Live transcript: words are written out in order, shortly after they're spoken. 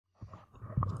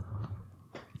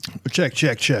Check,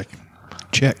 check, check.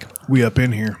 Check. We up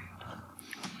in here.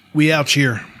 We out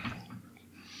here.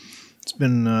 It's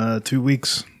been 2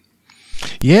 weeks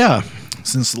Yeah.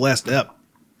 since the last ep.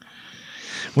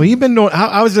 Well, you've been doing.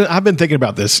 I've been thinking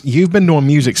about this. You've been doing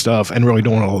music stuff and really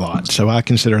doing a lot. So I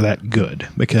consider that good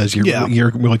because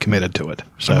you're really committed to it.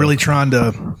 So I'm really trying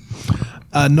to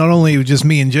not only just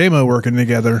me and JMO working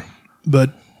together,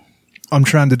 but I'm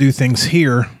trying to do things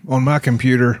here on my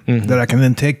computer that I can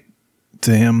then take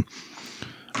to him.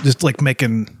 Just like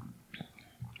making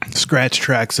scratch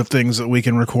tracks of things that we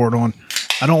can record on.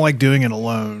 I don't like doing it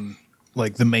alone.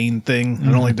 Like the main thing.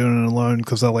 I don't like doing it alone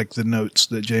because I like the notes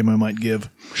that JMO might give.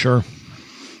 Sure.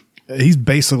 He's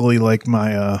basically like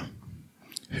my,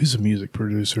 who's a music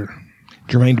producer?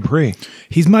 Jermaine Dupri.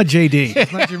 He's my JD.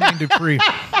 He's my Jermaine Dupri.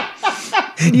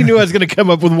 You knew I was going to come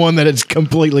up with one that is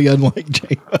completely unlike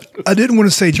JMO. I didn't want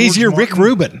to say George He's your Martin. Rick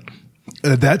Rubin.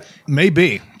 That may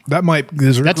be. That might.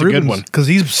 That's a good one. because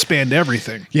he's spanned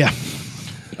everything. Yeah.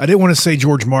 I didn't want to say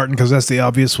George Martin because that's the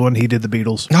obvious one. He did the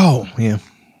Beatles. Oh, yeah.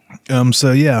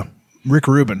 So yeah, Rick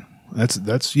Rubin.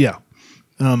 That's yeah.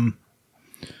 I've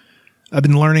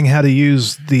been learning how to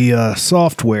use the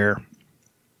software,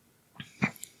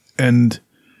 and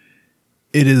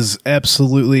it is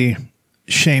absolutely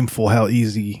shameful how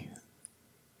easy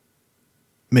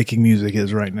making music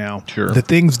is right now. Sure. The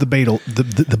things the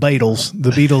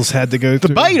Beatles had to go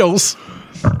through. The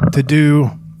Beatles? To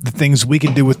do the things we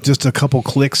can do with just a couple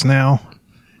clicks now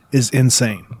is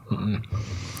insane.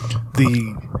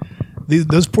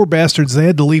 Those poor bastards, they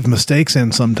had to leave mistakes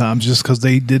in sometimes just because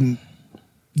they didn't.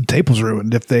 The tape was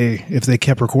ruined if they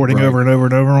kept recording over and over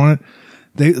and over on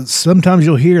it. Sometimes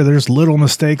you'll hear there's little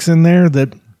mistakes in there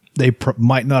that they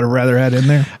might not have rather had in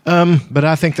there. But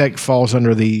I think that falls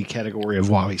under the category of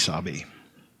wabi-sabi.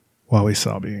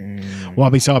 Wabi-sabi.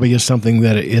 Wabi-sabi is something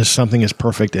that is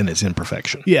perfect in its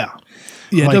imperfection. Yeah.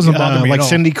 Yeah, Like, it doesn't bother me like at all.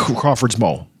 Cindy Crawford's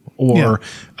mole, or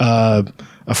a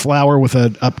flower with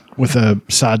a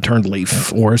side turned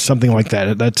leaf, or something like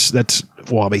that. That's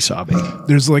wabi-sabi.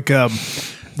 There's like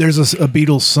there's a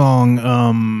Beatles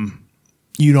song,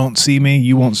 You Don't See Me,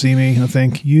 You Won't See Me, I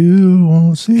think. You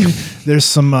won't see me. There's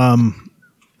some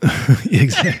you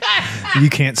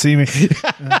can't see me.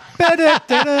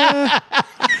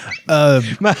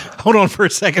 Hold on for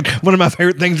a second. One of my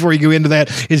favorite things before you go into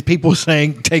that is people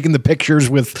taking the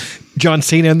pictures with John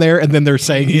Cena in there, and then they're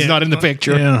saying he's not in the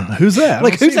picture. Yeah. Who's that?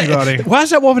 Like, who's that? Why is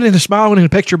that woman in a smiling in a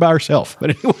picture by herself?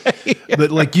 But anyway.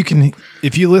 But like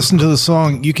if you listen to the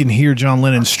song, you can hear John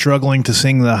Lennon struggling to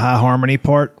sing the high harmony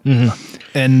part.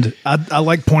 And I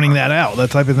like pointing that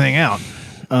type of thing out.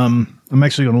 I'm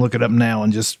actually going to look it up now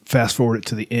and just fast forward it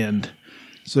to the end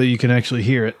so you can actually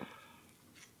hear it.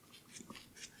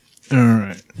 All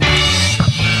right.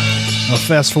 I'll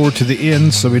fast forward to the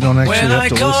end so we don't actually have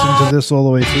to listen to this all the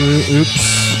way through.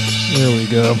 Oops. There we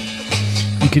go.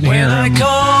 You can hear him.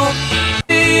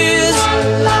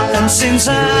 And since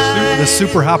The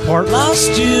super high part.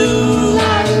 lost you,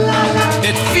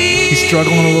 He's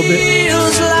struggling a little bit.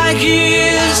 feels like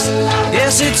years.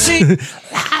 Yes, it seems.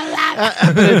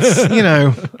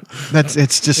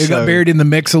 It's just It got buried in the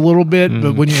mix a little bit,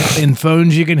 but when you're in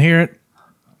phones, you can hear it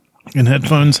in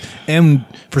headphones. And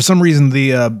for some reason,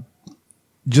 the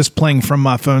just playing from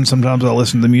my phone, sometimes I'll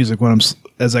listen to music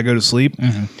as I go to sleep.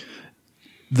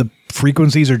 The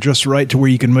frequencies are just right to where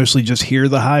you can mostly just hear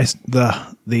the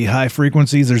high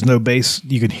frequencies. There's no bass.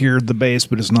 You can hear the bass,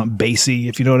 but it's not bassy,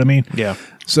 if you know what I mean. Yeah.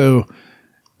 So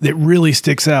it really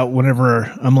sticks out whenever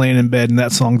I'm laying in bed and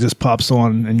that song just pops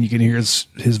on and you can hear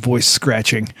his voice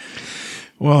scratching.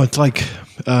 Well, it's like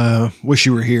Wish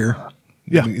You Were Here.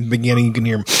 Yeah. In the beginning, you can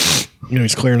hear him.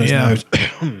 He's clearing his Yeah. nose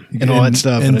and all that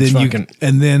stuff.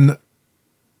 And then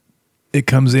it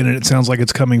comes in and it sounds like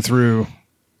it's coming through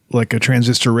like a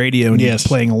transistor radio and you're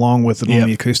playing along with it on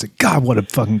the acoustic. God, what a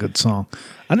fucking good song.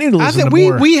 I need to listen to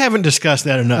more. We haven't discussed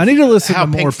that enough. I need to listen how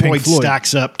to more Pink Floyd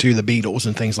stacks up to the Beatles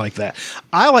and things like that.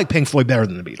 I like Pink Floyd better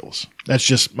than the Beatles. That's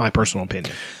just my personal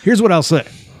opinion. Here's what I'll say.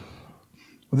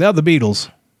 Without the Beatles,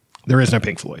 there is no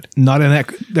Pink Floyd. Not in that.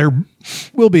 There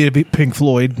will be a Pink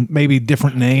Floyd, maybe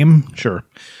different name. Sure.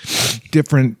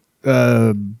 Different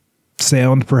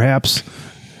sound, perhaps.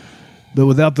 But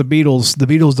without the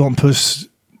Beatles don't push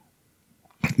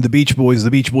the Beach Boys. The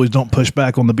Beach Boys don't push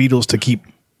back on the Beatles to keep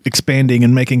expanding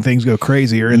and making things go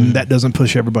crazier, and that doesn't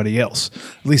push everybody else.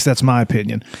 At least that's my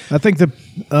opinion. I think the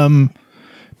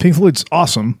Pink Floyd's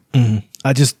awesome.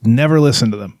 I just never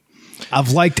listened to them.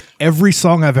 I've liked every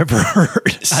song I've ever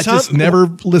heard. I just never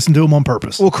listened to them on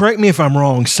purpose. Well, correct me if I'm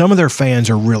wrong. Some of their fans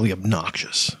are really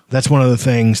obnoxious. That's one of the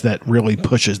things that really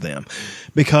pushes them,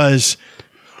 because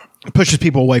it pushes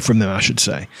people away from them, I should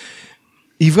say.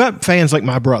 you've got fans like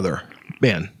my brother,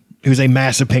 Ben, who's a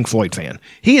massive Pink Floyd fan.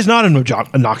 He is not an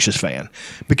obnoxious fan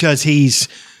because he's...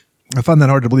 I find that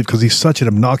hard to believe because he's such an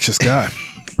obnoxious guy.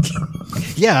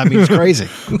 Yeah, I mean, it's crazy.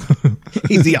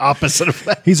 He's the opposite of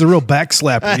that. He's a real back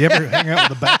slapper. You ever hang out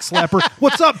with a back slapper?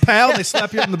 What's up, pal? They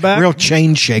slap you in the back. Real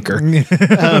chain shaker.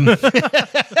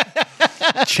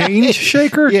 Change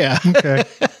shaker? Yeah. Okay.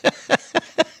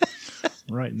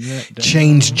 Writing that down.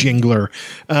 Change jingler.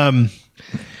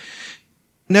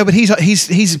 No, but he's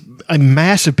a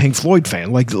massive Pink Floyd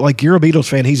fan. Like you're a Beatles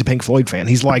fan, he's a Pink Floyd fan.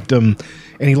 He's liked them,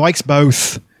 and he likes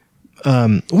both.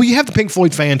 Well, you have the Pink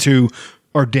Floyd fans who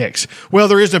are dicks. Well,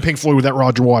 there is no Pink Floyd without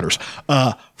Roger Waters.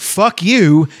 Fuck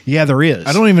you. Yeah, there is.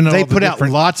 I don't even know They all the put out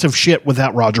different- lots of shit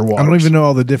without Roger Waters. I don't even know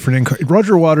all the different.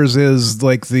 Roger Waters is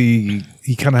like he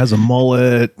kind of has a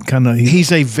mullet, kind of.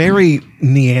 He's a very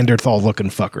Neanderthal looking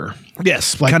fucker.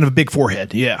 Yes, kind of a big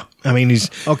forehead. Yeah. I mean, he's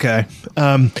Okay.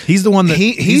 He's the one that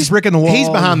he's bricking the wall. He's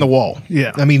behind the wall.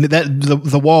 Yeah. I mean that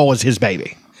the wall is his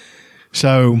baby.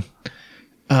 So,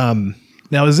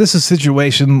 Now, is this a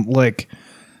situation like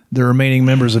the remaining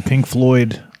members of Pink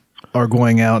Floyd are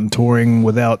going out and touring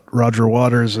without Roger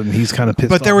Waters, and he's kind of pissed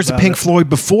but there off was a about Pink it? Floyd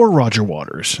before Roger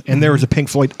Waters, and there was a Pink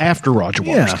Floyd after Roger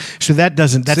Waters. Yeah. So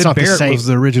that's Sid not Barrett the same. was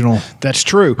the original. That's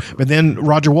true. But then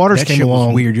Roger Waters That came shit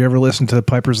along. was weird. You ever listen to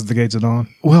Pipers at the Gates of Dawn?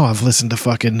 Well, I've listened to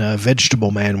fucking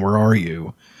Vegetable Man. Where are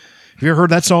you? Have you ever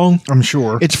heard that song? I'm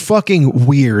sure. It's fucking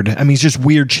weird. I mean, it's just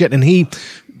weird shit, and he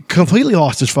completely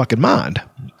lost his fucking mind.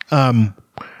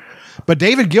 But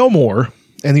David Gilmour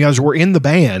and the others were in the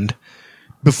band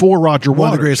before Roger one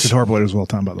Waters. of the greatest guitar players of all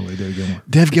time, by the way, David Gilmour.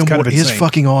 Dave Gilmour kind of is insane.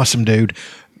 fucking awesome, dude.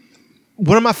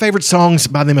 One of my favorite songs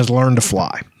by them is "Learn to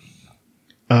Fly,"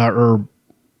 or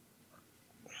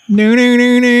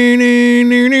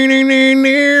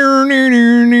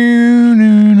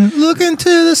Look into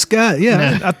the sky.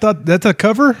 Yeah, Nah. I thought that's a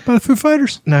cover by the Foo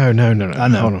Fighters. no. I know.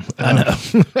 Hold on. I know.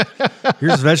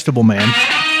 Here's Vegetable Man.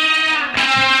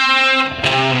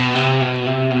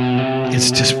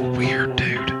 It's just weird,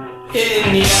 dude.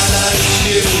 In yellow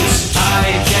shoes,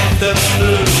 I get the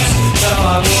blues. So I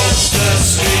walk the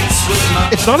streets with my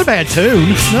It's not a bad tune.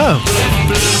 No.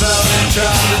 blue velvet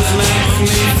trousers make me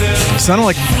feel Sounded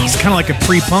like it's kind of like a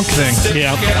pre-punk thing.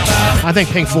 Yeah. I think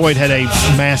Pink Floyd had a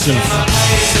massive,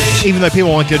 even though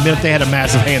people want to admit they had a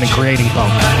massive hand in creating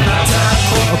punk.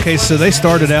 Okay, so they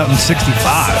started out in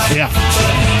 '65. Yeah.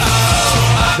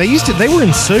 They were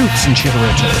in suits and shit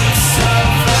originally.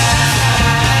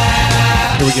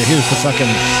 Here we go. Here's the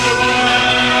fucking.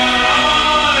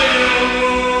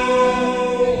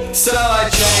 so I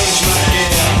change my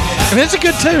gear. I mean, it's a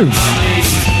good tune.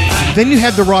 Then you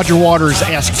had the Roger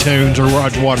Waters-esque tunes, or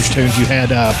Roger Waters tunes. You had,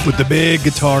 With the big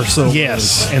guitar solo.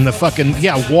 yes, and the fucking,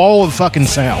 wall of fucking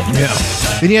sound. Yeah.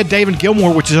 Then you had David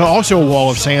Gilmour, which is also a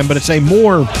wall of sound, but it's a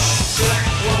more.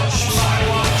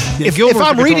 If Gilmour's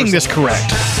I'm the reading guitar this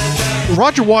correct,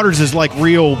 Roger Waters is like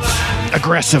real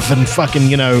aggressive and fucking,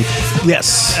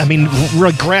 Yes. I mean,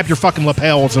 really grab your fucking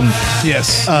lapels and.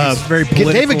 Yes. He's very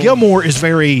political. David Gilmour is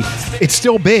very. It's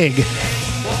still big,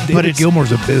 but David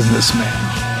Gilmour's a businessman.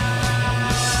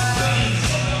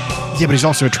 yeah, but he's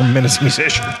also a tremendous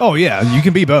musician. Oh yeah, you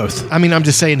can be both. I mean, I'm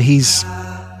just saying the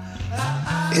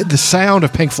sound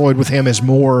of Pink Floyd with him is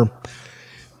more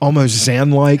almost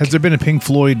Zen-like. Has there been a Pink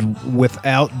Floyd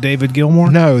without David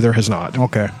Gilmour? No, there has not.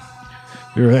 Okay.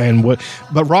 But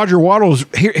Roger Waters.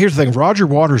 Here's the thing: Roger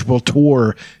Waters will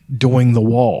tour doing the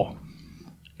Wall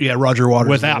Yeah, Roger Waters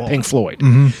without Pink Floyd,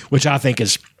 which I think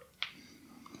is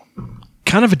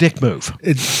kind of a dick move.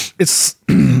 It's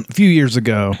a few years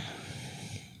ago.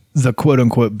 The quote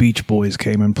unquote Beach Boys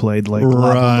came and played like Live on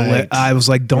the Right. Le- I was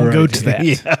like, don't go to that.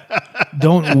 Yeah.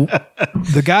 Don't.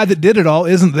 The guy that did it all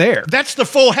isn't there. That's the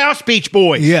Full House Beach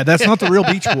Boys. Yeah, that's not the real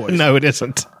Beach Boys. No, it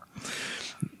isn't.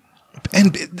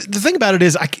 And the thing about it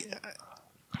is,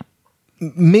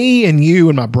 me and you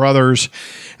and my brothers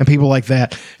and people like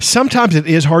that, sometimes it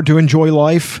is hard to enjoy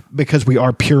life because we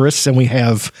are purists and we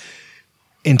have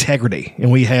integrity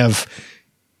and we have,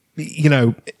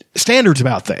 standards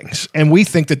about things. And we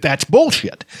think that that's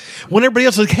bullshit. When everybody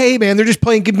else is like, hey, man, they're just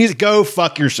playing good music. Go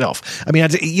fuck yourself. I mean,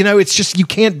 it's just, you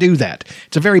can't do that.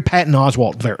 It's a very Patton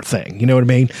Oswalt thing. You know what I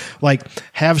mean? Like,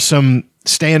 have some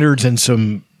standards and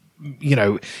some,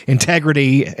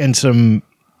 integrity and some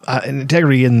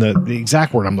integrity in the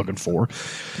exact word I'm looking for.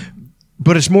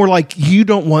 But it's more like you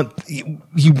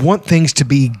want things to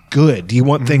be good. You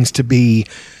want things to be,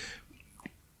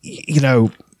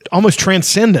 almost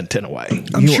transcendent in a way.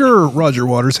 I'm sure Roger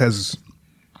Waters has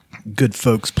good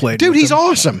folks played. Dude, with he's him.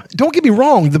 awesome. Don't get me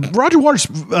wrong. The Roger Waters,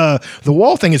 the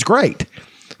Wall thing is great.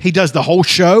 He does the whole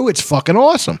show. It's fucking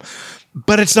awesome.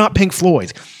 but it's not Pink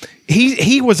Floyd.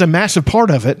 He was a massive part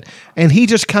of it, and he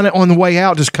just kind of on the way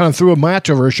out just kind of threw a match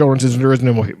over his shoulder and says there is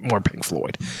no more Pink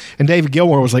Floyd. And David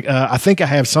Gilmour was like, I think I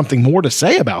have something more to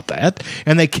say about that.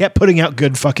 And they kept putting out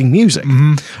good fucking music.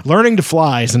 Learning to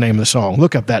Fly is the name of the song.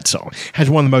 Look up that song. It has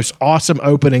one of the most awesome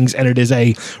openings, and it is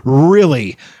a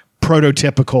really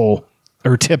prototypical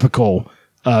or typical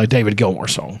David Gilmour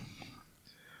song.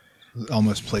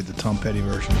 Almost played the Tom Petty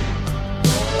version.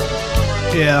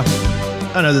 Yeah,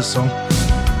 I know this song.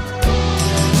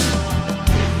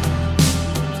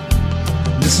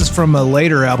 This is from a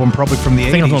later album, probably from the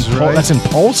 80s, right? That's in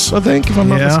Pulse, I think, if I'm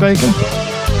not mistaken.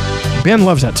 Ben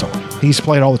loves that song. He's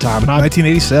played all the time. And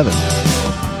 1987.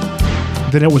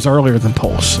 Then it was earlier than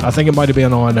Pulse. I think it might have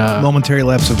been on... Momentary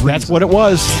Lapse of Reason. That's what it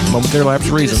was. Momentary Lapse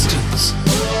of Reason.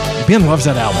 Ben loves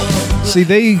that album. See,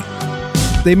 they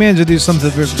managed to do something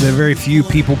that very few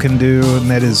people can do, and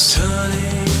that is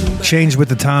change with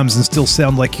the times and still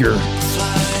sound like you're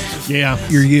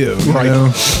you. Right. You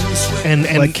know? And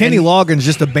like Kenny Loggins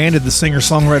just abandoned the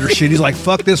singer-songwriter shit. He's like,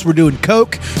 fuck this, we're doing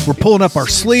coke, we're pulling up our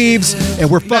sleeves,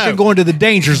 and we're fucking going to the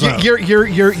danger zone.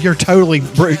 You're totally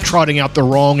trotting out the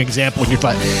wrong example. You're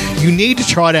like, you need to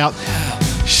trot out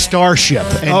Starship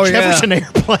and Jefferson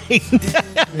Airplane.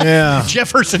 Yeah.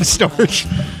 Jefferson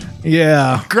Starship.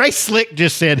 Yeah. Grace Slick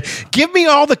just said, give me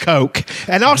all the coke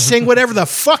and I'll sing whatever the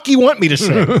fuck you want me to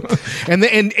sing. And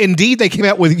indeed, they came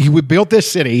out with, we built this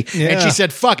city. Yeah. And she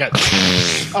said, fuck it.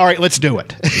 All right, let's do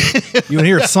it. You want to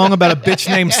hear a song about a bitch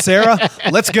named Sarah?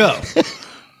 Let's go.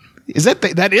 Is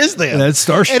that is them? That's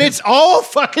Starship. And it's all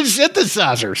fucking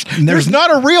synthesizers. There's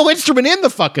not a real instrument in the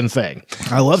fucking thing.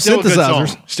 I love Still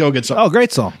synthesizers. Still a good song. Oh,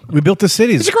 great song. We built this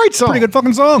city. It's a great song. Pretty good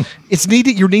fucking song. It's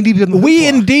needed. You're knee deep in the hoopla. We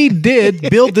indeed did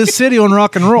build this city on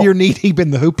rock and roll. You're knee deep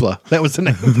in the hoopla. That was the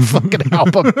name of the fucking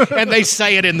album. And they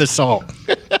say it in the song.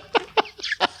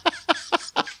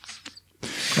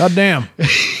 God damn.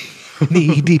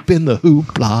 Knee deep in the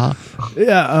hoopla.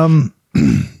 Yeah,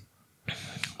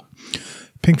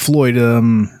 Pink Floyd,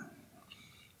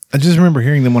 I just remember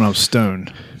hearing them when I was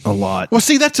stoned a lot. Well,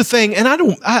 see, that's the thing, and I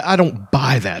don't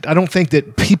buy that. I don't think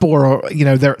that people are,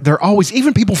 they're always,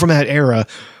 even people from that era,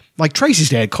 like Tracy's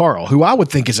dad, Carl, who I would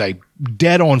think is a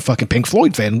dead-on fucking Pink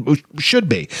Floyd fan, should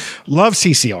be, loves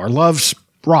CCR, loves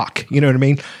rock, you know what I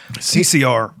mean?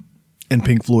 CCR and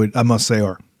Pink Floyd, I must say,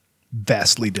 are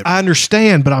vastly different. I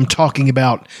understand, but I'm talking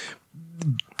about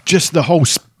just the whole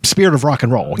spirit of rock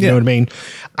and roll. You know what I mean?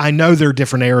 I know they're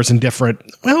different eras and different.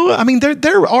 Well, I mean,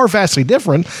 there are vastly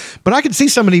different, but I can see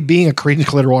somebody being a Creedence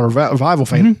Clearwater Revival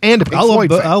fan and a Pink Floyd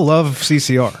fan. I love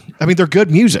CCR. I mean, they're good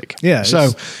music. Yeah.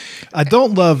 So I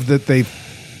don't love that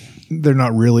they're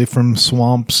not really from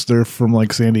swamps. They're from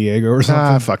like San Diego or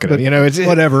something. Fuck it. But It's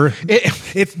whatever.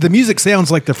 If the music sounds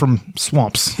like they're from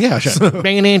swamps. Yeah. Sure. I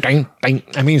mean,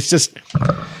 it's just.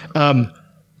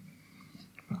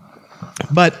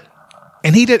 But.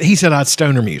 And he said, I'd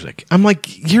stoner music. I'm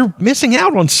like, you're missing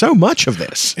out on so much of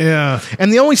this. Yeah.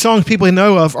 And the only songs people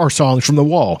know of are songs from The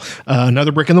Wall.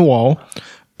 Another Brick in the Wall.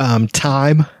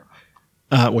 Time,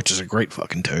 which is a great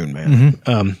fucking tune, man.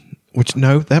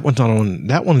 Mm-hmm. That one's not on.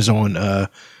 That one is on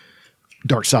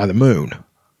Dark Side of the Moon.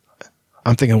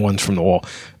 I'm thinking one's from The Wall.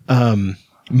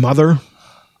 Mother,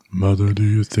 do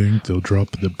you think they'll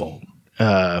drop the ball?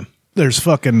 There's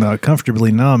fucking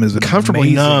Comfortably Numb is an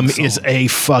Comfortably Numb song. is a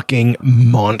fucking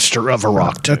monster of a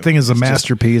rock tune. That thing is a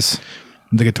masterpiece.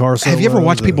 The guitar solo. Have you ever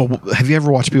watched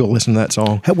people listen to that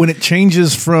song? When it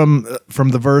changes from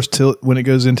the verse till when it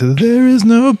goes into there is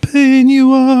no pain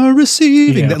you are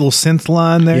receiving, that little synth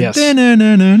line there. Yes.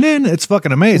 It's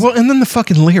fucking amazing. Well, and then the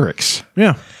fucking lyrics.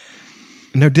 Yeah.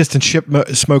 No distant ship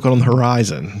smoke on the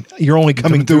horizon. You're only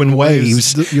coming through in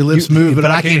waves. Your lips move, but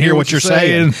I can't hear what you're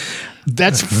saying.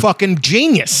 That's fucking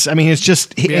genius. I mean, it's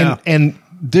just and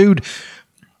dude,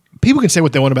 people can say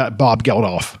what they want about Bob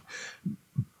Geldof,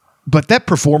 but that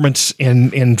performance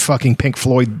in fucking Pink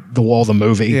Floyd, The Wall, the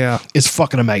movie, is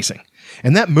fucking amazing.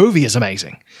 And that movie is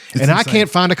amazing. It's insane. I can't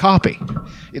find a copy.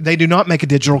 They do not make a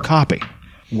digital copy.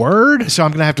 Word. So I'm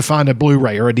going to have to find a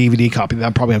Blu-ray or a DVD copy that I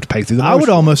probably have to pay through the. I would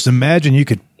almost imagine you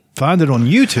could find it on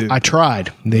YouTube. I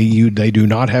tried. They do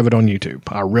not have it on YouTube.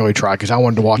 I really tried because I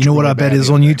wanted to watch it. You know what I bet is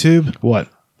on YouTube? What?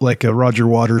 Like a Roger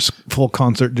Waters full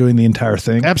concert doing the entire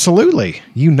thing. Absolutely.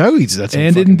 You know that's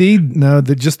and indeed no,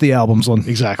 just the albums on.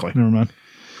 Exactly. Never mind.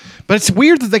 But it's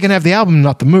weird that they can have the album,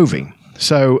 not the movie.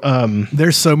 So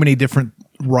there's so many different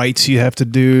rights you have to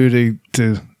do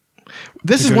to.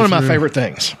 This is one of my favorite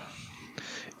things.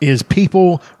 Is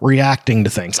people reacting to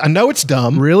things. I know it's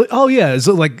dumb. Really? Oh yeah. Is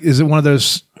it one of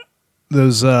those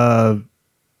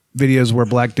videos where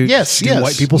black dudes do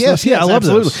white people stuff? Yes, I love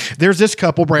absolutely. those. There's this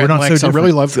couple, Brad We're and not Lex. so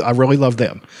I really love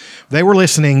them. They were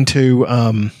listening to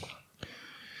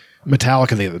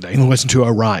Metallica the other day and listened to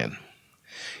Orion.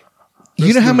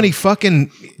 You know how many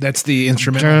fucking That's the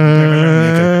instrumental.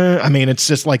 I mean, it's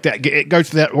just like that. It goes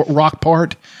to that rock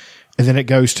part, and then it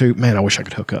goes to, man, I wish I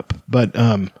could hook up. But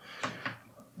it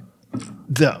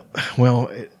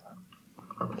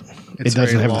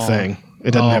doesn't have the thing.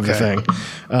 It doesn't have the thing.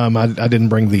 I didn't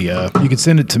bring the. You could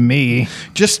send it to me,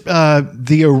 Just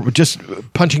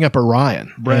punching up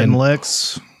Orion. Brad and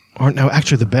Lex. Or no,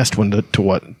 actually, the best one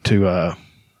to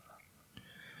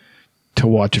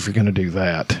watch if you're going to do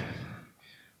that.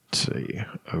 Let's see,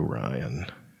 Orion.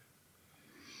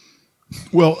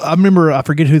 Well, I remember, I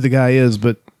forget who the guy is,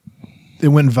 but it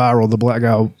went viral. The black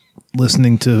guy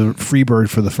listening to Freebird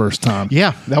for the first time.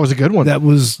 Yeah, that was a good one. That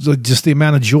was just the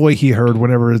amount of joy he heard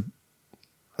whenever.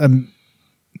 And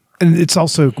it's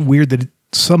also weird that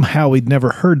somehow he'd never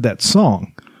heard that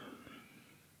song.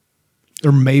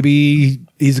 Or maybe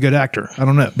he's a good actor. I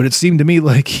don't know. But it seemed to me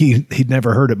like he'd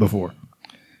never heard it before.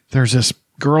 There's this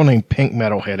girl named Pink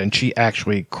Metalhead, and she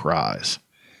actually cries.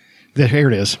 Here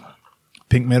it is.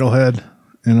 Pink Metalhead.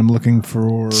 And I'm looking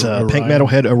for It's Pink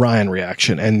Metalhead Orion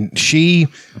reaction. And she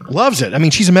loves it. I mean,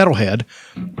 she's a metalhead,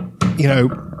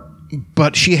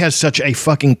 but she has such a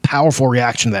fucking powerful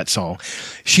reaction to that song.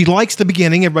 She likes the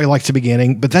beginning. Everybody likes the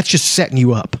beginning, but that's just setting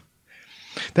you up.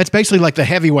 That's basically like the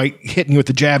heavyweight hitting you with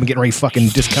the jab and getting ready to fucking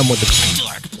just come with the...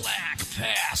 Dark black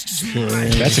past.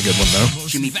 That's a good one, though.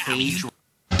 Jimmy Page.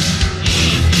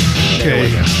 There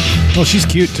we go. Well, she's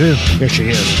cute too. Here she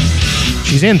is.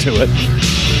 She's into it.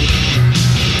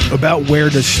 About where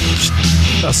does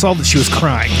I saw that she was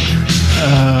crying.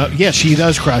 Yes, she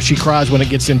does cry. She cries when it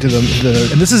gets into the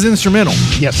And this is instrumental.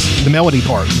 yes, the melody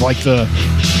part, like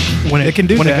when It can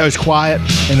do when that. it goes quiet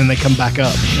and then they come back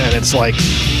up, and it's like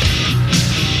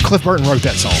Cliff Burton wrote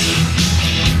that song.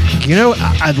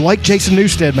 I like Jason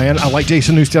Newsted, man. I like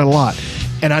Jason Newsted a lot,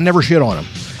 and I never shit on him.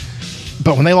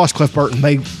 But when they lost Cliff Burton,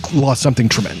 they lost something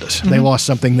tremendous. They lost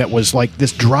something that was like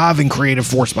this driving creative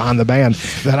force behind the band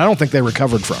that I don't think they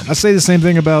recovered from. I say the same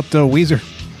thing about Weezer.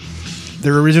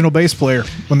 Their original bass player.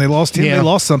 When they lost him, Yeah. they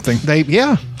lost something.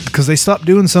 Because They stopped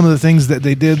doing some of the things that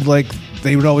they did. Like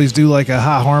they would always do like a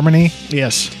high harmony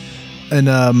yes, and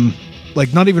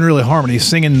like not even really harmony,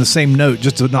 singing the same note,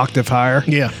 just an octave higher.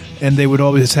 yeah. And they would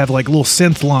always have like little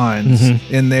synth lines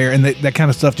in there, and that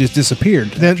kind of stuff just disappeared.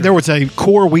 There was a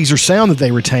core Weezer sound that they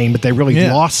retained, but they really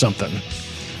Yeah. lost something.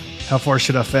 How far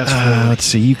should I fast forward? Let's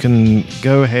see. You can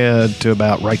go ahead to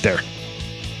about right there.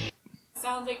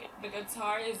 Sounds like the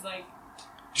guitar is like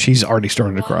She's already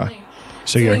started to cry.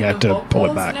 So you're going to have to pull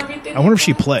it back. I wonder if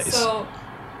she plays. So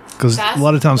Because a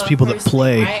lot of times people that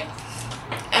play, right?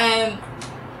 And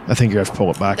I think you have to pull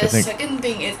it back. the I think second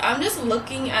thing is I'm just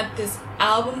looking at this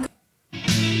album. a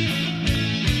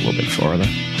little bit farther.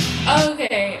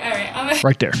 Okay, all right.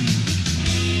 Right there.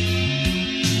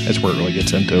 That's where it really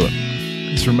gets into it.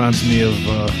 this reminds me of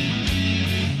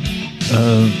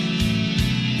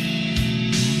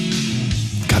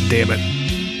God damn it,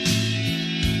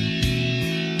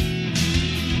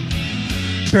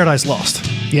 Paradise Lost.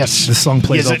 Yes. This song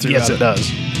plays all Yes, throughout it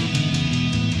does.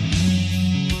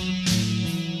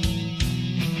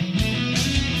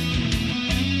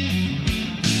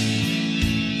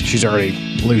 She's already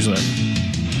losing it.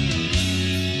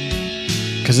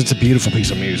 Because it's a beautiful piece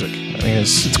of music. I mean,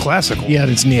 It's classical, yeah,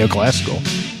 it's neoclassical.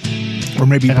 or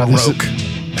maybe And this is- baroque.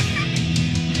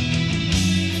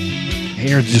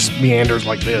 Here it just meanders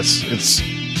like this. It's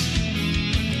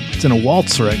It's in a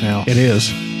waltz right now. It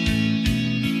is.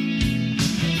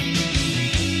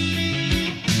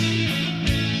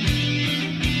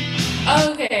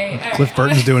 Okay. All right. Cliff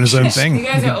Burton's doing his own You thing.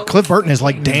 guys are Cliff Burton is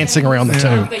like dancing around the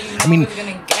tune. That you know I mean, was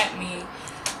gonna get me.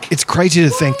 it's crazy to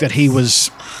think that he was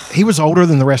older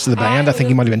than the rest of the band. I think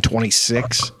he might have been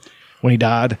 26 when he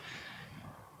died.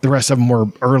 The rest of them were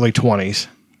early 20s.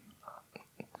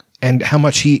 And how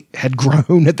much he had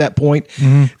grown at that point.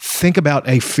 Think about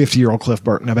a 50-year-old Cliff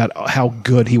Burton, about how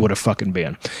good he would have fucking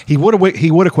been. He would have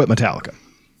quit Metallica.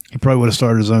 He probably would have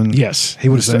started his own. Yes, he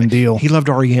would have his own deal. He loved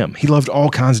REM. He loved all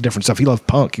kinds of different stuff. He loved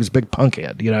punk. He was a big punk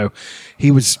head.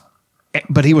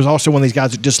 But he was also one of these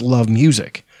guys that just loved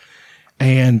music.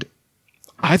 And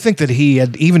I think that he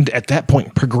had even at that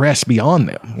point progressed beyond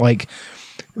them. Like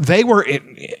they were,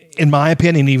 in my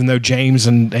opinion, even though James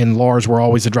and Lars were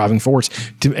always the driving force,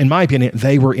 in my opinion,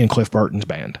 they were in Cliff Burton's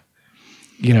band.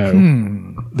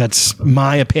 That's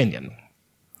my opinion.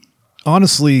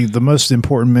 Honestly, the most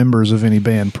important members of any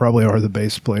band probably are the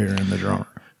bass player and the drummer.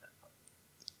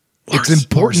 it's Lars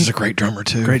important. is a great drummer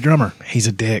too. Great drummer. He's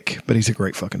a dick, but he's a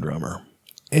great fucking drummer.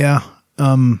 Yeah.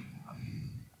 I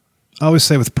always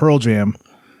say with Pearl Jam,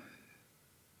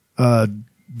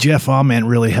 Jeff Ament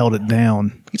really held it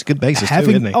down. He's a good bassist too,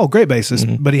 isn't he? Oh, great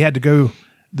bassist. But he had to go.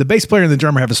 The bass player and the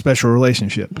drummer have a special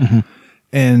relationship,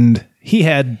 and he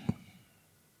had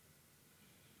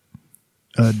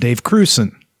Dave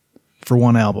Crewson for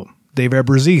one album, Dave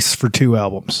Abruzzese for 2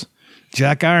 albums,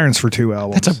 Jack Irons for 2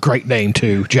 albums. That's a great name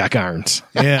too, Jack Irons.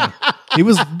 Yeah,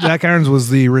 Jack Irons was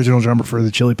the original drummer for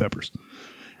the Chili Peppers.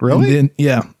 Really? And then,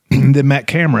 yeah. And then Matt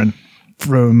Cameron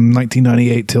from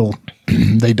 1998 till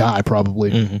they die,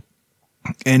 probably.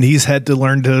 And he's had to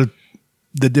learn the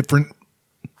different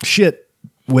shit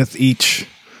with each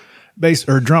bass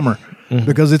or drummer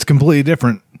because it's completely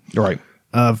different. Right.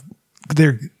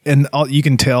 You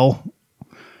can tell,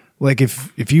 like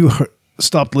if you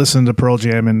stopped listening to Pearl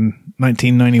Jam in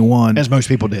 1991, As most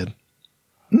people did.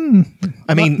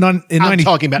 I mean, Not in I'm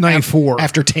talking about 94.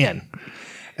 after 10.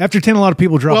 after 10, a lot of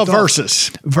people dropped Well,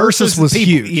 off. Versus was people-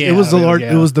 huge. yeah, it was the large.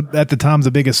 yeah. It was at the time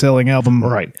the biggest selling album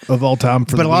Right. of all time.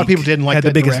 For But the a lot of week. people didn't like had that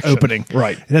the biggest direction. opening.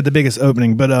 Right. It had the biggest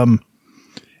opening. But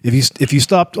if you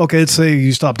stopped, okay, let's say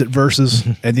you stopped at Versus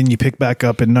and then you pick back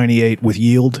up in '98 with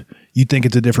Yield, you'd think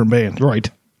it's a different band. Right.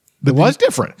 It was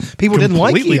different. People didn't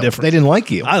like Completely Yield. different. They didn't like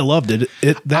Yield. I loved it.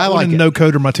 That I one like and it. No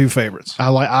Code are my 2 favorites. I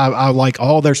like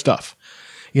all their stuff.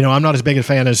 You know, I'm not as big a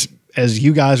fan as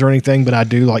you guys or anything, but I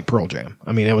do like Pearl Jam.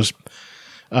 I mean, it was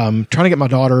trying to get my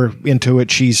daughter into it.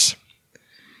 She's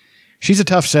a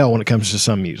tough sell when it comes to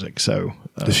some music. So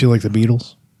Does she like the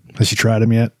Beatles? Has she tried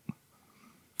them yet?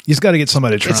 You just got to get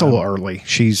somebody to try. it's a them. little early.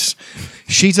 She's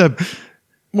a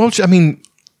well. I mean,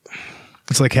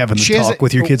 It's like having the she has talk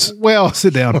with your kids. Well,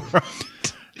 Sit down.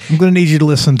 I'm going to need you to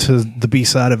listen to the B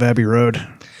side of Abbey Road.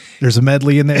 There's a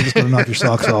medley in there that's going to knock your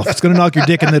socks off. It's going to knock your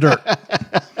dick in the dirt.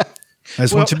 I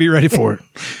just want you to be ready for it.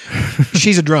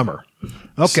 she's a drummer.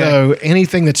 Okay. So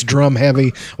anything that's drum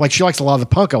heavy, like she likes a lot of the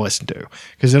punk I listen to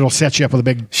because it'll set you up with a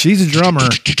big, She's a drummer.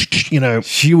 you know.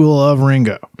 She will love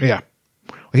Ringo. Yeah.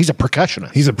 Well, he's a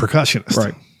percussionist. He's a percussionist.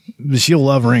 Right. But she'll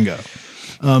love Ringo.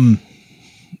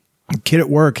 Kid at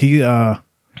work, he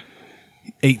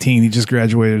 18, he just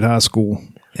graduated high school.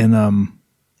 And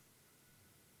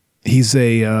he's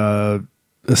a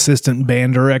assistant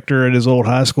band director at his old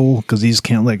high school because he just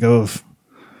can't let go of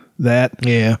that.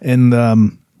 Yeah. And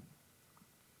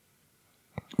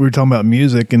we were talking about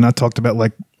music, and I talked about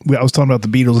I was talking about the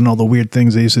Beatles and all the weird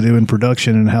things they used to do in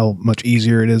production and how much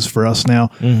easier it is for us now.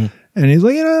 And he's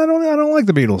like, I don't like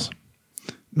the Beatles.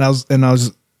 And I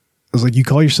was like, you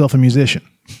call yourself a musician,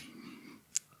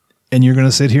 and you're going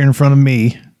to sit here in front of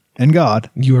me and God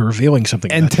You are revealing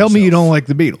something and about tell me you yourself. don't like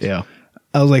the Beatles. Yeah.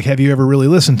 I was like, have you ever really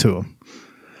listened to them?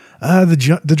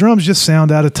 The drums just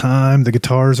sound out of time. The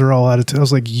guitars are all out of time. I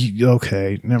was like,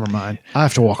 okay, never mind. I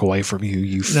have to walk away from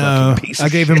you, No, fucking piece of I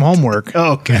gave shit. him homework.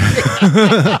 Okay.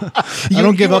 I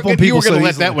don't give up on people. You were going so to let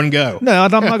easily. that one go. No, I'm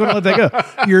not going to let that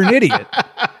go. You're an idiot.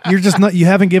 You're just not. You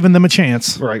haven't given them a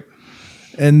chance. Right.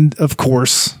 And of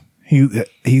course,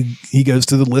 he goes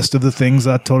to the list of the things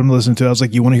I told him to listen to. I was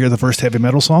like, you want to hear the first heavy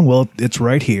metal song? Well, it's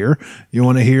right here. You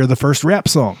want to hear the first rap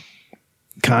song?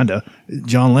 Kinda.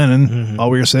 John Lennon. All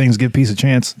we were saying is give peace a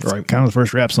chance. It's Right. kind of the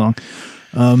first rap song.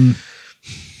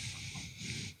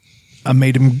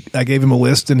 I gave him a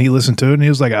list and he listened to it and he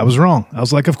was like, I was wrong. I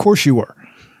was like, of course you were.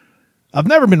 I've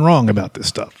never been wrong about this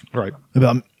stuff. Right.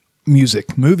 About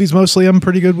music. Movies mostly I'm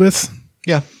pretty good with.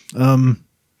 Yeah.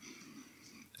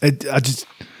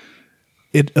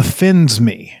 It offends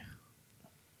me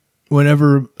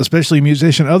whenever, especially a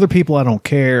musician, other people I don't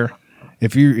care.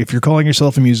 If you're calling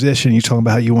yourself a musician, you're talking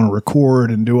about how you want to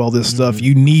record and do all this stuff.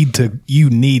 You need to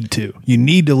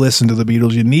listen to the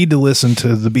Beatles. You need to listen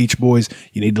to the Beach Boys.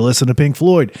 You need to listen to Pink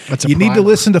Floyd. That's a you need to primer.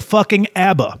 listen to fucking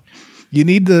ABBA. You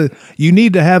need to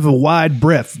have a wide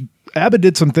breadth. ABBA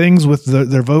did some things with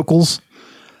their vocals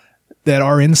that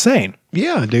are insane.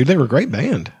 Yeah, dude, they were a great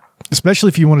band. Especially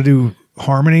if you want to do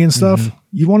harmony and stuff,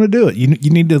 you want to do it. You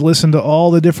need to listen to all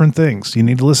the different things. You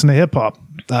need to listen to hip hop.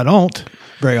 I don't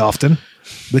very often,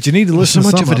 but you need to So listen to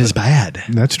much some of it is bad.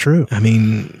 That's true. I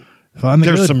mean, Find the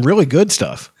there's good. some really good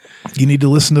stuff. You need to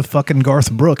listen to fucking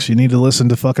Garth Brooks. You need to listen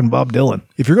to fucking Bob Dylan.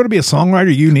 If you're going to be a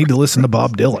songwriter, you need to listen to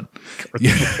Bob Dylan.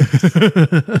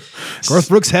 Garth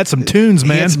Brooks had some tunes, He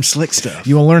man. had some slick stuff.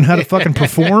 You want to learn how to fucking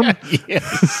perform?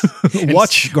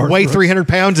 Watch Garth Weigh Brooks. 300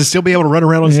 pounds and still be able to run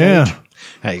around on stage. Yeah.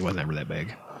 Hey, he wasn't ever that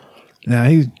big. Now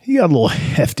he got a little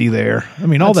hefty there. I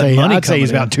mean, all that money. I'd say he's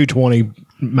coming in. about 220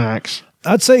 max.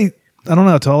 I'd say, I don't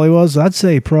know how tall he was. I'd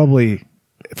say probably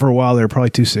for a while there, probably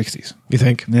 260s. You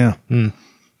think? Yeah.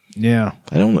 Yeah.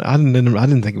 I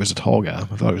didn't think it was a tall guy. I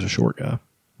thought it was a short guy.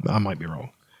 I might be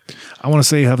wrong. I want to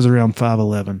say he was around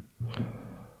 5'11".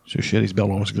 So shit, he's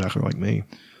built almost exactly like me.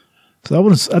 So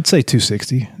I'd say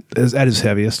 260 at his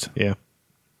heaviest, Yeah.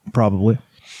 probably.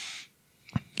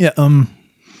 Yeah.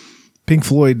 Pink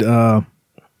Floyd. I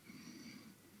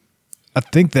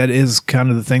think that is kind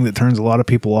of the thing that turns a lot of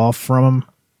people off from them.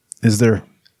 Is the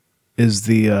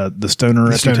stoner The Stoner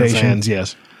reputation? fans,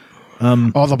 yes.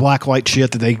 All the black light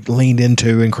shit that they leaned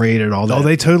into and created all that. Oh,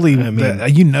 they totally. I mean- That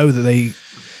they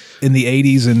in the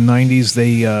 80s and 90s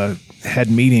they had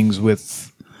meetings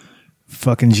with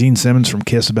fucking Gene Simmons from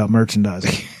Kiss about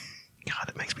merchandising. God,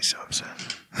 it makes me so upset.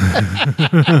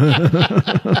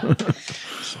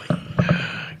 It's like,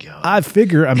 God. I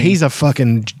figure. I mean, He's a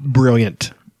fucking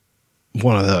brilliant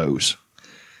one of those.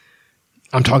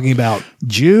 I'm talking about.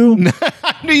 Jew.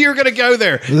 I knew you were going to go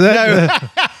there. No.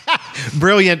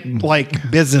 Brilliant, like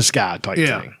business guy type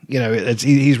Yeah. thing. You know,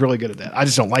 he's really good at that. I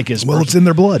just don't like his. Well, it's in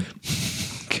their blood.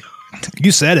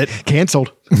 You said it.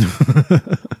 Canceled.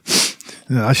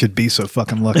 I should be so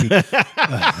fucking lucky.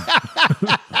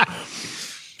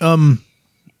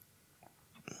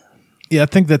 Yeah, I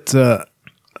think that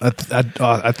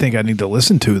I think I need to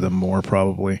listen to them more,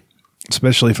 probably,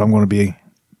 especially if I'm going to be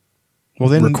Well,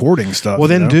 then recording stuff. Well,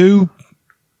 then you know? do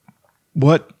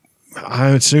what I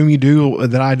assume you do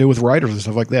that I do with writers and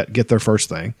stuff like that. Get their first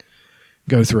thing,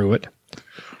 go through it.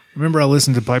 Remember, I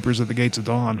listened to Pipers at the Gates of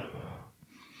Dawn.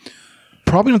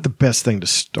 Probably not the best thing to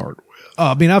start with.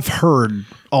 I mean, I've heard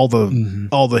all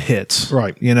the hits,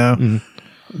 Right. You know,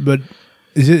 but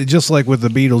is it just like with the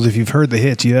Beatles? If you've heard the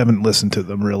hits, you haven't listened to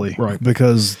them really, Right.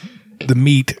 Because the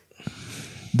meat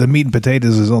and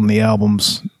potatoes is on the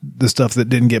albums, the stuff that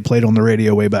didn't get played on the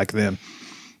radio way back then.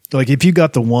 Like if you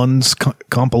got the Ones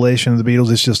compilation of the Beatles,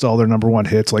 it's just all their number one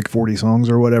hits, like 40 songs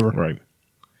or whatever. Right.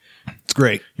 It's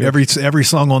great. Every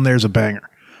song on there is a banger.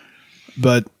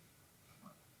 But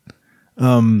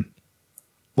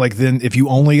like then if you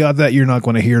only got that, you're not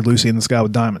going to hear Lucy in the Sky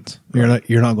with Diamonds. You're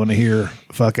not going to hear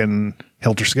fucking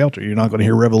Helter Skelter. You're not going to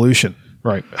hear Revolution.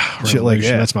 Right. Shit like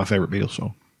that. That's my favorite Beatles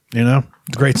song. You know?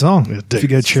 It's a great song. dude, if you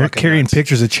go it's fucking carrying nuts.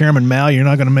 pictures of Chairman Mao, you're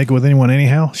not going to make it with anyone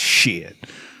anyhow. Shit.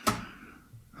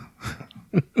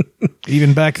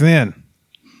 Even back then,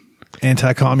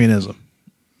 anti-communism.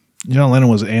 John Lennon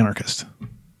was an anarchist.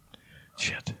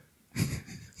 Shit.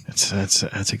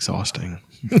 That's exhausting.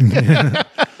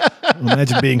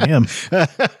 Imagine being him.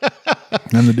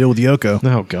 And the deal with Yoko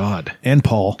Oh God. and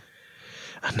Paul.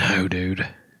 I know, dude.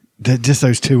 Just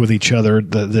those two with each other,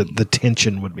 the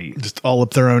tension would be Just all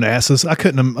up their own asses. I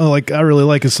couldn't I really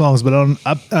like his songs, but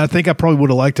I think I probably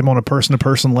would have liked him on a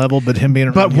person-to-person level, but him being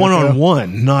around but Yoko- one on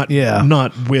one, not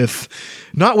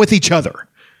with each other.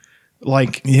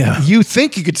 Like, Yeah. you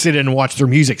think you could sit in and watch their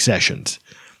music sessions.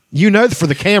 You know, for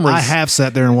the cameras, I have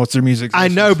sat there and watched their music. I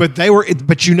know, but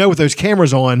but you know, with those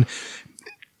cameras on,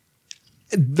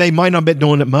 they might not have been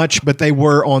doing it much, but they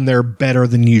were on their better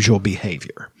than usual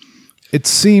behavior. It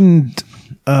seemed,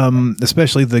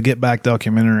 especially the Get Back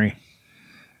documentary,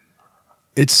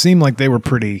 it seemed like they were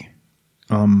pretty,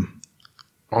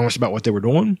 Honest about what they were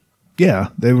doing. yeah,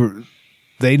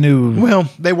 they knew. Well,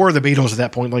 they were the Beatles at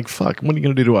that point. Like, fuck, what are you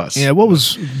going to do to us? Yeah, what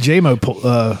was J-Mo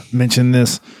mentioned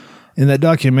this in that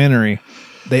documentary?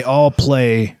 They all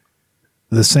play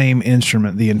the same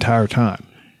instrument the entire time.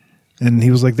 And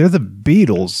he was like, they're the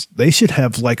Beatles. They should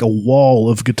have like a wall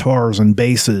of guitars and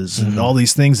basses and all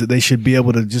these things that they should be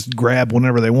able to just grab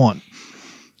whenever they want.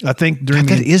 I think during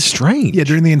that is strange.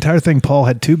 during the entire thing, Paul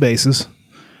had two basses.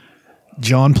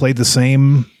 John played the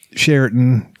same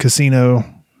Sheraton Casino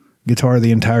guitar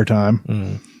the entire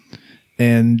time.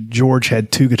 And George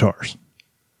had two guitars.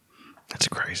 That's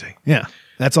crazy. Yeah.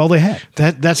 That's all they had.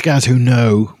 That's guys who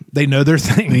know. They know their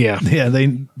thing. Yeah. Yeah.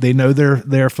 They know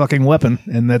their fucking weapon,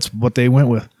 and that's what they went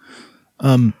with.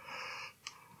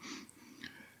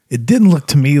 It didn't look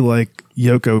to me like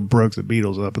Yoko broke the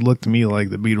Beatles up. It looked to me like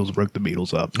the Beatles broke the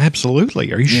Beatles up.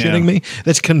 Absolutely. Are you Yeah. shitting me?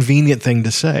 That's a convenient thing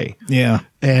to say. Yeah.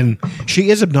 And she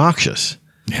is obnoxious.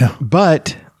 Yeah.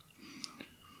 But,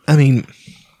 I mean,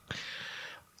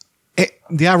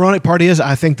 the ironic part is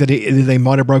I think that they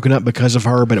might have broken up because of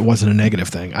her, but it wasn't a negative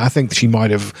thing. I think she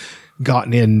might have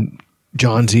gotten in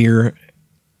John's ear.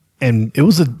 And It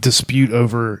was a dispute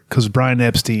over because Brian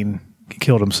Epstein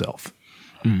killed himself.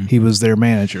 He was their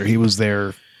manager. He was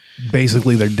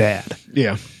basically their dad.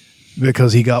 yeah,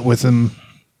 Because he got with them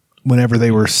whenever they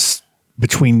were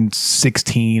between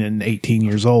 16 and 18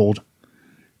 years old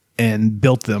and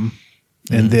built them.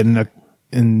 And then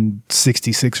in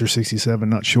 66 or 67,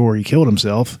 not sure, he killed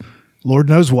himself. Lord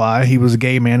knows why. He was a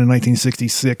gay man in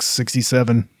 1966,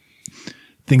 67.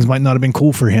 things might not have been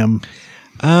cool for him.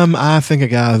 I think a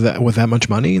guy with that much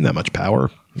money and that much power,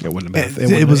 it wouldn't have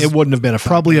been. It wouldn't have been a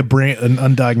probably an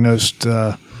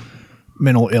undiagnosed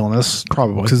mental illness.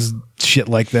 Probably because shit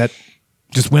like that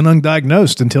just went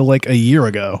undiagnosed until like a year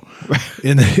ago.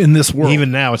 in this world,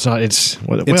 even now, it's not. It's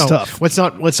tough. Let's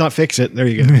not fix it. There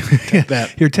you go. Take that.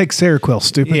 Here, take Seroquel,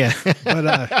 stupid. Yeah, but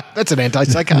that's an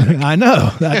antipsychotic. I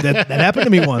know that happened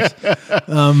to me once.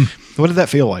 What did that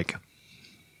feel like?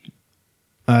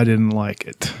 I didn't like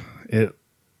it.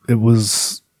 It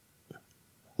was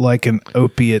like an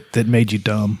opiate that made you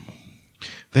dumb.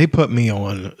 They put me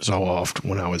on Zoloft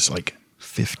when I was like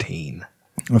 15.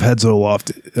 I've had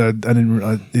Zoloft. I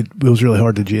didn't. It was really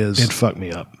hard to jizz. It fucked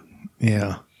me up.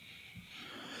 Yeah.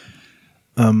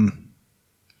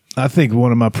 I think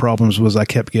one of my problems was I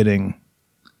kept getting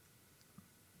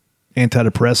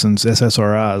antidepressants,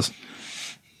 SSRIs,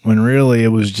 when really it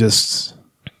was just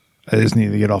I just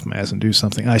needed to get off my ass and do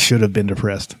something. I should have been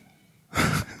depressed.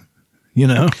 You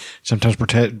know? Sometimes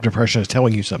depression is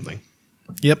telling you something.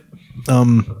 Yep.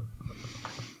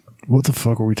 What the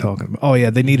fuck were we talking about? Oh yeah,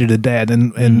 they needed a dad,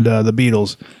 and the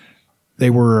Beatles, they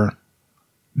were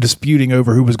disputing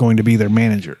over who was going to be their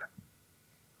manager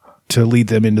to lead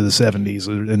them into the 70s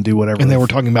and do whatever. And they were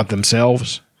talking about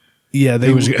themselves. Yeah,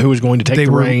 who was going to take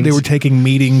the reins. They were taking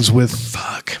meetings with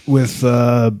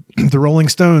the Rolling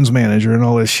Stones manager and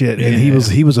all this shit, and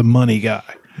he was a money guy.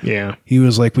 Yeah, he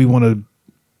was like,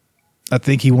 I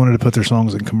think he wanted to put their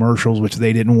songs in commercials, which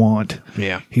they didn't want.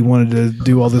 Yeah. He wanted to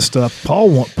do all this stuff.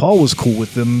 Paul was cool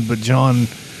with them, but John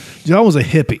was a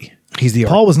hippie.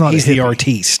 Paul was not. He's a hippie. the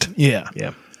artiste. Yeah.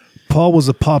 Yeah. Paul was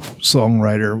a pop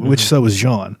songwriter, which so was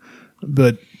John.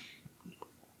 But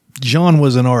John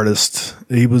was an artist.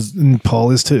 And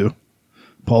Paul is too.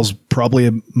 Paul's probably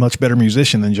a much better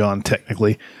musician than John,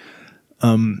 technically.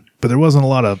 But there wasn't a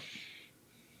lot of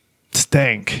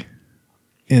stank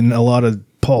in a lot of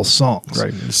Paul's songs.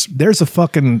 Right. There's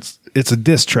it's a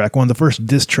diss track, one of the first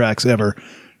diss tracks ever,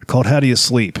 called How Do You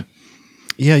Sleep?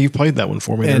 Yeah, you played that one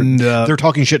for me. And they're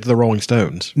talking shit to the Rolling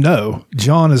Stones. No,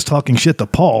 John is talking shit to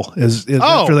Paul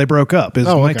after they broke up. It's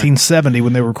 1970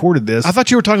 when they recorded this. I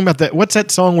thought you were talking about that. What's that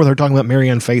song where they're talking about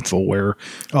Marianne Faithfull? Where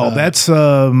that's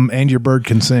And Your Bird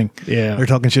Can Sing. Yeah, they're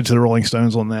talking shit to the Rolling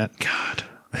Stones on that. God,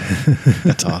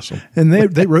 that's awesome. And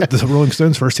they wrote the Rolling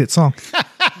Stones' first hit song.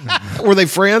 Were they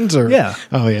friends or? Yeah.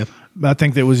 Oh yeah. I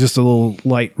think that was just a little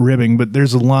light ribbing, but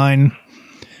there's a line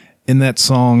in that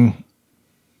song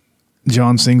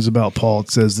John sings about Paul. It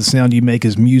says, "The sound you make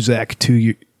is Muzak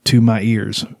to my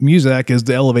ears." Muzak is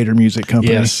the elevator music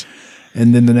company. Yes.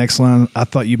 And then the next line, "I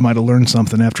thought you might have learned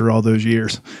something after all those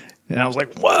years." And I was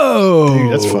like, whoa.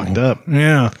 Dude, that's fucked up.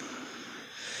 Yeah.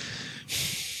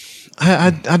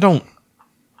 I don't.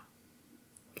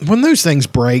 When those things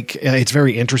break, it's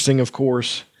very interesting, of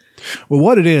course. Well,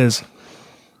 what it is,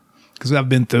 because I've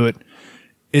been through it,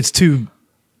 it's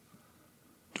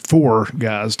four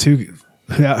guys.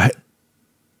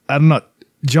 I'm not.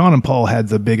 John and Paul had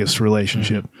the biggest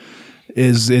relationship.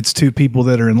 It's two people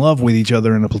that are in love with each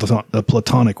other in a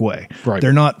platonic way. Right.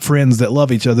 They're not friends that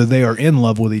love each other. They are in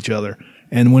love with each other.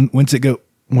 And once it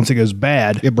goes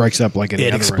bad, It breaks up like any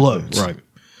it other explodes. Right.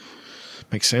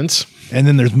 Makes sense. And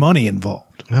then there's money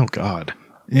involved. Oh God.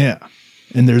 Yeah.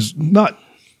 And there's not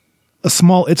a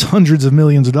small. It's hundreds of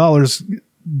millions of dollars,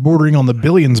 bordering on the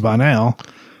billions by now.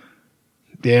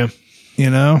 Yeah. You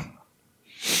know.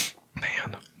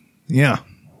 Man. Yeah.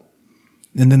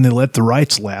 And then they let the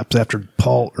rights lapse after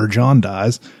Paul or John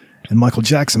dies, and Michael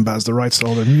Jackson buys the rights to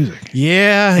all their music.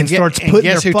 Yeah. And starts putting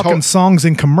their fucking songs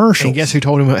in commercials. And guess who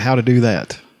told him how to do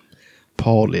that?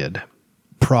 Paul did.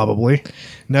 Probably.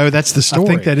 No, that's the story. I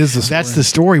think that is the story. That's the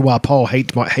story why Paul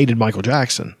hated Michael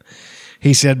Jackson.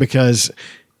 He said because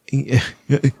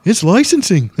it's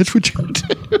licensing. That's what you do.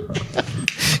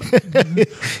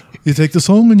 You take the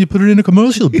song and you put it in a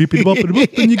commercial, beep it up,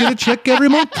 and you get a check every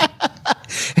month.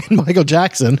 And Michael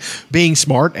Jackson, being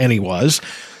smart, and he was,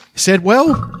 said,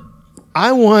 well,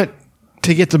 I want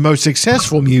to get the most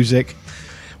successful music.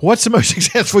 What's the most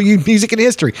successful music in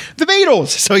history? The Beatles.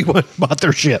 So he bought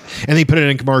their shit, and he put it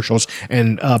in commercials,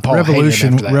 and Paul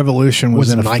Revolution hated it after that. Revolution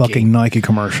was in a Nike. fucking Nike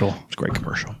commercial. It's a great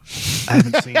commercial. I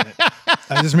haven't seen it.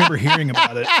 I just remember hearing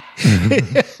about it.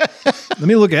 Let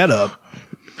me look that up.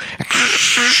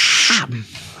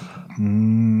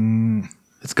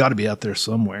 It's got to be out there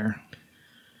somewhere.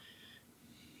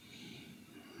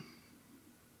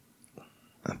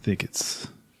 I think it's.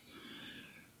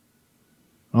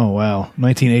 Oh wow,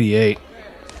 1988.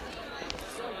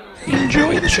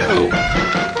 Enjoy the show.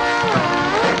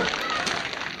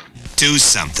 Do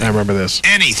something. I remember this.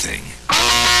 Anything.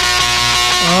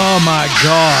 Oh my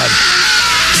god.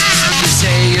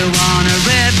 say you want a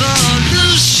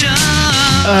revolution.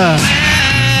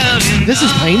 This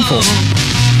is painful.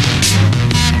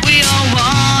 We all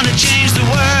want to change the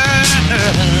world.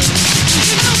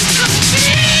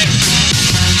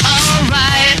 All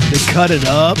right, They cut it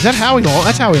up. Is that Howie Long?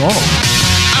 That's Howie Long.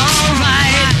 all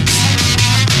right,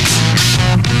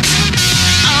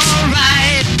 all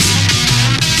right.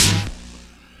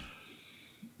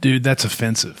 Dude, that's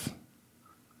offensive.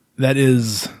 That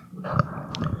is.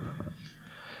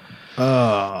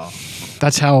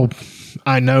 That's how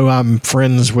I know I'm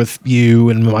friends with you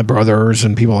and my brothers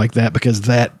and people like that, because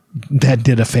that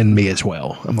did offend me as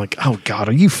well. I'm like, oh God,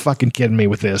 are you fucking kidding me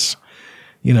with this?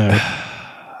 You know,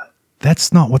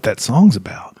 That's not what that song's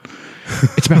about.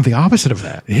 it's about the opposite of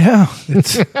that. Yeah.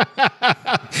 It's,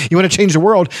 You want to change the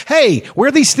world? Hey,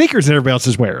 wear these sneakers that everybody else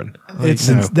is wearing. Like, it's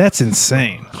no. that's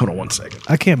insane. Hold on one second.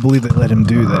 I can't believe they let him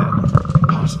do that.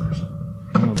 Pause there.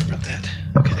 I don't know about that.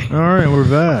 Okay. All right, we're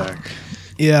back.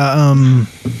 Yeah,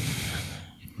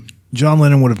 John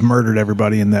Lennon would have murdered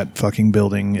everybody in that fucking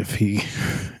building if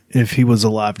he was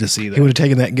alive to see that. He would have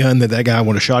taken that gun that guy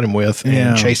would have shot him with and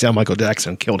Yeah. chased down Michael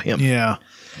Jackson and killed him. Yeah.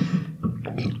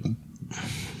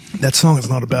 That song is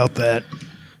not about that.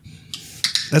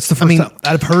 That's the first time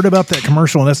I've heard about that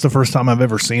commercial, and that's the first time I've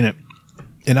ever seen it.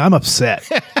 And I'm upset.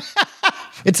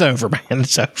 It's over, man.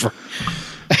 It's over.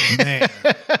 Man.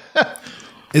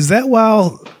 Is that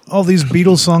why all these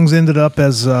Beatles songs ended up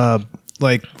as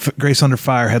like Grace Under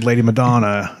Fire had Lady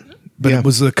Madonna, but Yeah. it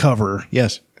was a cover.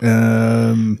 Yes.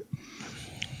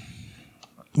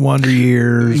 Wonder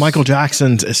Years. Michael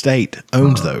Jackson's estate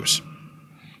owns those.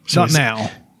 Not it's- now.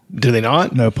 Do they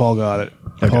not? No, Paul got it.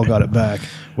 Okay. Paul got it back.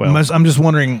 Well- I'm just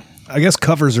wondering. I guess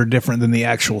covers are different than the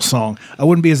actual song. I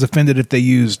wouldn't be as offended if they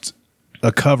used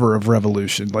a cover of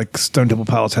Revolution, like Stone Temple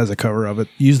Pilots has a cover of it.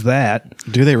 Use that.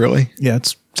 Do they really? Yeah,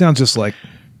 it sounds just like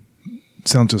the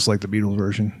Beatles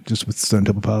version, just with Stone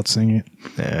Temple Pilots singing it.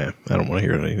 Nah, I don't want to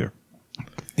hear it either.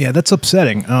 Yeah, that's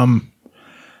upsetting.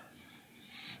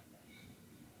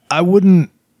 I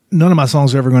wouldn't. None of my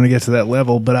songs are ever going to get to that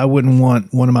level, but I wouldn't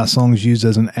want one of my songs used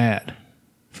as an ad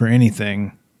for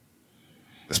anything,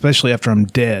 especially after I'm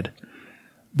dead.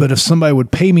 But if somebody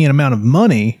would pay me an amount of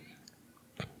money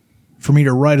for me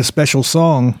to write a special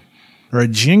song or a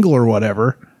jingle or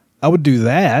whatever, I would do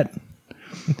that.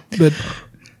 But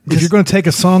if you're going to take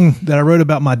a song that I wrote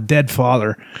about my dead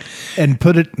father and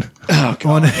put it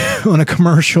on a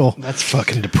commercial, That's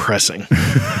fucking depressing.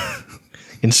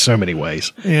 In so many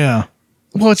ways. yeah.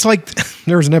 Well, it's like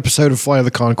there was an episode of Flight of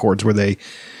the Conchords where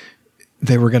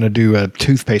they were going to do a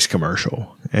toothpaste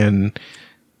commercial, and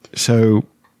so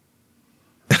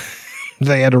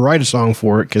they had to write a song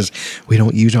for it because we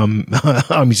don't use our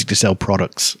music to sell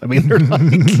products. I mean, they're like,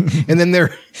 and then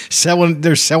they're selling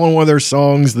one of their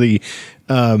songs, the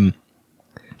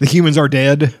Humans Are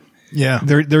Dead. Yeah.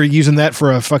 They're using that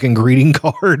for a fucking greeting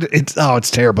card. It's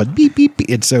terrible. Beep beep beep.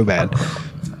 It's so bad.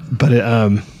 But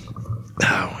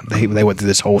they went through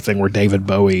this whole thing where David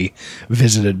Bowie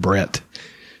visited Brett,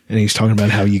 and he's talking about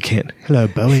how you can't. Hello,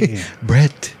 Bowie.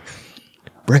 Brett.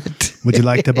 Would you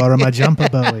like to borrow my jumper,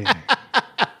 Bowie?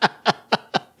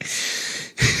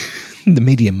 The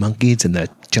media monkeys and the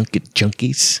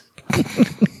junkies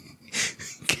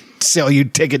sell you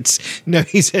tickets. No,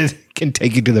 he said can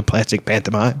take you to the plastic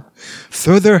pantomime.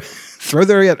 Throw their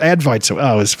advites.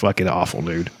 Oh, it's fucking awful,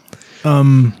 dude.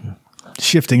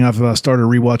 Shifting, I've started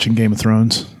rewatching Game of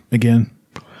Thrones again.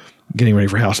 Getting ready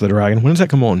for House of the Dragon. When does that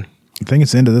come on? I think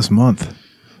it's the end of this month.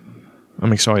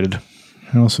 I'm excited.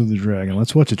 House of the Dragon.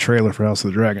 Let's watch a trailer for House of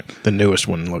the Dragon. The newest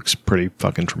one looks pretty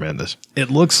fucking tremendous. It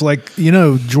looks like,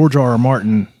 George R.R.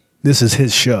 Martin, this is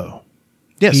his show.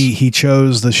 Yes. He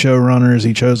chose the showrunners.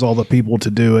 He chose all the people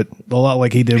to do it. A lot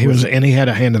like he did And he had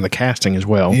a hand in the casting as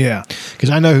well. Yeah. Because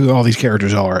I know who all these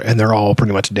characters are, and they're all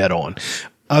pretty much dead on.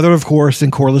 Other, of course,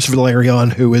 than Corlys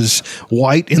Velaryon, who is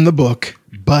white in the book,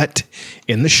 but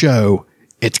in the show,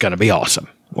 it's going to be awesome.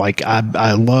 Like,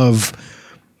 I love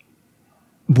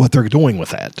what they're doing with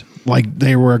that. Like,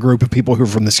 they were a group of people who were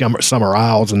from the Summer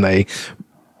Isles, and they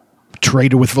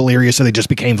traded with Valyria, so they just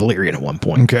became Valyrian at one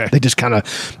point. Okay. They just kind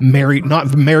of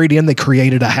not married in, they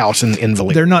created a house in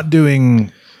Valyria. They're not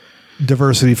doing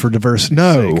diversity for diversity's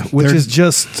No, sake, which they're- is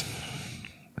just,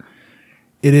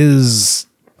 it is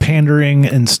pandering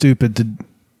and stupid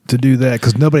to do that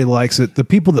because nobody likes it. The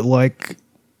people that like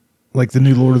the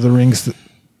new Lord of the Rings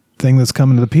thing that's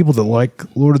coming, the people that like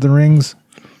Lord of the Rings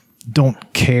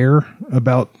don't care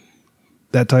about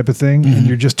that type of thing, and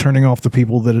you're just turning off the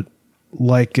people that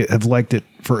have liked it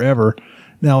forever.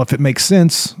 Now, if it makes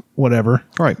sense, whatever,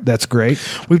 Right. That's great.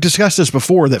 We've discussed this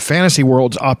before, that fantasy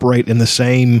worlds operate in the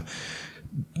same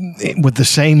with the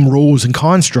same rules and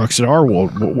constructs that our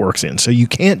world works in. So you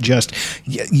can't just,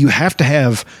 you have to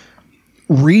have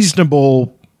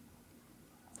reasonable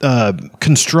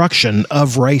construction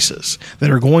of races that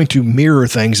are going to mirror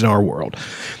things in our world.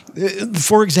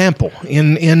 For example,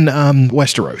 in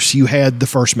Westeros, you had the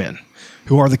First Men,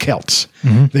 who are the Celts.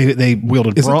 They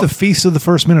wielded. Is it the Feast of the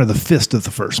First Men or the Fist of the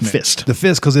First Men? Fist. The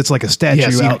Fist, because it's like a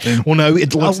statue out there. Well, no,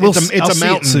 it looks, I'll it's a see it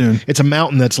mountain. soon. It's a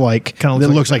mountain that's like Kinda that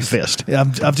looks looks like like Fist. Yeah,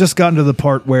 I've just gotten to the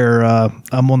part where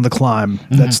I'm on the climb.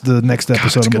 That's the next episode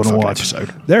it's a I'm good going to fucking watch.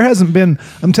 episode. There hasn't been,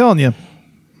 I'm telling you,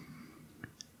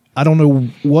 I don't know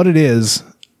what it is,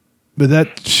 but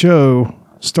that show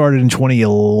started in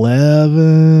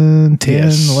 2011, 10,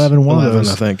 Yes, 11, one of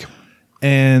those. I think.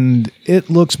 And it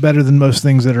looks better than most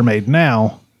things that are made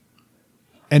now.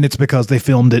 And it's because they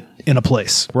filmed it in a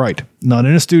place. Right. Not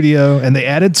in a studio. And they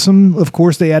added some, of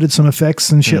course, they added some effects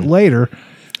and shit later.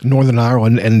 Northern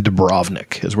Ireland and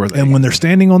Dubrovnik is where they. And when they're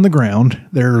standing on the ground,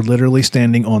 they're literally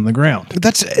standing on the ground.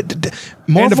 That's And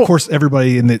Marvel, of course,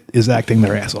 everybody in it is acting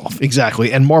their ass off.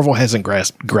 exactly. And Marvel hasn't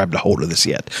grabbed a hold of this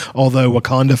yet. Although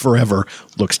Wakanda Forever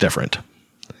looks different.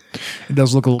 It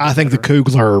does look a little. I think the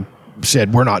Coogler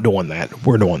said, "We're not doing that.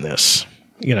 We're doing this."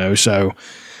 You know, so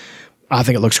I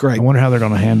think it looks great. I wonder how they're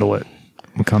going to handle it.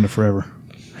 Wakanda Forever.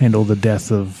 Handle the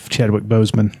death of Chadwick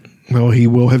Boseman. Well, he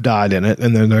will have died in it,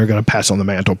 and then they're going to pass on the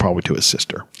mantle probably to his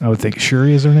sister, I would think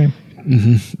Shuri is her name.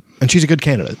 and she's a good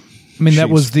candidate. I mean, that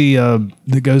was the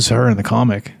that goes to her in the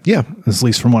comic. Yeah. At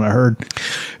least from what I heard.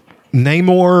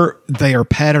 Namor, they are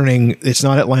patterning. It's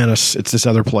not Atlantis; it's this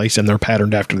other place, and they're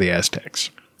patterned after the Aztecs.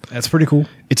 That's pretty cool.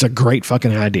 It's a great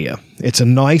fucking idea. It's a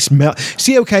nice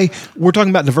see, okay, we're talking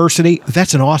about diversity.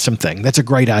 That's an awesome thing. That's a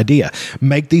great idea.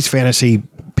 Make these fantasy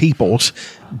peoples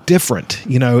different,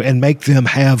 you know, and make them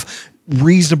have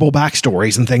reasonable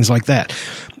backstories and things like that.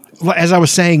 As I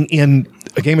was saying, in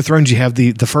Game of Thrones, you have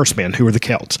the First Men, who are the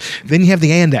Celts. Then you have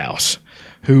the Andals,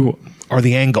 who are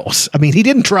the Angles. I mean, he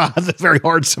didn't try very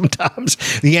hard sometimes.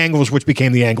 The Angles, which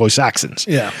became the Anglo-Saxons.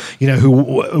 Yeah. You know,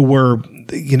 who were,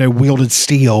 you know, wielded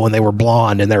steel, and they were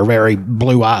blonde, and they're very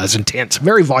blue eyes, intense,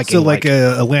 very Viking. So like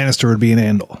a Lannister would be an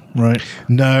Andal, right?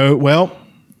 No, well,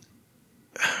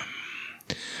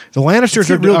 the Lannisters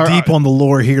Get real deep on the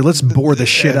lore here. Let's bore the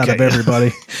shit out of Okay. everybody.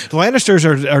 The Lannisters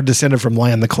are descended from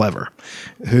Lann the Clever,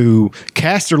 who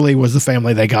Casterly was the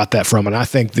family they got that from, and I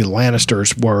think the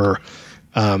Lannisters were,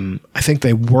 I think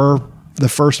they were the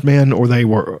First Men, or they're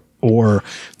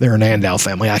an Andal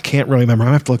family. I can't really remember.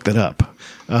 I have to look that up.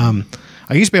 I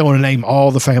used to be able to name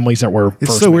all the families that were. It's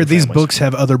First so Men weird. These families. books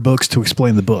have other books to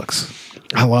explain the books.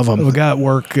 I love them. A guy at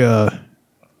work,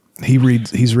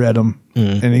 he's read them,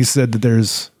 and he said that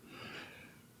there's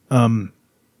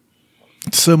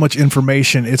so much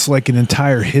information. It's like an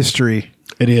entire history.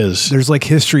 It is. There's like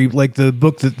history, like the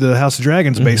book that the House of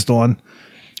Dragons based on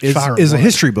is Fire and a Blood.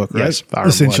 history book, right? Yes, Fire and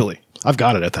Essentially. Blood. I've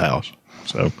got it at the house.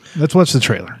 So Let's watch the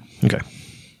trailer. okay.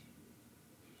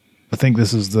 I think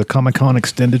this is the Comic-Con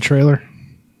extended trailer.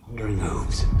 Wandering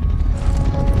hooves.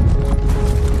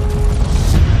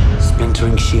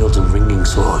 Splintering shields and ringing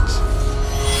swords.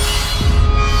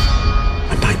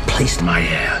 And I placed my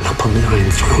heir upon the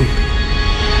Iron Throne.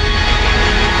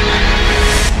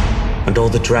 And all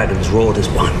the dragons roared as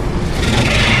one.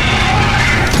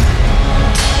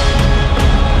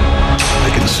 I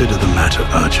consider the matter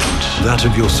urgent. That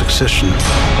of your succession.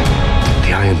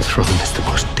 The Iron Throne is the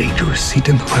most dangerous seat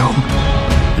in the realm.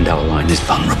 And our line is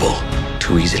vulnerable,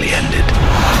 too easily ended.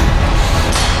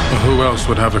 Who else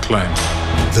would have a claim?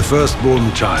 The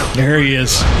firstborn child. There he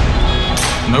is.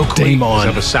 No queen Daemon. has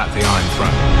ever sat the Iron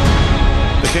Throne.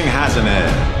 The king has an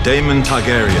heir, Daemon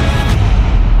Targaryen.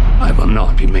 I will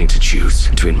not be made to choose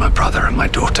between my brother and my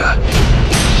daughter.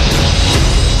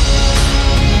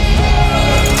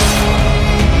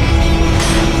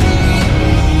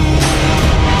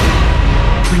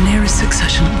 Rhaenyra's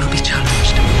succession will be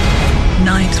challenged.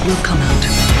 Knives will come out.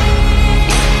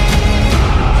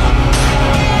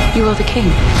 You are the king.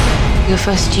 Your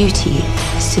first duty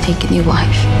is to take a new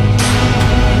wife.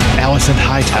 Alicent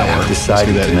Hightower. I have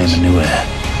decided That's to who that name is. a new heir.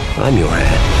 I'm your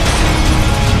heir.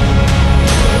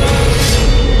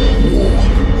 War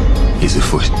is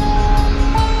afoot.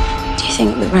 Do you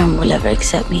think the realm will ever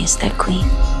accept me as their queen?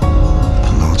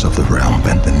 The lords of the realm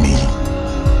bend the knee.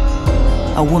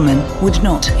 A woman would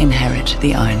not inherit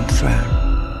the Iron Throne.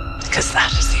 Because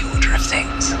that is the order of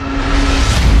things.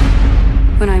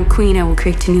 When I'm queen, I will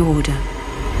create a new order.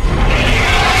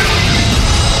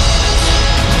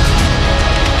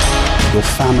 Your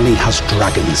family has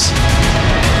dragons.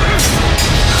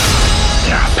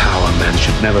 They are a power men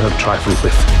should never have trifled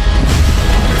with.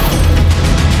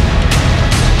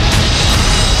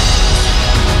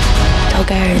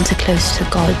 Targaryens are closer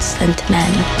to gods than to men.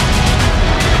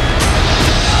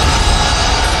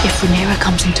 If Rhaenyra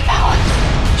comes into power,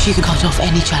 she could cut off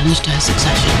any challenge to her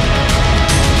succession.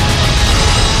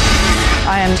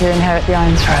 I am to inherit the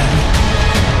Iron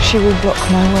Throne. She will block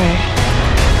my way.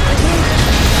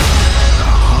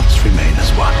 Our hearts remain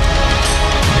as one.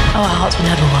 Our hearts were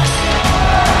never one.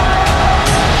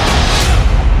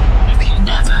 Have you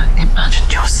never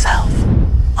imagined yourself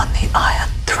on the Iron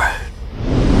Throne?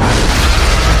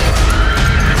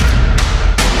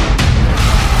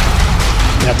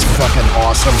 That's fucking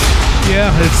awesome.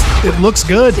 Yeah, it looks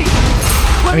good.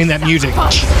 I mean, that music.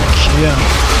 Yeah.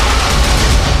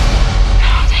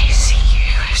 They see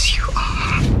you as you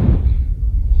are.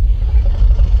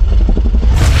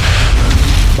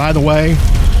 By the way,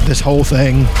 this whole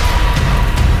thing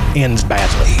ends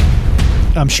badly.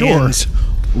 I'm sure. Ends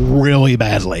really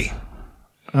badly.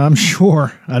 I'm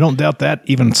sure. I don't doubt that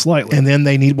even slightly. And then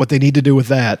what they need to do with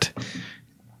that.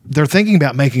 They're thinking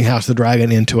about making House of the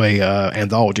Dragon into a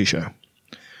anthology show.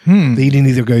 They need to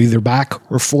either go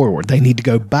back or forward. They need to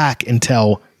go back and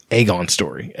tell Aegon's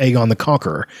story. Aegon the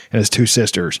Conqueror and his two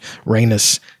sisters,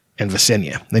 Rhaenys and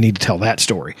Visenya. They need to tell that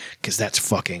story because that's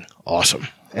fucking awesome.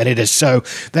 And it is so.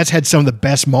 That's had some of the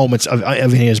best moments of any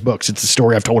of his books. It's a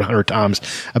story I've told 100 times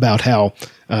about how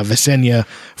Visenya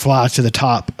flies to the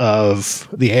top of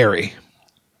the Eyrie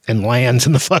and lands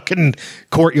in the fucking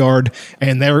courtyard,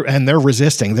 and they're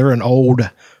resisting. They're an old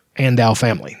Andal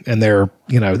family, and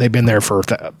they've been there for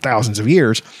thousands of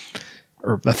years,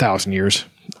 or 1,000 years,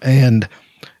 and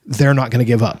they're not going to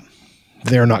give up.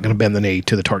 They're not going to bend the knee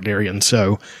to the Targaryens.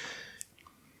 So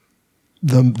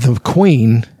the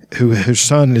queen, whose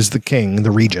son is the king,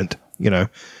 the regent,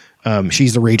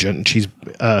 she's the regent, and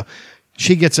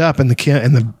she gets up, and the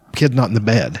kid's not in the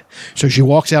bed, so she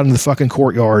walks out into the fucking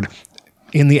courtyard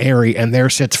in the Eyrie, and there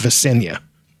sits Visenya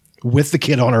with the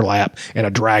kid on her lap and a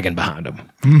dragon behind him.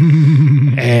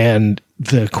 And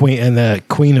the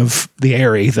queen of the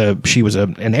Eyrie, she was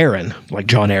an Arryn, like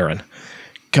Jon Arryn,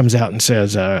 comes out and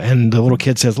says, and the little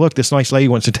kid says, "Look, this nice lady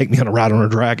wants to take me on a ride on her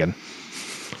dragon."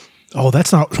 Oh,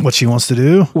 that's not what she wants to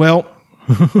do. Well,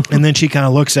 and then she kind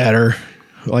of looks at her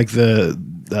like the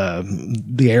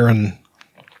Arryn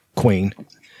queen,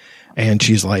 and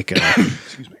she's like,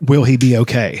 "Will he be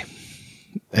okay?"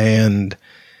 And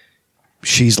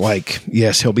she's like,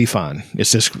 "Yes, he'll be fine."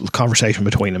 It's this conversation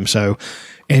between them. So,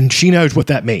 and she knows what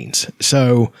that means.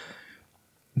 So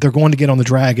they're going to get on the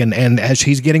dragon, and as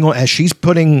she's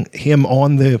putting him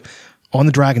on the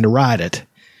dragon to ride it,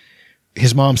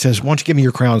 his mom says, "Why don't you give me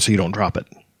your crown so you don't drop it?"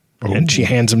 Oh. And she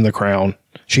hands him the crown.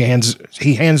 He hands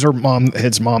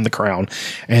his mom the crown,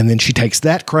 and then she takes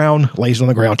that crown, lays it on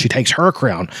the ground. She takes her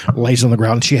crown, lays it on the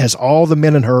ground. She has all the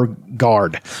men in her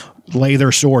guard lay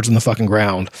their swords in the fucking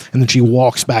ground, and then she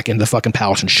walks back into the fucking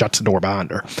palace and shuts the door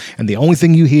behind her. And the only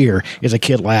thing you hear is a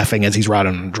kid laughing as he's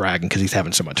riding on a dragon because he's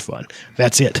having so much fun.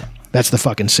 That's it. That's the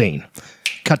fucking scene.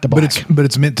 Cut to black. But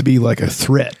it's meant to be like a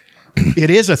threat. It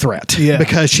is a threat,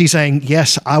 because she's saying,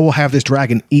 "Yes, I will have this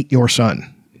dragon eat your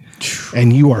son,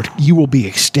 and you will be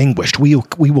extinguished. We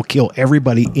will kill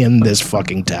everybody in this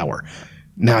fucking tower."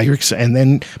 Now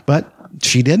but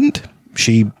she didn't.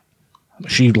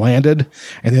 She landed,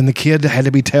 and then the kid had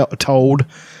to be told,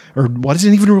 or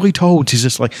wasn't even really told. She's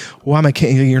just like, "Well, I'm a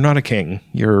king." "You're not a king.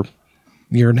 You're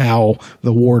now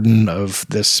the warden of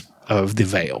the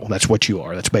Vale. That's what you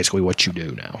are. That's basically what you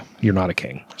do now. You're not a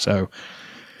king." So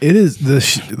it is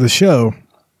the show.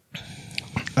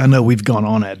 I know we've gone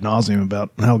on ad nauseum about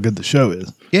how good the show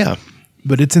is. Yeah,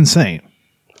 but it's insane.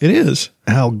 It is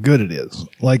how good it is.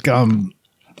 Like, I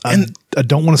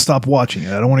don't want to stop watching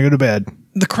it. I don't want to go to bed.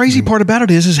 The crazy part about it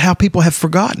is how people have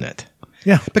forgotten it.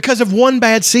 Yeah. Because of one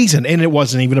bad season, and it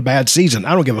wasn't even a bad season.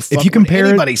 I don't give a fuck if you compare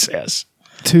what anybody says.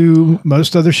 To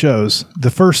most other shows,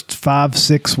 the first 5,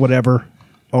 6, whatever,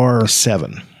 are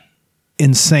 7.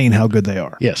 Insane how good they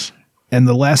are. Yes. And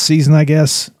the last season, I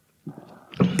guess,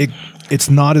 it's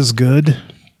not as good,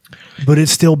 but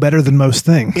it's still better than most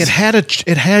things. It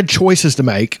had choices to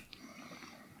make,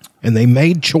 and they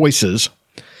made choices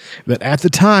that at the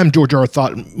time George R.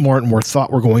 Martin thought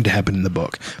were going to happen in the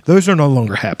book. Those are no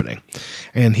longer happening.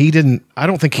 And I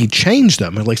don't think he changed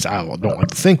them. At least I don't like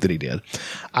to think that he did.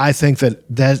 I think that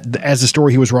as the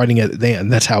story he was writing at then,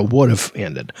 that's how it would have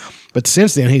ended. But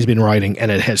since then, he's been writing,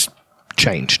 and it has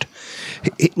changed.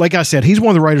 Like I said, he's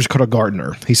one of the writers called a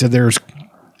gardener. He said there's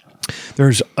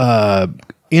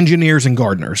engineers and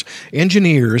gardeners.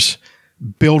 Engineers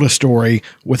build a story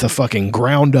with a fucking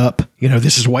ground up,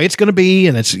 this is the way it's going to be.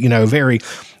 And it's,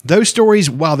 those stories,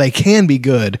 while they can be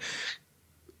good,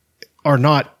 are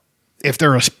not if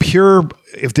they're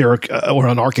or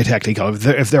an architect,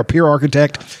 if they're a pure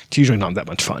architect, it's usually not that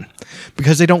much fun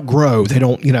because they don't grow. They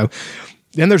don't,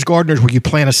 then there's gardeners where you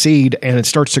plant a seed and it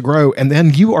starts to grow and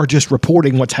then you are just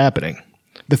reporting what's happening.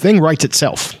 The thing writes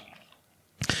itself.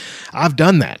 I've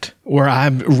done that where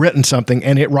I've written something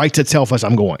and it writes itself as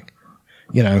I'm going,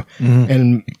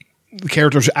 and the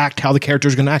characters act how the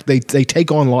characters are going to act. They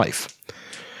take on life.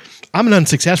 I'm an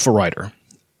unsuccessful writer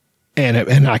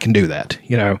and I can do that.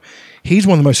 He's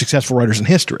one of the most successful writers in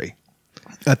history.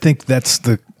 I think that's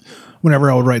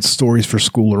whenever I would write stories for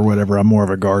school or whatever, I'm more of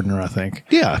a gardener, I think.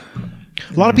 Yeah.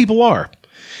 A lot of people are.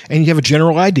 And you have a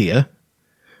general idea,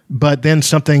 but then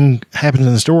something happens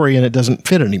in the story and it doesn't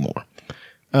fit anymore.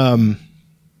 And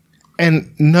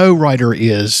no writer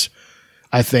is,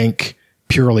 I think,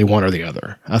 purely one or the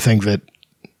other. I think that,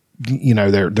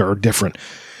 there are different.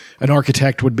 An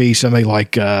architect would be somebody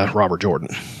like Robert Jordan.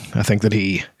 I think that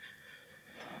he...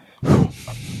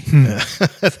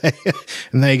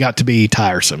 and they got to be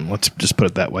tiresome. Let's just put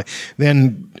it that way.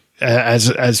 Then,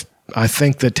 as I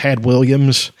think that Tad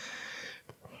Williams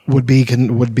would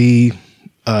be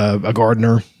a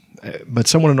gardener, but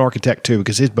someone an architect too,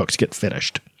 because his books get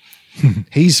finished.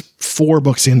 He's 4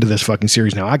 books into this fucking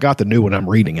series now. I got the new one. I'm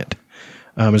reading it.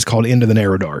 It's called Into the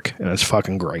Narrow Dark, and it's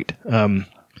fucking great.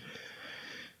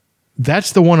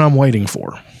 That's the one I'm waiting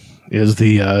for. Is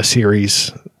the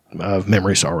series of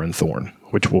Memory, Sorrow, and Thorn,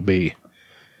 which will be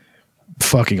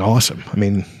fucking awesome. I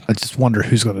mean, I just wonder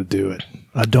who's going to do it.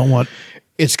 I don't want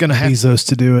it's going to have Bezos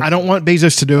to do it. I don't want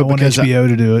Bezos to do it because I want HBO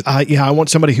to do it. I want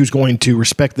somebody who's going to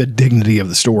respect the dignity of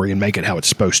the story and make it how it's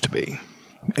supposed to be.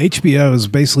 HBO is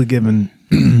basically giving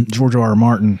George R. R.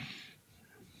 Martin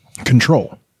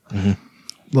control. Mm-hmm.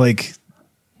 Like,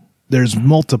 there's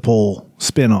multiple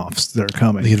spin-offs that are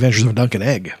coming. The Adventures of Duncan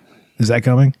Egg. Is that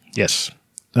coming? Yes.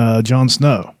 Jon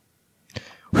Snow.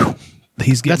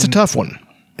 That's a tough one.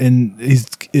 And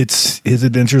it's his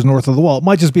adventures north of the wall. It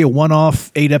might just be a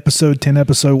one-off 8-episode,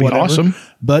 10-episode, whatever. Awesome.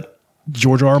 But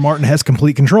George R. R. Martin has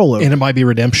complete control over it. And it might be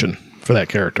redemption for that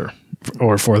character,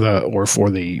 or for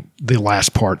the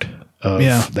last part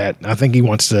of that. I think he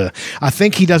wants to. I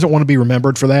think he doesn't want to be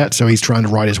remembered for that, so he's trying to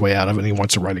write his way out of it. And he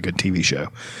wants to write a good TV show.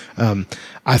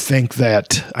 I think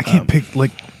that I can't pick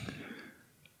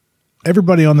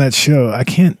everybody on that show. I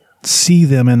can't see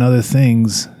them in other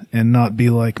things and not be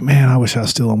like, man, I wish I was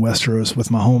still in Westeros with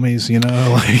my homies,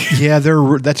 yeah,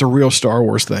 that's a real Star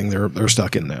Wars thing they're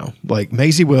stuck in now. Like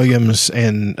Maisie Williams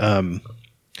and I'd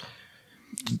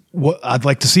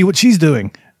like to see what she's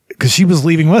doing because she was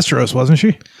leaving Westeros, wasn't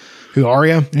she? Who,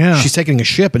 Arya? Yeah, she's taking a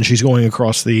ship and she's going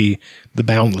across the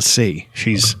boundless sea.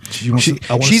 She's going.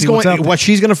 What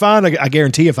she's going to find, I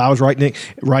guarantee, if I was writing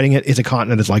it, is a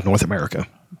continent that's like North America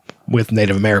with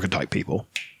Native American type people.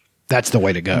 That's the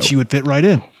way to go. And she would fit right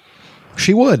in.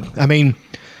 She would. I mean,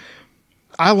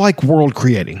 I like world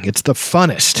creating. It's the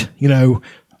funnest.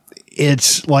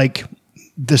 It's like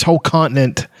this whole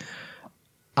continent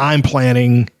I'm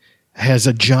planning has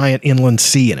a giant inland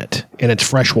sea in it, and it's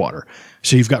freshwater.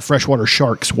 So you've got freshwater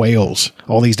sharks, whales,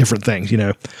 all these different things,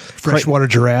 Freshwater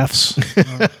giraffes. It's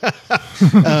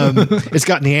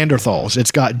got Neanderthals.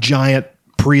 It's got giant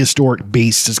prehistoric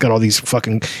beasts. It's got all these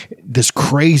this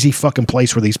crazy fucking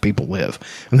place where these people live.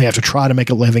 And they have to try to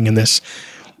make a living in this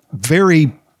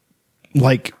very,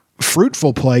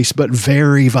 fruitful place, but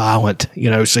very violent,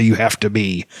 so you have to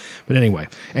be. But anyway,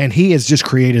 and he has just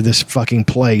created this fucking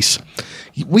place.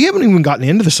 We haven't even gotten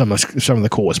into some of the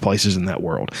coolest places in that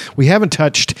world. We haven't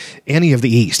touched any of the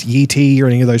East, Yeti or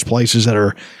any of those places that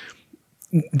are.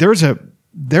 There's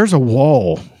a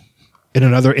wall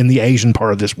in the Asian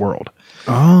part of this world.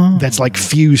 Oh. That's like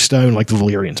fused stone, like the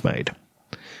Valyrians made.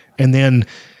 And then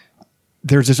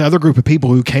there's this other group of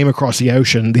people who came across the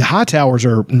ocean. The Hightowers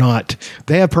are not,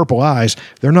 they have purple eyes.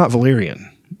 They're not Valyrian.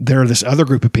 They're this other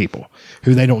group of people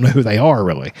who they don't know who they are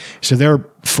really. So they're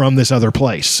from this other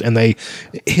place. And he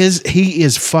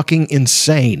is fucking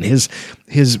insane. His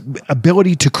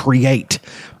ability to create.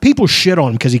 People shit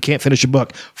on him because he can't finish a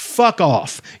book. Fuck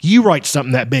off. You write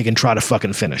something that big and try to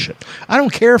fucking finish it. I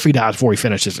don't care if he dies before he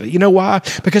finishes it. You know why?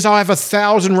 Because I'll have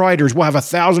 1,000 writers. We'll have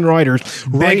 1,000 writers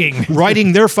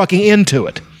writing their fucking into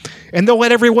it. And they'll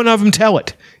let every one of them tell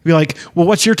it. Be like, well,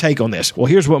 what's your take on this? Well,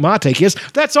 here's what my take is.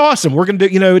 That's awesome. We're going to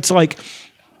do, it's like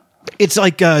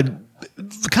kind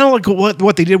of like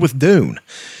what they did with Dune.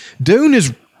 Dune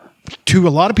is, to a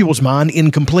lot of people's mind,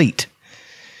 incomplete.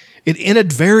 It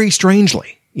ended very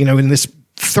strangely, in this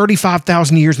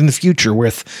 35,000 years in the future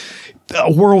with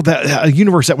a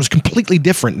universe that was completely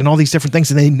different and all these different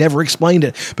things. And they never explained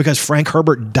it because Frank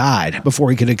Herbert died before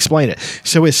he could explain it.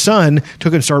 So his son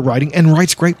took it and started writing and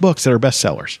writes great books that are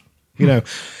bestsellers. You know,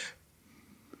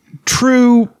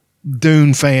 true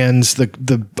Dune fans,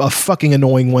 the fucking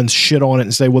annoying ones, shit on it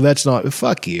and say, well, that's not,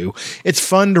 fuck you. It's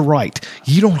fun to write.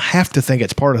 You don't have to think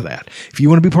it's part of that. If you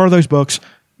want to be part of those books,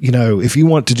 you know, if you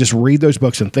want to just read those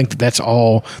books and think that that's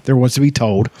all there was to be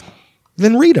told,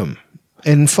 then read them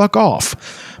and fuck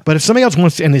off. But if somebody else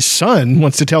wants to, and his son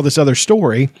wants to tell this other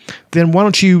story, then why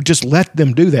don't you just let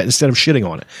them do that instead of shitting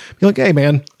on it? Be like, hey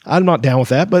man, I'm not down with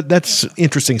that, but that's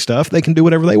interesting stuff. They can do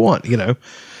whatever they want, you know.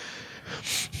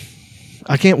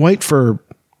 I can't wait for,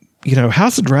 you know,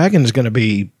 House of Dragon is going to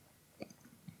be.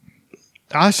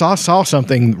 I saw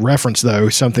something reference though,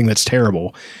 something that's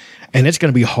terrible, and it's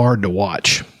going to be hard to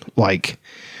watch. Like,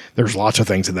 there's lots of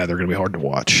things in that are going to be hard to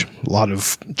watch. A lot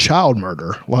of child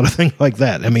murder, a lot of things like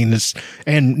that. I mean, it's,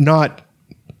 and not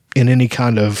in any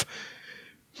kind of,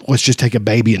 let's just take a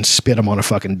baby and spit them on a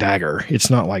fucking dagger. It's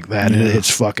not like that. Yeah.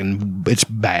 It's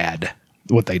bad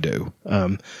what they do.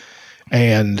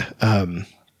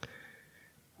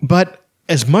 But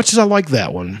as much as I like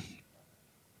that one,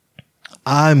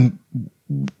 I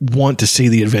want to see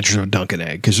the Adventures of Dunk and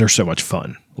Egg because they're so much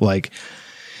fun. Like,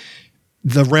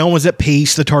 the realm is at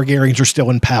peace. The Targaryens are still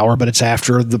in power, but it's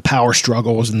after the power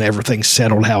struggles and everything's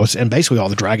settled. And basically all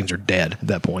the dragons are dead at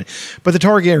that point. But the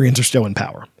Targaryens are still in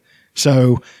power.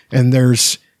 So, and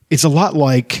it's a lot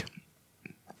like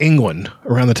England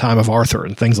around the time of Arthur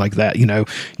and things like that. You know,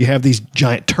 you have these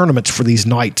giant tournaments for these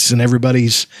knights, and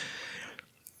everybody's,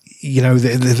 you know,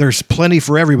 there's plenty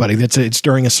for everybody. It's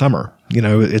during a summer. You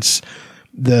know, it's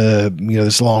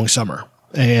this long summer,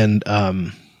 and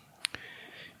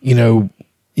you know,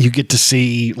 you get to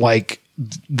see like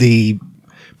the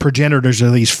progenitors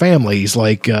of these families.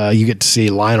 Like you get to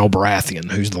see Lionel Baratheon,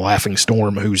 who's the Laughing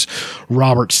Storm, who's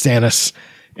Robert Stannis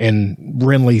and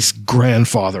Renly's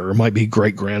grandfather, or might be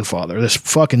great grandfather. This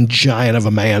fucking giant of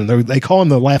a man. They call him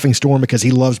the Laughing Storm because he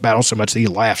loves battle so much that he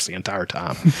laughs the entire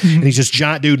time. And he's this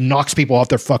giant dude, knocks people off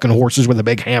their fucking horses with a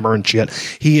big hammer and shit.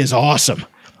 He is awesome.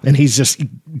 And he's just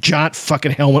giant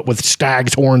fucking helmet with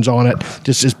stag's horns on it.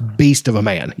 Just this beast of a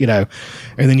man, you know.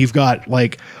 And then you've got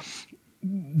like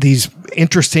these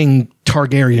interesting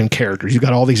Targaryen characters. You've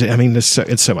got all these. I mean, it's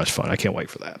so much fun. I can't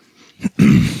wait for that.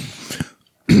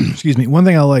 Excuse me. One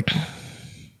thing I like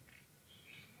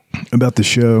about the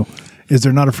show is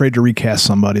they're not afraid to recast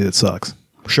somebody that sucks.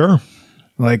 Sure.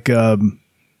 Like the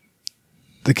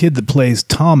kid that plays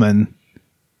Tommen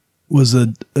was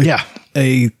a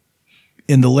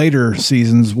in the later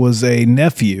seasons was a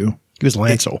nephew. He was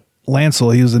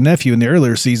Lancel. He was a nephew in the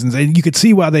earlier seasons, and you could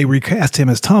see why they recast him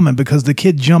as Tommen, because the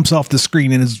kid jumps off the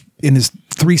screen in his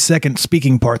 3-second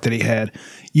speaking part that he had.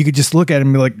 You could just look at him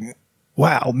and be like,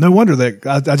 wow, no wonder that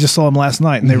I just saw him last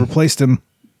night, and they replaced him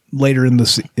later in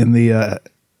the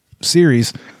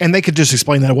series. And they could just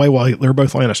explain that away while they're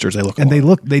both Lannisters. They look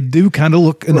alike. They do kind of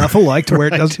look enough alike to where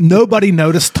it does. Nobody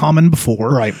noticed Tommen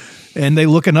before, right? And they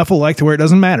look enough alike to where it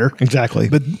doesn't matter. Exactly.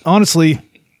 But honestly,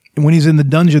 when he's in the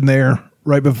dungeon there,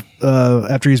 right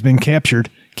after he's been captured,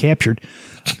 his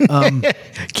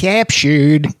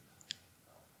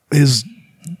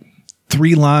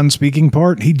 3-line speaking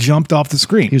part, he jumped off the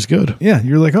screen. He was good. Yeah,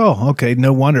 you're like, oh, okay,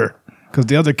 no wonder, because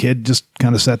the other kid just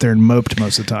kind of sat there and moped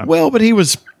most of the time. Well, but he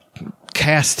was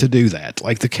cast to do that.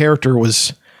 Like, the character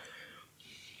was,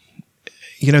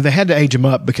 you know, they had to age him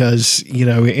up because, you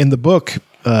know, in the book,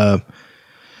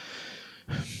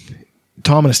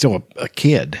 Tommen is still a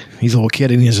kid. He's a little kid,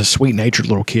 and he's a sweet-natured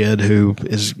little kid who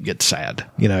gets sad,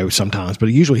 you know, sometimes. But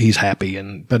usually he's happy.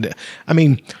 But I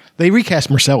mean, they recast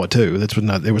Myrcella too.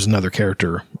 There was another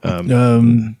character.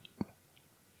 The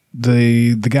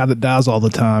guy that dies all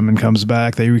the time and comes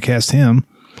back, they recast him.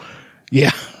 Yeah.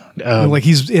 Like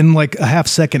he's in like a half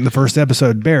second in the first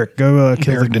episode. Beric, go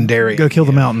kill Beric Dondarrion. Go kill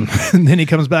the mountain. And then he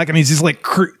comes back. I mean, he's just like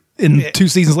 2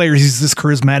 seasons later, he's this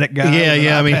charismatic guy.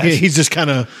 Yeah. I mean, he's just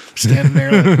kind of standing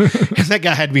there. Like, and that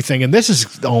guy had to be thinking, this is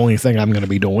the only thing I'm going to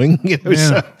be doing. You know,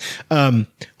 yeah. So,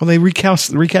 well, they recast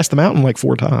the mountain like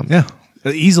 4 times. Yeah,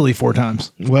 easily 4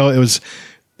 times. Well, it was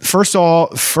first of all,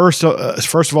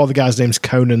 the guy's name's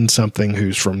Conan something,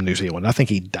 who's from New Zealand. I think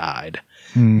he died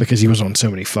because he was on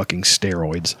so many fucking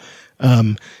steroids.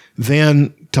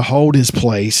 Then to hold his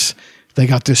place, they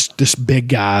got this big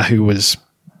guy who was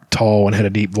tall and had a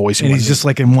deep voice, and he's just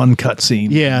like in one cut scene.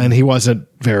 Yeah, and he wasn't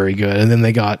very good. And then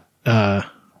they got the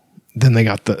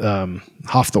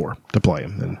Hafthor to play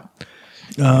him.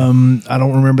 And I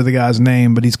don't remember the guy's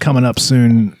name, but he's coming up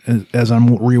soon as I'm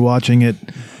rewatching it.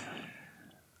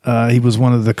 He was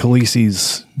one of the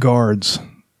Khaleesi's guards.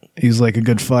 He's like a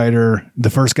good fighter. The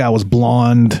first guy was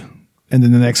blonde, and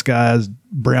then the next guy has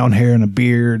brown hair and a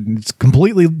beard. And it's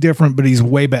completely different, but he's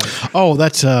way better. Oh,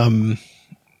 that's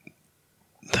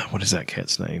what is that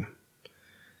cat's name?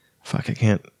 Fuck, I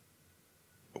can't.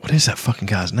 What is that fucking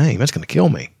guy's name? That's going to kill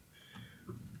me.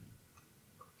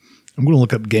 I'm going to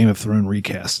look up Game of Thrones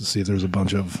recast to see if there's a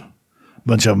bunch of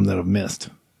them that I've missed.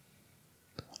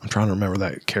 I'm trying to remember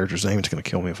that character's name. It's going to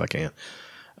kill me if I can't.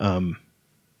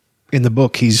 In the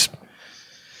book, he's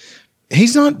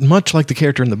not much like the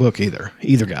character in the book either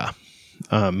guy.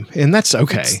 And that's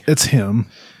okay. It's him.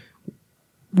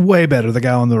 Way better, the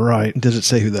guy on the right. Does it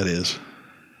say who that is?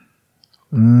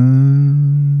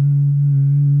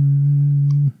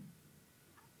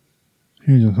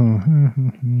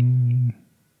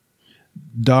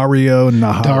 Dario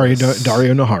Naharis.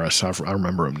 Dario Naharis. I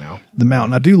remember him now. The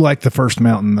Mountain. I do like the first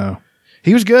Mountain, though.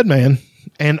 He was good, man.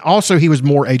 And also, he was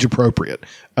more age appropriate.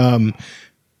 Hafthor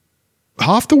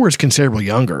is considerably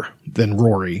younger than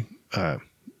Rory,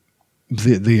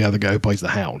 the other guy who plays the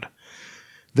Hound.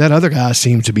 That other guy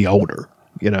seems to be older,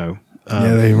 you know.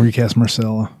 Yeah, they recast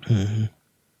Marcella. Mm-hmm.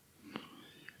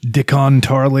 Dickon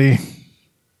Tarley.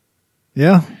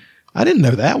 Yeah. I didn't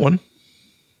know that one.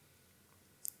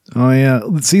 Oh, yeah.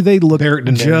 See, they look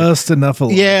just enough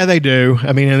alike. Yeah, they do.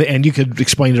 I mean, and you could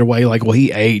explain it away like, well,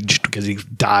 he aged because he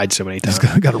died so many times.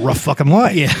 He's got a rough fucking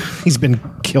life. Yeah, he's been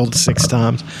killed 6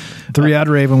 times. Three-Eyed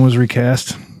Raven was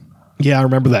recast. Yeah, I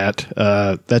remember that.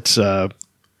 That's, God,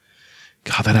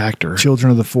 that actor.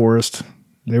 Children of the Forest.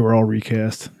 They were all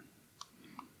recast.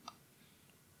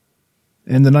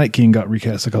 And the Night King got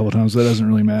recast a couple of times. That doesn't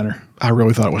really matter. I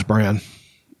really thought it was Bran.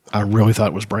 I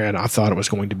thought it was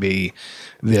going to be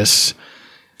this.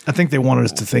 I think they wanted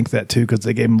us to think that too because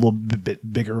they gave him a little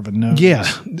bit bigger of a nose.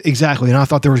 Yeah, exactly. And I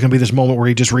thought there was going to be this moment where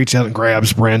he just reaches out and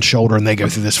grabs Bran's shoulder and they go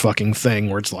through this fucking thing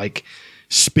where it's like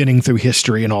spinning through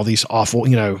history and all these awful,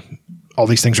 you know, all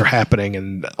these things are happening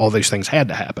and all these things had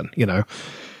to happen, you know.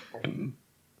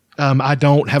 I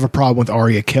don't have a problem with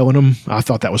Arya killing him. I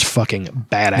thought that was fucking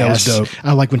badass. That was dope.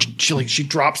 I like when she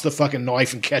drops the fucking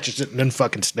knife and catches it and then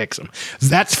fucking snicks him.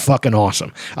 That's fucking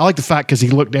awesome. I like the fact because he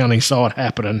looked down and he saw it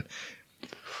happening,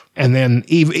 and then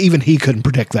even he couldn't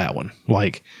predict that one.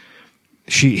 Like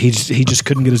he just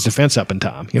couldn't get his defense up in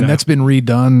time. You know? That's been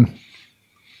redone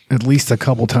at least a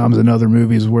couple times in other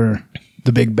movies where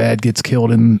the big bad gets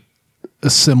killed in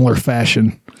a similar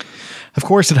fashion. Of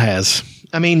course it has.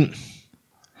 I mean,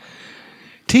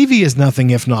 TV is nothing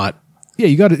if not. Yeah,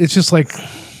 you got it. It's just like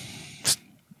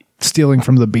stealing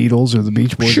from the Beatles or the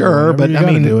Beach Boys. Sure, but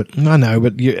I mean, do it. I know,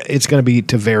 but it's going to be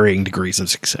to varying degrees of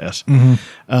success.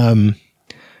 Mm-hmm.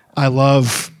 I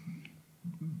love,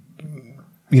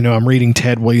 you know, I'm reading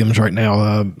Ted Williams right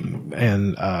now,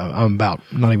 and I'm about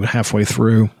not even halfway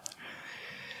through.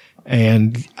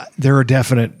 And there are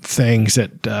definite things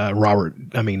that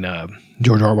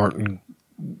George R. R. Martin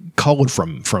culled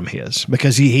from his,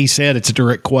 because he said, it's a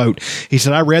direct quote. He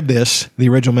said, I read this, the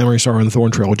original Memory, Sorrow, and the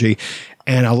Thorn trilogy,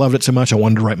 and I loved it so much I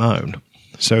wanted to write my own.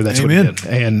 So that's Amen. what he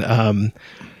did.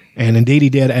 And indeed he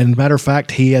did. And matter of fact,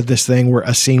 he had this thing where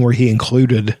a scene where he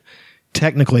included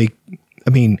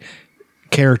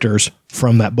characters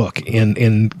from that book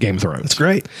in Game of Thrones. That's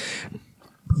great.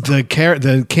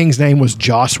 The king's name was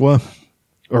Joshua,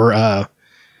 or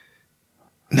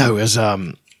no, it was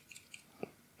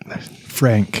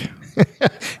Frank.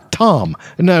 Tom.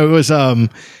 No, it was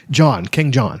John,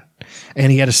 King John.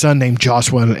 And he had a son named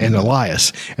Joshua and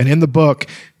Elias. And in the book,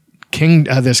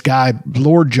 this guy,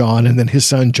 Lord John, and then his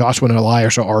son Joshua and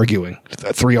Elias are arguing,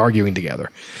 3 arguing together.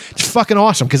 It's fucking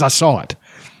awesome because I saw it.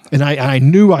 And I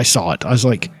knew I saw it. I was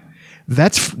like,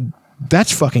 that's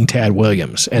fucking Tad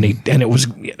Williams. And it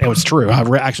was true. I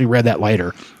actually read that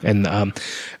later. And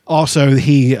also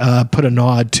he put a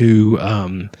nod to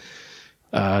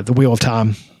The Wheel of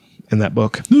Time in that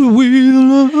book. The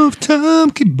Wheel of Time.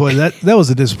 Boy, that was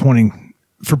a disappointing.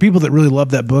 For people that really loved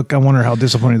that book, I wonder how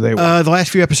disappointed they were. The last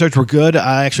few episodes were good.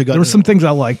 I actually got... There were some things I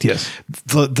liked, yes.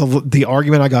 The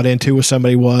argument I got into with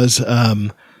somebody was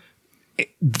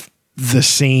the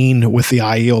scene with the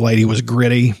Aiel lady was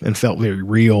gritty and felt very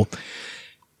real.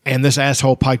 And this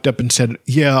asshole piped up and said,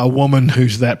 yeah, a woman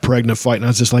who's that pregnant fighting. And I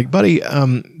was just like, buddy,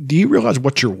 do you realize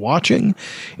what you're watching?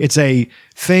 It's a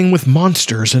thing with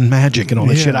monsters and magic and all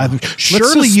this shit.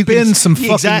 Surely you can some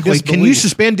fucking disbelief. Can you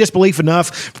suspend disbelief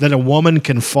enough that a woman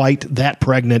can fight that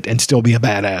pregnant and still be a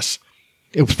badass?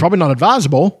 It was probably not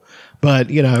advisable, but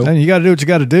you know. And you got to do what you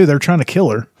got to do. They're trying to kill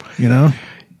her, you know?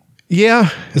 Yeah.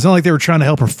 It's not like they were trying to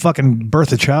help her fucking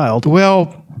birth a child.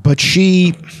 Well, but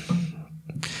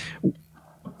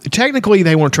technically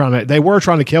they were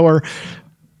trying to kill her,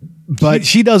 but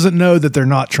she doesn't know that they're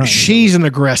not trying. She's an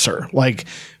aggressor. Like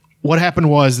what happened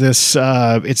was this,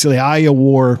 it's the Aiel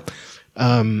War.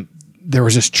 There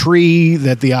was this tree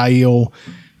that the Aiel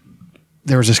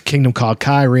there was this kingdom called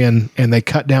Kyrian, and they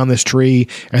cut down this tree,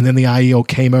 and then the Aiel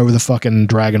came over the fucking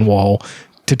dragon wall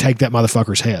to take that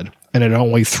motherfucker's head. And it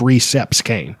only 3 Septs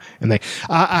came. And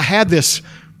I had this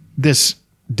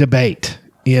debate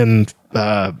in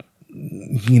one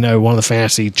of the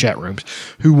fantasy chat rooms.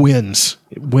 Who wins?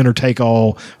 Winner take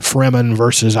all, Fremen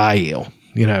versus Aiel.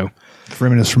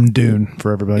 Fremen is from Dune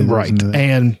for everybody. Right.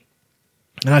 And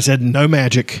I said, no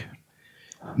magic,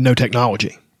 no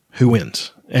technology. Who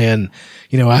wins? And,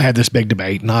 I had this big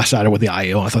debate, and I sided with the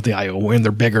Aiel. I thought the Aiel win.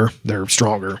 They're bigger. They're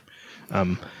stronger.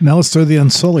 Now let's throw the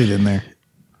Unsullied in there.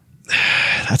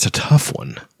 That's a tough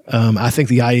one. I think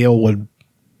the Aiel would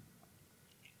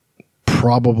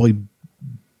probably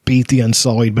beat the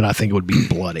Unsullied, but I think it would be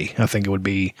bloody. I think it'd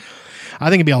be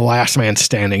a last man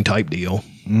standing type deal.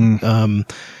 Now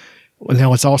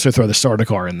let's also throw the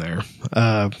Sardaukar in there.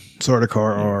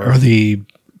 Sardaukar or the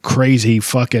crazy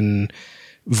fucking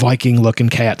Viking looking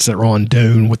cats that are on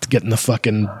Dune with getting the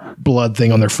fucking blood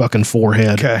thing on their fucking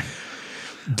forehead. Okay.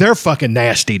 They're fucking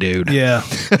nasty, dude. Yeah,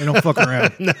 they don't fuck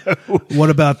around. No.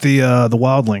 What about the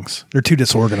wildlings? They're too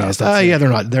disorganized. Yeah, they're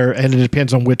not. And it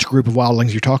depends on which group of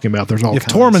wildlings you're talking about. There's all if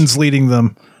kinds. Tormund's leading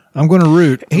them, I'm going to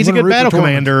root. He's a good battle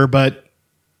commander, but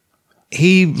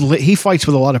he fights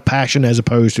with a lot of passion as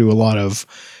opposed to a lot of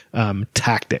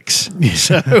tactics.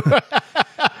 So,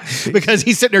 because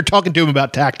he's sitting there talking to him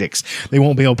about tactics, they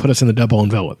won't be able to put us in the double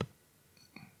envelope.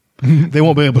 They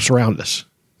won't be able to surround us.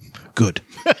 Good.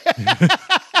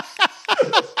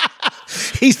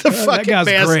 He's the fucking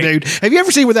best, great. dude. Have you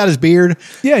ever seen without his beard?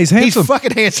 Yeah, he's handsome. He's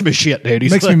fucking handsome as shit, dude.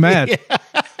 Makes me mad. Yeah.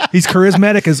 He's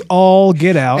charismatic as all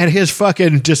get out. And his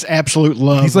fucking just absolute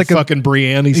love. He's like fucking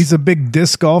Brienne. He's a big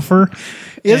disc golfer.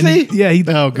 Is he? Yeah.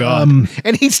 Oh, God.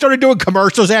 And he started doing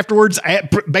commercials afterwards,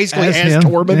 basically as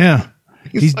Tormund. Yeah.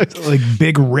 He's like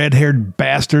big red-haired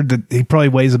bastard that he probably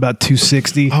weighs about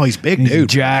 260. Oh, he's big, dude. He's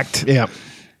jacked. Yeah.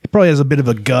 He probably has a bit of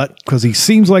a gut because he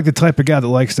seems like the type of guy that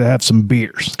likes to have some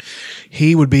beers.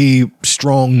 He would be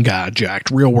strong guy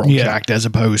jacked, real world jacked, as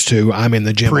opposed to I'm in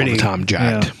the gym all the time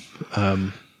jacked.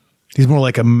 Yeah. He's more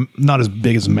like not as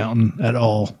big as a mountain at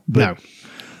all. But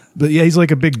yeah, he's like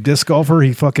a big disc golfer.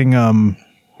 He fucking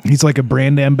he's like a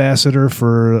brand ambassador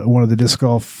for one of the disc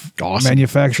golf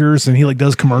manufacturers, and he like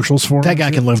does commercials for him. That guy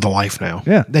can live the life now.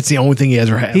 Yeah, that's the only thing he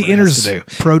ever had. He enters to do.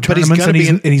 pro tournaments,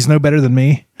 and he's no better than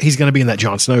me. He's going to be in that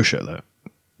Jon Snow show, though.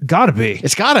 Gotta be.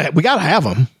 We gotta have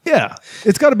him. Yeah,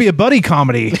 it's got to be a buddy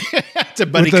comedy. It's a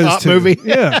buddy cop movie.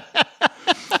 Yeah.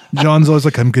 John's always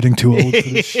like, I'm getting too old for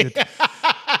this shit.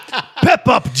 Pep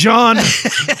up, John.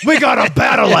 We got a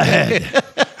battle ahead.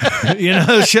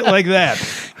 Shit like that.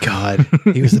 God,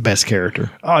 he was the best character.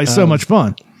 Oh, he's so much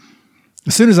fun.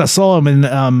 As soon as I saw him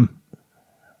in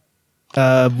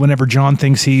whenever John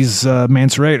thinks he's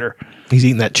Mance Rayder, he's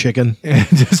eating that chicken.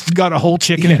 Just got a whole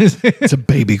chicken in his hand. It's a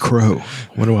baby crow.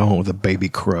 What do I want with a baby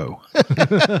crow?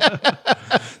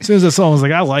 As soon as I saw him, I was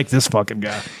like, I like this fucking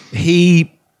guy.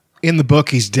 In the book,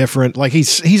 he's different. Like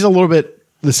he's a little bit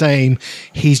the same.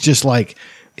 He's just like,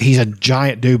 he's a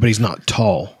giant dude, but he's not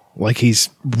tall. Like he's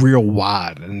real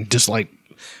wide and just like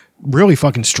really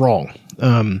fucking strong.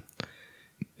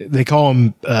 They call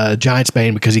him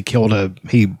Giantsbane because he killed a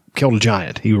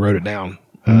giant. He wrote it down.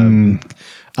 I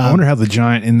wonder how the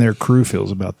giant in their crew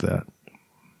feels about that.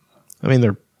 I mean,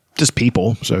 they're just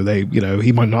people, so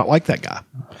he might not like that guy.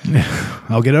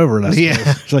 I'll get over it. Yeah,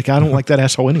 it's like I don't like that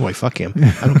asshole anyway. Fuck him.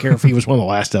 I don't care if he was one of the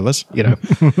last of us.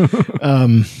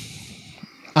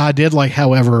 I did like,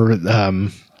 however,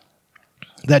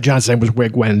 that Jon's name was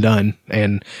Wig Wen Dun,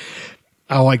 and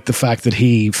I like the fact that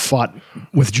he fought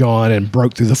with Jon and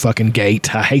broke through the fucking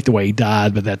gate. I hate the way he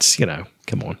died, but that's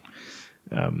come on.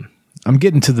 I'm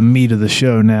getting to the meat of the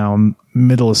show now. I'm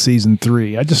middle of season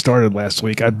 3. I just started last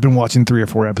week. I've been watching 3 or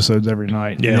 4 episodes every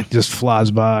night. Yeah, and it just flies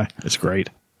by. It's great.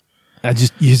 You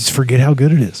just forget how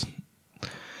good it is.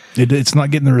 It's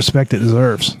not getting the respect it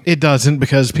deserves. It doesn't,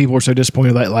 because people were so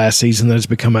disappointed with that last season that it's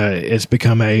become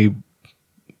a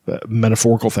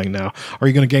metaphorical thing now. Are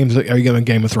you going to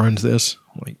Game of Thrones this?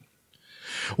 Like,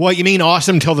 well, you mean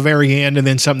awesome until the very end, and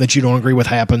then something that you don't agree with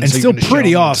happens. It's still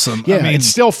pretty awesome. Yeah, I mean, it's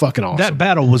still fucking awesome. That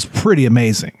battle was pretty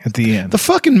amazing at the end. The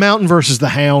fucking Mountain versus the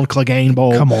Hound Clegane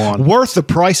Bowl. Come on. Worth the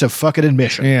price of fucking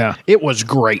admission. Yeah. It was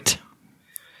great.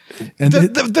 And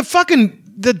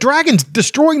the dragons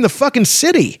destroying the fucking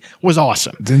city was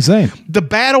awesome. It's insane. The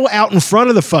battle out in front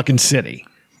of the fucking city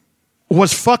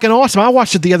was fucking awesome. I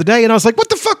watched it the other day and I was like, what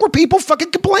the fuck were people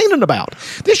fucking complaining about?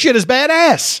 This shit is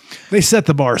badass. They set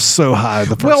the bar so high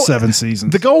the first 7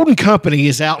 seasons. The Golden Company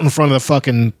is out in front of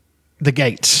the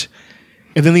gates.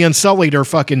 And then the Unsullied are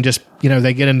fucking just,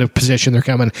 they get into position, they're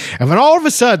coming. And then all of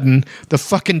a sudden, the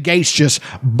fucking gates just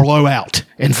blow out.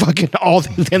 And fucking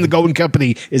then the Golden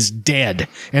Company is dead.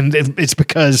 And it's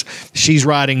because she's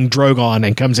riding Drogon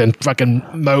and comes in fucking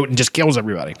moat and just kills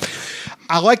everybody.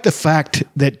 I like the fact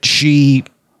that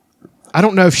I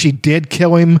don't know if she did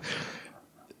kill him,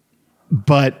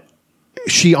 but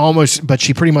she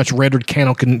pretty much rendered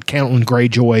Catelyn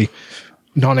Greyjoy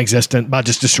non-existent by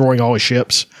just destroying all his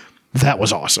ships. That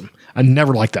was awesome. I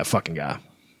never liked that fucking guy.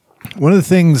 One of the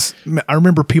things I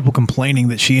remember people complaining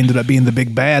that she ended up being the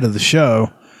big bad of the show,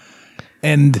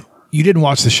 and you didn't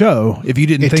watch the show if you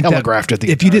didn't think telegraphed it.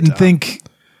 If you didn't think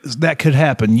that could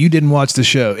happen, you didn't watch the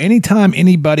show. Anytime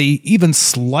anybody even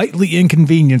slightly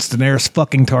inconvenienced Daenerys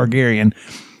fucking Targaryen,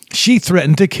 she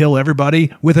threatened to kill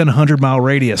everybody within a 100-mile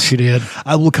radius. She did.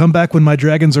 I will come back when my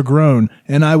dragons are grown,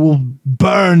 and I will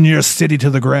burn your city to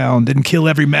the ground and kill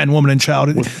every man, woman, and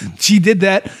child. She did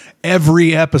that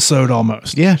every episode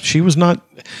almost. Yeah, she was not...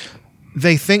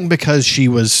 They think because she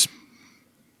was...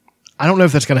 I don't know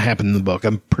if that's going to happen in the book.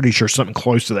 I'm pretty sure something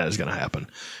close to that is going to happen.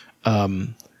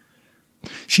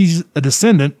 She's a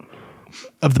descendant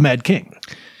of the Mad King.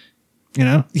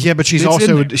 Yeah, but she's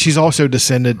also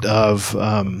descendant of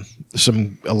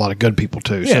a lot of good people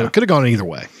too. So it could have gone either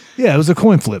way. Yeah, it was a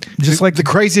coin flip. Just like the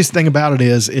craziest thing about it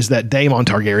is that Daemon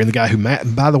Targaryen, the guy who,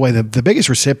 by the way, the biggest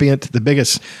recipient,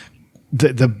 the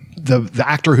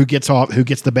actor who gets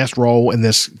the best role in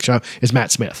this show is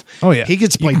Matt Smith. Oh yeah, he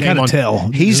gets played Daemon. Tell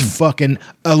he's fucking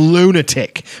a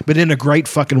lunatic, but in a great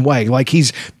fucking way. Like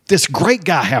he's this great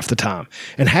guy half the time,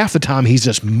 and half the time he's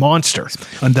this monster,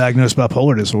 undiagnosed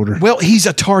bipolar disorder. Well, he's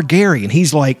a Targaryen.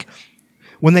 He's like,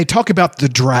 when they talk about the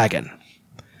dragon,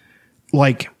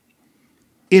 like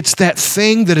it's that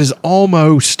thing that is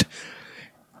almost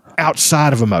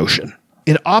outside of emotion.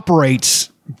 It operates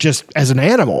just as an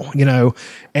animal,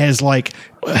 as like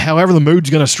however the mood's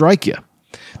going to strike you.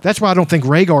 That's why I don't think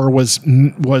Rhaegar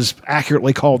was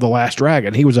accurately called the Last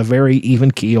Dragon. He was a very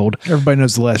even-keeled. Everybody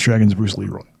knows the Last Dragon's Bruce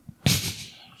Leroy.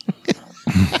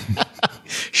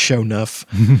 Show enough.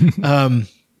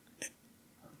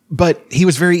 But he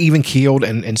was very even-keeled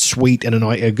and sweet and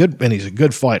and he's a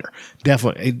good fighter.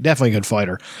 Definitely a good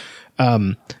fighter.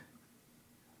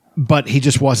 But he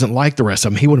just wasn't like the rest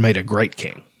of them. He would have made a great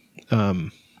king.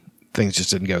 Things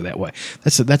just didn't go that way.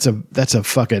 That's a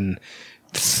fucking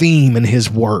theme in his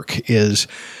work is,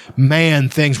 man,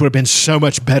 things would have been so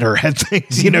much better had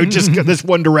things, just got this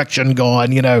one direction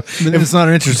gone, But it's not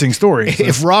an interesting story. So.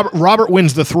 If Robert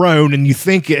wins the throne and you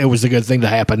think it was a good thing to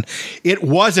happen, it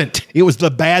wasn't. It was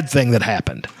the bad thing that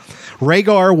happened.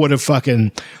 Rhaegar would have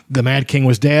the Mad King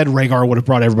was dead. Rhaegar would have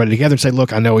brought everybody together and say,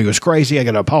 look, I know he was crazy. I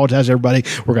got to apologize to everybody.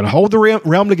 We're going to hold the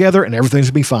realm together and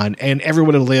everything's going to be fine. And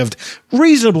everyone would have lived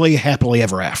reasonably happily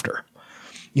ever after.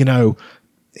 He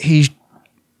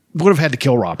would have had to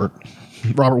kill Robert.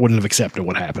 Robert wouldn't have accepted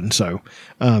what happened. So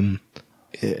I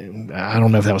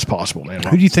don't know if that was possible, man.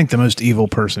 Who do you think the most evil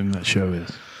person in that show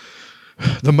is?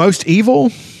 The most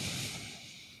evil?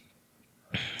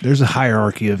 There's a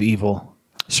hierarchy of evil.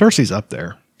 Cersei's up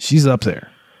there. She's up there.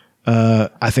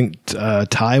 I think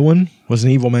Tywin was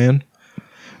an evil man,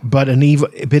 but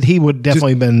he would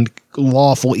definitely been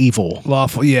lawful evil.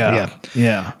 Lawful, yeah.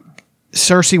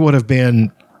 Cersei would have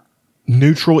been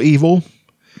neutral evil.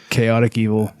 Chaotic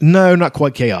evil. No, not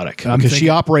quite chaotic, because she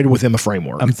operated within a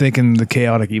framework. I'm thinking the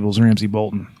chaotic evil's Ramsay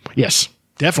Bolton. Yes,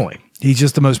 definitely. He's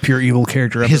just the most pure evil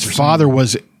character I've His ever father seen.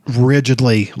 was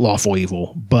rigidly lawful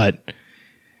evil, but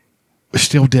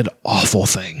still did awful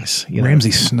things.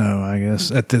 Ramsay Snow, I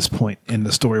guess, at this point in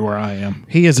the story where I am.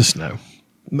 He is a Snow.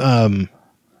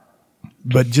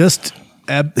 But just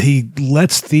he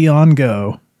lets Theon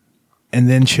go and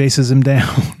then chases him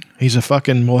down. He's a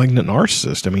fucking malignant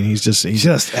narcissist. I mean, he's just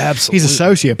absolutely. He's a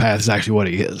sociopath. Is actually what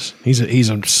he is. He's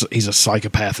a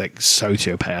psychopathic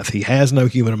sociopath. He has no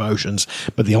human emotions,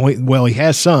 but he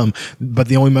has some, but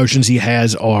the only emotions he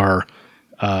has are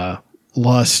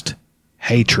lust,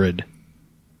 hatred,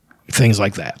 things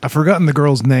like that. I've forgotten the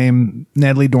girl's name.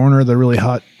 Natalie Dormer, the really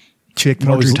hot chick.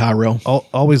 Marjorie Tyrell.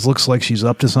 Always looks like she's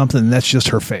up to something, and that's just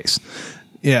her face.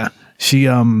 Yeah. She's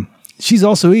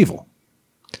also evil.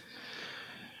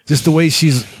 Just the way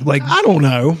she's like, I don't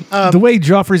know. The way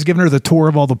Joffrey's giving her the tour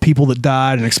of all the people that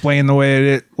died and explaining the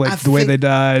way way they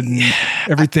died and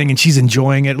everything, and she's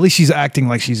enjoying it. At least she's acting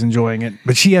like she's enjoying it.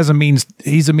 But he's a means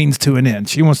to an end.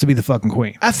 She wants to be the fucking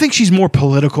queen. I think she's more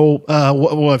political.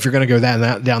 Well, if you're going to go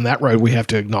down that road, we have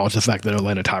to acknowledge the fact that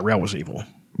Olenna Tyrell was evil.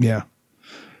 Yeah.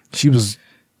 She was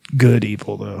good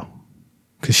evil, though,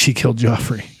 because she killed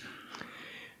Joffrey.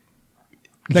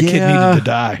 That kid needed to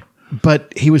die.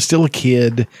 But he was still a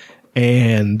kid,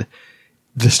 and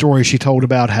the story she told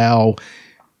about how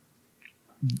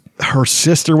her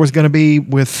sister was going to be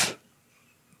with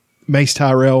Mace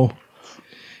Tyrell,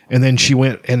 and then she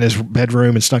went in his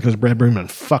bedroom and snuck in his bedroom and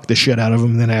fucked the shit out of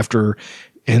him. And then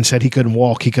and said he couldn't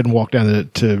walk down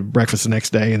to breakfast the next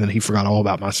day, and then he forgot all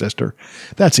about my sister.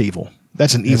 That's evil.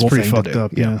 That's an evil thing to do.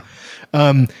 Up, yeah.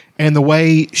 And the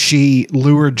way she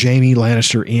lured Jaime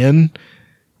Lannister in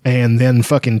and then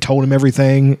fucking told him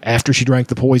everything after she drank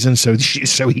the poison so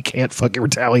he can't fucking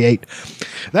retaliate.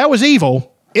 That was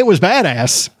evil. It was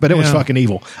badass, but it was fucking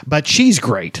evil. But she's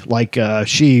great. Like,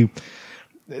 she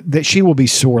will be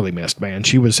sorely missed, man.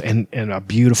 She was and a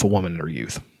beautiful woman in her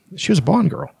youth. She was a Bond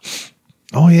girl.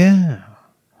 Oh, yeah.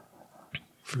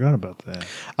 Forgot about that.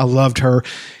 I loved her.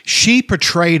 She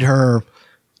portrayed her,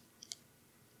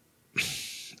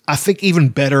 I think, even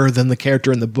better than the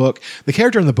character in the book. The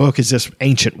character in the book is this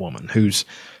ancient woman who's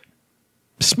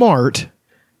smart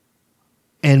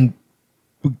and,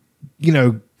 you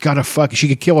know, she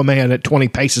could kill a man at 20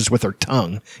 paces with her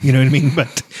tongue. You know what I mean?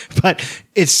 But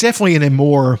it's definitely in a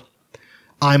more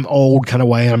I'm old kind of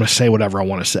way. I'm going to say whatever I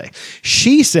want to say.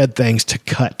 She said things to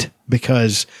cut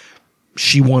because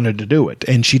she wanted to do it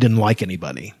and she didn't like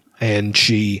anybody. And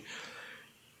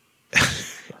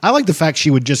I like the fact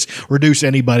she would just reduce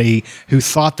anybody who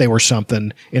thought they were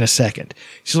something in a second.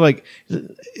 She's like,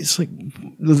 it's like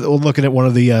looking at one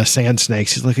of the sand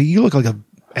snakes. She's like, you look like a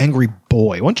angry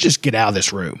boy. Why don't you just get out of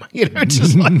this room? You know, it's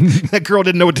just like that girl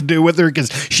didn't know what to do with her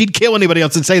because she'd kill anybody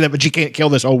else and say that, but she can't kill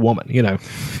this old woman, you know?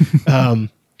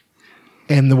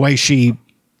 And the way she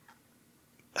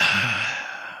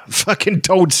fucking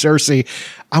told Cersei,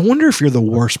 I wonder if you're the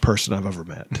worst person I've ever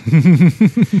met.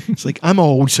 It's like, I'm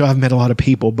old, so I've met a lot of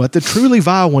people, but the truly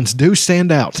vile ones do stand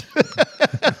out.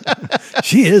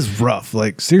 She is rough.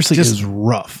 Like, seriously, is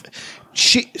rough.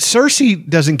 Cersei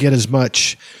doesn't get as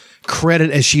much credit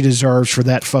as she deserves for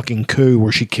that fucking coup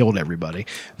where she killed everybody.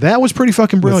 That was pretty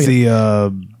fucking brilliant.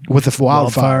 With the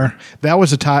wildfire. That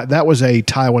was a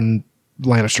Tywin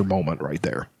Lannister moment right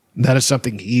there. That is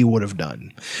something he would have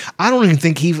done. I don't even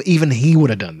think he would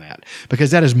have done that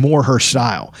because that is more her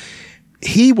style.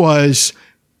 He was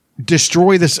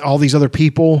destroy all these other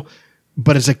people,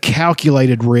 but it's a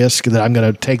calculated risk that I'm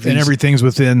going to take. And everything's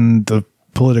within the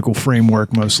political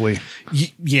framework mostly.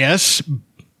 Yes.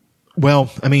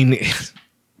 Well, I mean,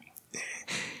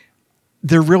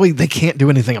 they can't do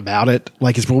anything about it.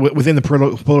 Like, it's within the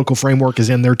political framework is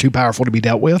in, they're too powerful to be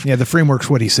dealt with. Yeah, the framework's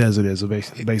what he says it is,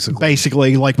 basically.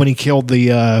 Basically, like when he killed the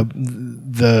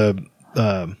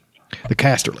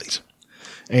Casterlys,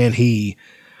 and he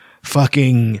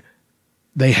fucking,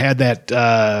 they had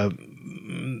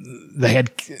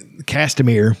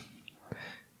Castamere,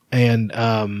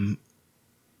 and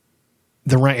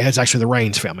it's actually the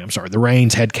Rains family. I'm sorry, the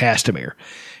Rains had Castamere.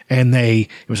 And it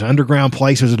was an underground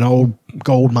place. It was an old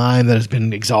gold mine that has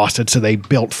been exhausted. So they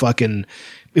built it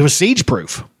was siege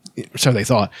proof. So they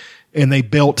thought. And they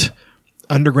built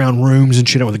underground rooms and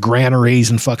shit with granaries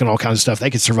and fucking all kinds of stuff. They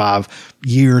could survive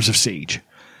years of siege.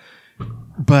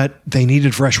 But they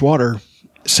needed fresh water.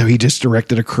 So he just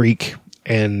directed a creek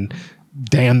and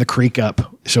dammed the creek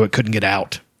up so it couldn't get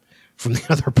out from the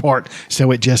other part.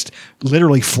 So it just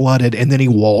literally flooded, and then he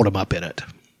walled them up in it.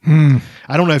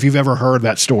 I don't know if you've ever heard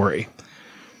that story.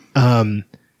 It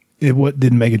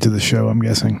didn't make it to the show, I'm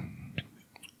guessing.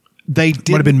 They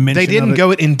didn't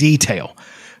go in detail.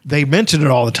 They mentioned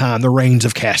it all the time, the Rains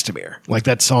of Castamere. Like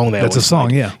that song. That's a song,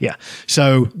 yeah. Yeah.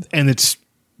 So, and it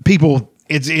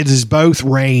is both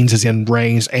Rains as in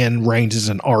Rains and Rains as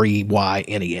in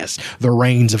Reynes. The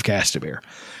Rains of Castamere.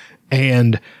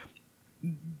 And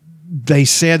they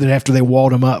said that after they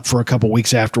walled them up for a couple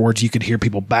weeks afterwards, you could hear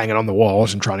people banging on the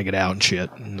walls and trying to get out and shit.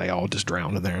 And they all just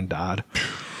drowned in there and died.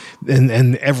 And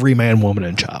every man, woman,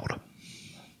 and child.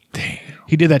 Damn.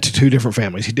 He did that to two different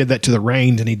families. He did that to the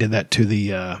Rains, and he did that to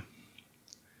the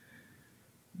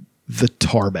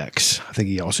Tarbecks. I think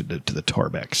he also did it to the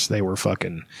Tarbecks. They were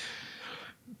fucking...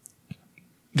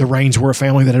 The Rains were a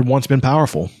family that had once been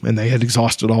powerful, and they had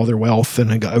exhausted all their wealth and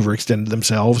had overextended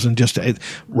themselves, and just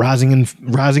rising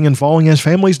and falling as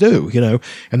families do, you know.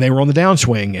 And they were on the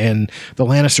downswing, and the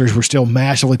Lannisters were still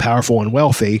massively powerful and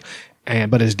wealthy,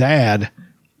 but his dad,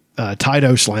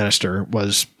 Tydos Lannister,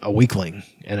 was a weakling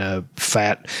and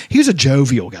he was a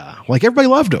jovial guy. Like, everybody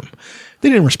loved him. They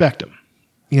didn't respect him.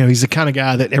 You know, he's the kind of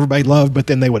guy that everybody loved, but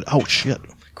then they would, oh shit.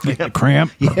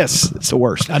 Cramp. Yes, it's the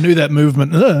worst. I knew that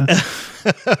movement.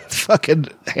 Fucking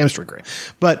hamstring cramp.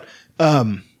 But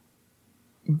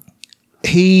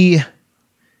he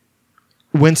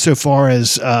went so far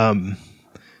as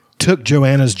took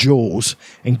Joanna's jewels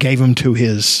and gave them to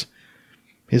his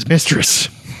mistress.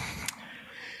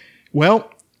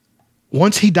 Well,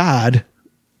 once he died,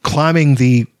 climbing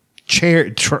the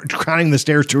climbing the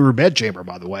stairs to her bedchamber,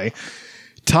 by the way,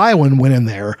 Tywin went in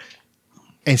there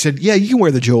and said, yeah, you can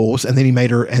wear the jewels. And then he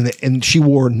made her, and she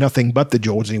wore nothing but the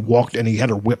jewels. And he walked and he had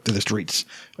her whipped through the streets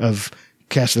of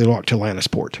Casterly Lock to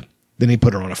Lannisport. Then he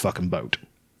put her on a fucking boat.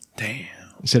 Damn.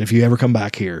 He said, if you ever come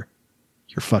back here,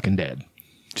 you're fucking dead.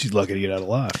 She's lucky to get out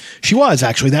alive. She was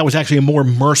actually. That was actually a more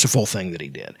merciful thing that he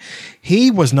did.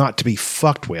 He was not to be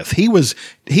fucked with. He was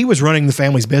running the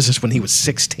family's business when he was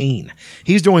 16.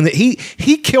 He's doing that. He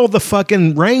killed the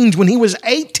fucking Range when he was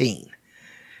 18.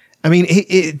 I mean,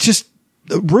 it just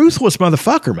ruthless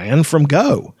motherfucker, man, from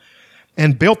Go,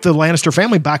 and built the Lannister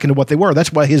family back into what they were.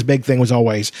 That's why his big thing was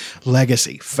always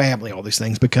legacy, family, all these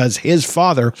things, because his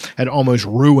father had almost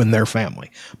ruined their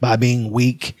family by being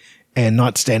weak and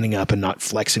not standing up and not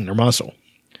flexing their muscle.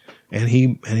 And he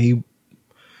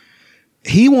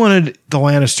wanted the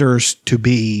Lannisters to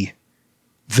be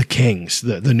the kings,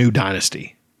 the new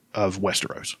dynasty of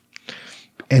Westeros.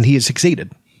 And he had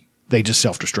succeeded. They just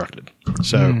self-destructed.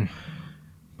 So,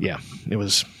 yeah, it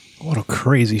was... What a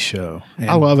crazy show. And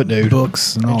I love it, dude.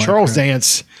 Books and all that Charles crap.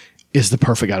 Dance is the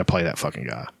perfect guy to play that fucking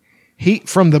guy. He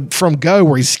from Go,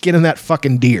 where he's skinning that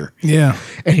fucking deer. Yeah.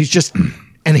 And he's just...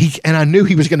 And I knew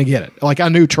he was going to get it. Like, I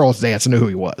knew Charles Dance. I knew who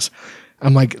he was.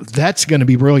 I'm like, that's going to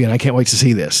be brilliant. I can't wait to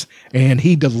see this. And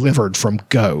he delivered from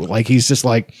Go. Like, he's just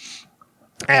like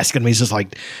asking me, he's just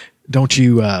like, don't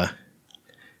you,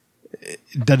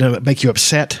 doesn't it make you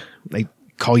upset? They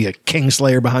call you a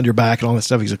Kingslayer behind your back and all that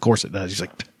stuff. He's, of course it does. He's like,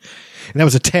 and that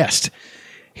was a test.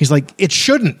 He's like, it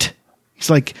shouldn't. He's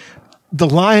like, the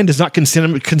lion does not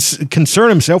concern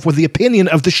himself with the opinion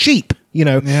of the sheep. You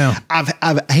know, yeah.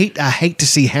 I hate to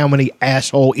see how many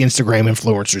asshole Instagram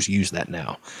influencers use that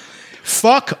now.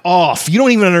 Fuck off. You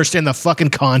don't even understand the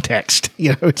fucking context. You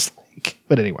know, it's like,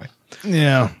 but anyway.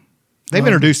 Yeah. They've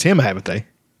introduced him, haven't they?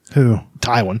 Who?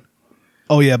 Tywin.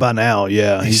 Oh, yeah, by now.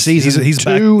 Yeah. He's season he's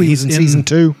two. Back. He's in season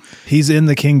 2. He's in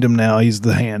the kingdom now. He's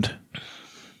the Hand.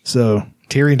 So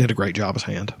Tyrion did a great job as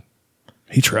Hand.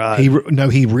 He tried.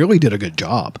 He really did a good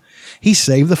job. He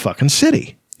saved the fucking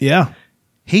city. Yeah.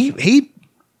 He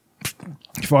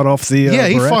fought off the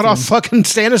he fought off fucking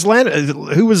Stannis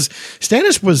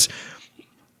Stannis was,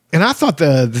 and I thought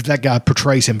that guy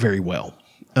portrays him very well.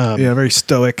 Very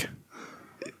stoic.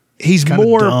 He's Kinda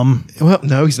more dumb. Well,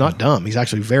 no, he's not dumb. He's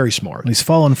actually very smart. He's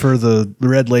fallen for the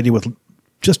red lady with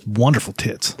just wonderful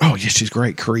tits. Oh yeah, she's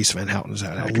great. Carice Van Houten is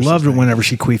that I actress. loved it whenever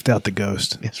she queefed out the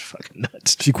ghost. It's fucking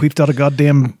nuts. She queefed out a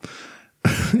goddamn.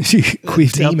 She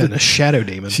queefed out a shadow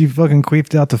demon. She fucking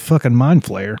queefed out the fucking mind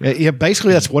flayer. Yeah,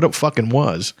 basically that's what it fucking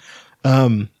was.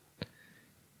 I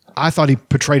thought he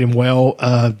portrayed him well.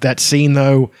 That scene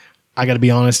though, I got to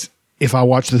be honest. If I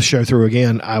watch the show through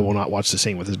again, I will not watch the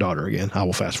scene with his daughter again. I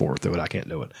will fast forward through it. I can't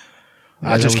do it.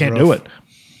 I just can't do it.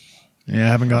 Yeah, I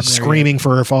haven't gotten there screaming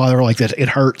for her father like that. It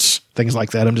hurts. Things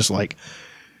like that. I'm just like,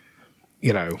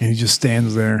 you know. And he just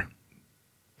stands there.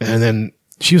 And then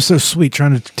she was so sweet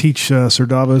trying to teach Sir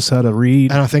Davos how to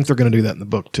read. And I think they're going to do that in the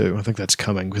book too. I think that's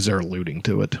coming because they're alluding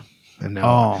to it. And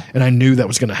now, and I knew that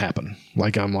was going to happen.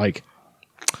 Like, it's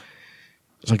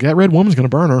like that red woman's going to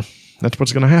burn her. That's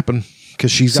what's going to happen.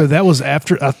 So that was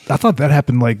after. I thought that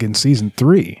happened like in season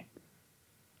 3.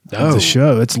 Of the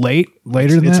show. It's later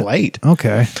than that? It's late.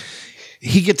 Okay.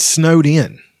 He gets snowed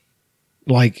in.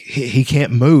 Like he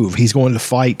can't move. He's going to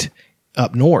fight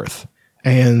up north.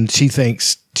 And she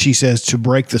says to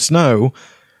break the snow,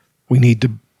 we need to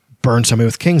burn somebody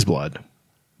with king's blood.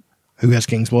 Who has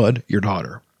king's blood? Your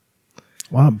daughter.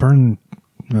 Why not burn?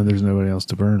 No, there's nobody else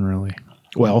to burn really.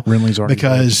 Well, Renly's already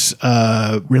because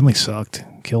Renly sucked.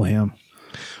 Kill him.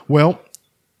 Well,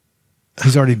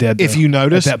 he's already dead. If you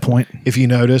notice at that point,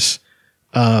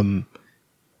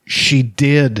 she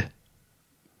did.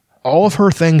 All of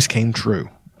her things came true.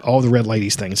 All the Red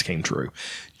Lady's things came true,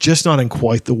 just not in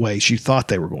quite the way she thought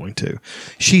they were going to.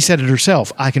 She said it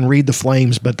herself. I can read the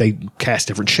flames, but they cast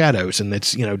different shadows, and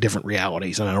it's different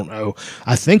realities. And I don't know.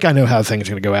 I think I know how things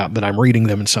are going to go out, but I'm reading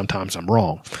them, and sometimes I'm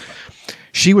wrong.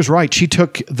 She was right. She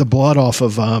took the blood off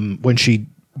of when she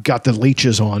got the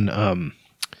leeches on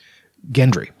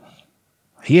Gendry.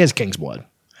 He has king's blood.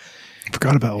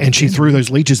 Forgot about. And she threw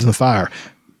those leeches in the fire.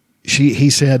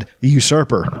 He said, the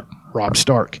usurper, Robb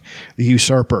Stark, the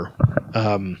usurper,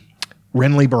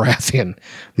 Renly Baratheon,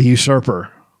 the usurper.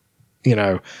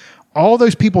 All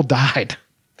those people died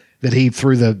that he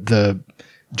threw the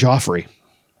Joffrey.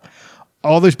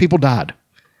 All those people died.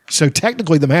 So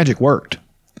technically the magic worked.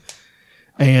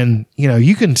 And,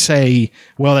 you can say,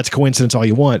 well, that's coincidence all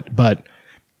you want, but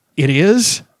it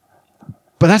is.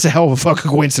 But that's a hell of a fucking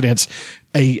coincidence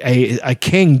a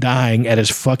king dying at his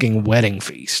fucking wedding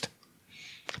feast.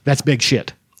 That's big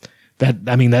shit.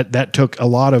 That took a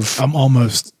lot of. I'm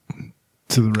almost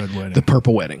to the red wedding. The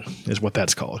purple wedding is what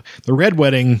that's called. The red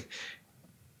wedding.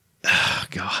 Oh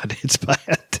God, it's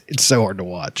bad. It's so hard to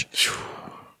watch.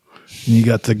 And you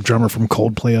got the drummer from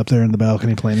Coldplay up there in the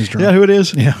balcony playing his drum. Yeah, who it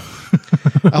is? Yeah.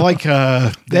 I like.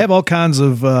 They have all kinds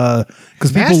of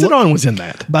because Mastodon was in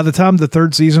that. By the time the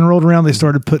third season rolled around, they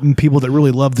started putting people that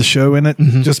really loved the show in it,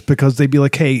 just because they'd be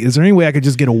like, "Hey, is there any way I could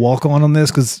just get a walk on this?"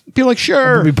 Because be like,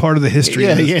 "Sure, be part of the history."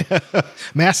 Yeah.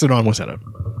 Mastodon was in it.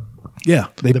 Yeah,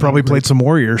 they probably played some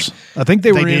Warriors. I think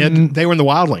they were in. They were in the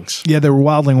Wildlings. Yeah, they were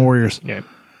Wildling Warriors. Yeah.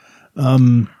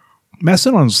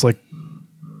 Mastodon's like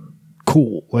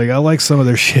cool. Like I like some of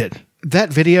their shit.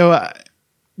 That video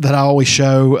that I always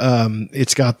show,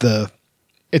 it's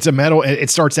a metal. It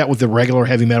starts out with the regular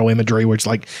heavy metal imagery, which is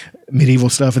like medieval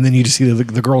stuff, and then you just see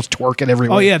the girls twerking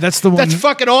everywhere. Oh yeah, that's the one. That's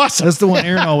fucking awesome. That's the one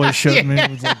Aaron always showed me.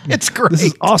 It was like, it's great. This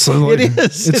is awesome. Like, it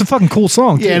is. It's a fucking cool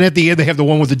song. Yeah, too. and at the end they have the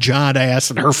one with the giant ass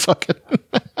and her fucking.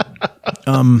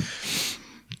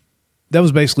 That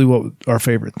was basically what our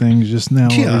favorite things just now.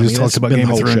 Yeah, we just talked about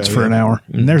Game of Thrones for an hour,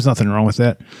 and there's nothing wrong with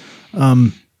that.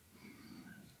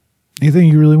 Anything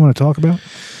you really want to talk about?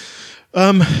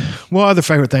 Well, other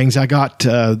favorite things I got.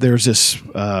 There's this.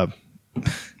 I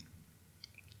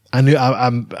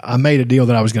made a deal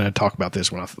that I was going to talk about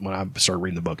this when I started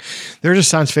reading the book. There's a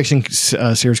science fiction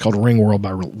series called Ringworld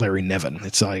by Larry Niven.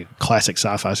 It's a classic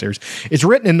sci-fi series. It's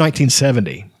written in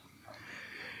 1970.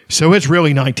 So it's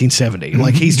really 1970.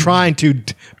 Like he's trying to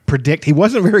predict. He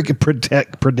wasn't very good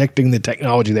predicting the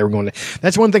technology they were going to.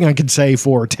 That's one thing I could say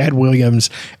for Ted Williams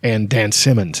and Dan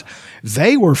Simmons.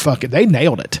 They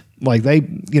nailed it. Like they,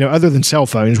 other than cell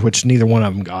phones, which neither one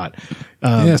of them got.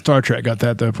 Yeah, Star Trek got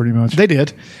that though, pretty much. They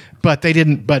did, but they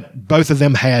didn't. But both of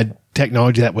them had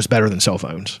technology that was better than cell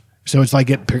phones. So it's like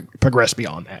it progressed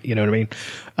beyond that. You know what I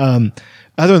mean?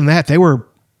 Other than that,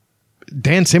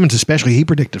 Dan Simmons especially, he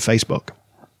predicted Facebook.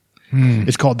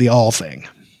 It's called the All Thing,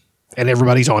 and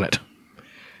everybody's on it.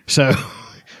 So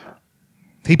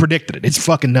he predicted it. It's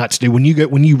fucking nuts, dude. When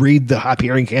you read the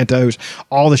Hyperion Cantos,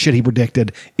 all the shit he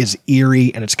predicted is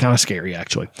eerie, and it's kind of scary,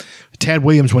 actually. Ted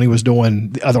Williams, when he was doing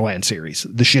the Otherland series,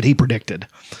 the shit he predicted,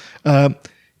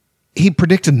 he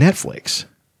predicted Netflix.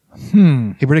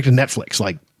 He predicted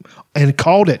Netflix, and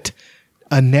called it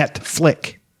a net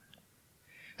flick.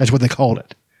 That's what they called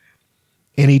it.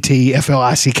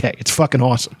 NETFLICK. It's fucking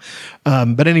awesome.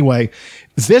 But anyway,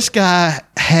 this guy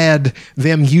had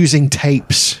them using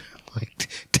tapes,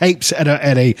 at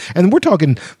a, and we're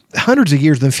talking hundreds of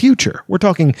years in the future. We're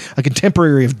talking a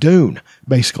contemporary of Dune,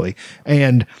 basically.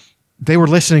 And they were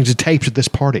listening to tapes at this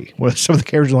party where some of the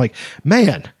characters are like,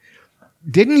 man,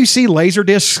 didn't you see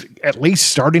Laserdisc at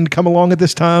least starting to come along at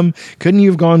this time? Couldn't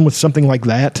you have gone with something like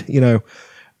that? I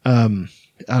don't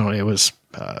know.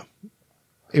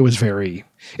 It was very,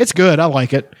 it's good. I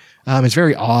like it. It's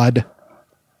very odd.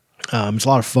 It's a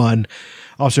lot of fun.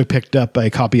 Also picked up a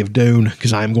copy of Dune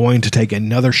because I'm going to take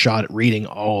another shot at reading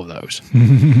all of those.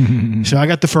 So I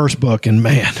got the first book, and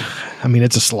man,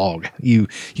 it's a slog. You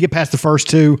get past the first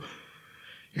two,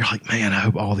 you're like, man, I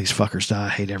hope all these fuckers die. I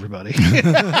hate everybody.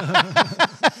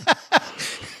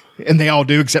 And they all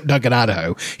do except Duncan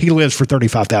Idaho. He lives for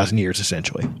 35,000 years,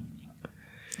 essentially.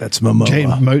 That's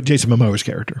Momoa. Jason Momoa's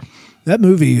character. That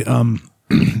movie,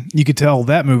 you could tell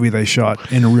that movie they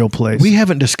shot in a real place. We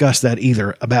haven't discussed that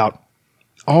either, about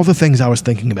all the things I was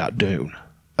thinking about Dune.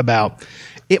 About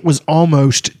it was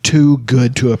almost too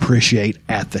good to appreciate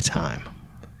at the time.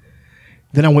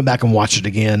 Then I went back and watched it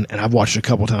again, and I've watched it a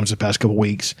couple of times the past couple of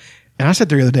weeks. And I said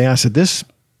the other day, I said, this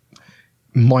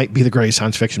might be the greatest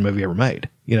science fiction movie ever made.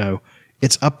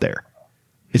 It's up there.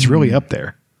 It's really up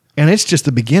there. And it's just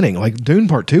the beginning. Like Dune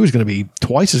Part 2 is going to be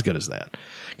twice as good as that.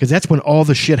 Because that's when all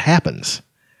the shit happens.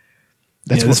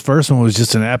 This first one was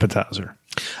just an appetizer.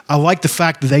 I like the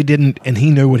fact that they didn't, and he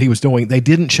knew what he was doing, they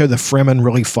didn't show the Fremen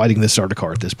really fighting the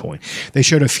Sardaukar at this point. They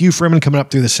showed a few Fremen coming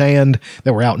up through the sand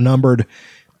that were outnumbered,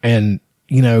 and,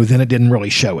 then it didn't really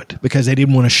show it. Because they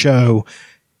didn't want to show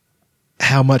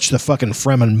how much the fucking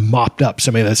Fremen mopped up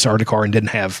some of the Sardaukar and didn't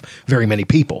have very many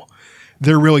people.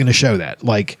 They're really going to show that.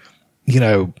 Like,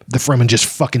 the Fremen just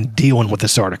fucking dealing with the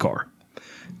Sardaukar.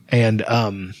 And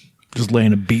just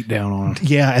laying a beat down on it.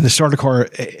 Yeah, and the Sardaukar,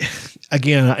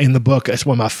 again, in the book, that's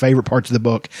one of my favorite parts of the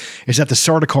book, is that the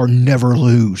Sardaukar never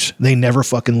lose. They never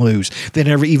fucking lose. They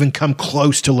never even come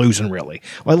close to losing, really.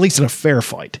 Well, at least in a fair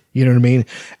fight. You know what I mean?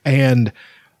 And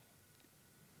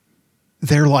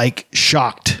they're like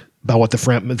shocked by what the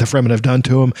Fremen have done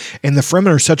to them. And the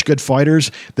Fremen are such good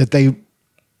fighters that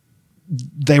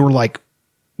they were like,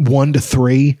 1 to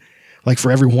 3. Like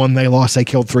for every one they lost, they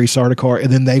killed 3 Sardaukar,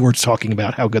 and then they were talking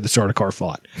about how good the Sardaukar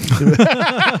fought.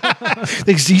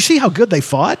 Do you see how good they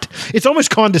fought? It's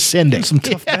almost condescending. Some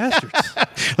tough bastards.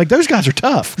 Like those guys are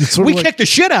tough. We kicked the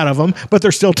shit out of them, but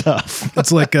they're still tough.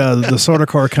 It's like the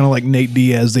Sardaukar, kind of like Nate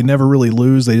Diaz. They never really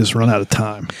lose. They just run out of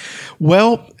time.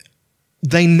 Well,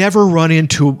 they never run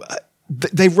into.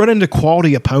 They've run into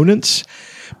quality opponents,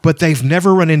 but they've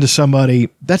never run into somebody.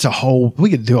 That's a whole. We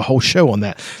could do a whole show on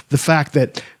that. The fact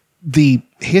that the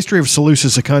history of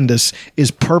Seleucus Secundus is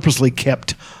purposely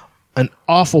kept an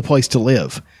awful place to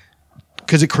live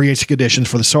because it creates conditions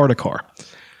for the Sardaukar.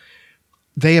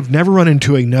 They have never run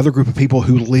into another group of people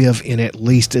who live in at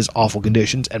least as awful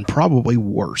conditions and probably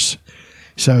worse.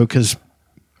 So, because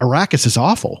Arrakis is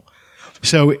awful.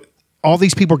 So, all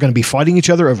these people are going to be fighting each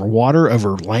other over water,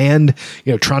 over land,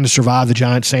 trying to survive the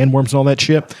giant sandworms and all that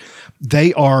shit.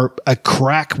 They are a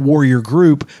crack warrior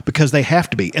group because they have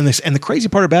to be. And the crazy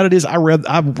part about it is I've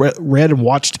read and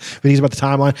watched videos about the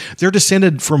timeline. They're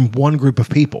descended from one group of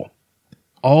people.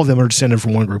 All of them are descended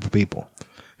from one group of people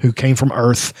who came from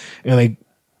Earth, and they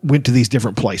went to these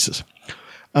different places.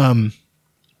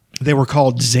 They were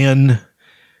called Zen.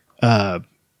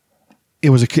 It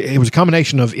was a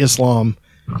combination of Islam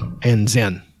and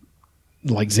Zen,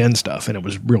 like Zen stuff, and it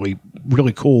was really,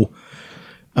 really cool.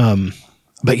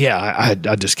 But yeah,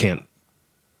 I just can't.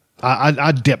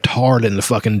 I dipped hard in the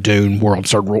fucking Dune world,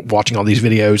 started watching all these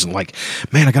videos, and like,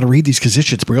 man, I got to read these because this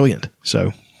shit's brilliant.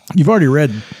 So you've already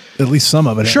read at least some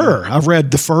of it. Sure, I've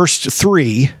read the first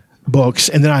 3 books,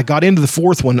 and then I got into the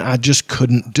 4th one. I just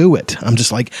couldn't do it. I'm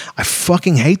just like, I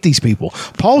fucking hate these people.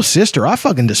 Paul's sister, I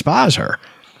fucking despise her.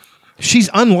 She's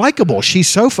unlikable. She's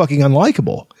so fucking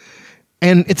unlikable,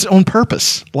 and it's on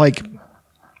purpose. Like,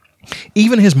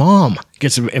 even his mom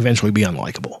gets to eventually be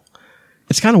unlikable.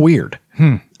 It's kind of weird.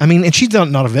 I mean, and she's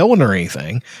not a villain or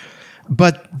anything,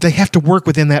 but they have to work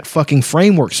within that fucking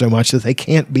framework so much that they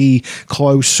can't be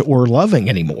close or loving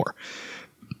anymore.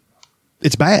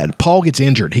 It's bad. Paul gets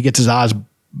injured. He gets his eyes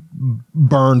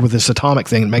burned with this atomic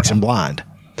thing that makes him blind.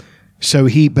 So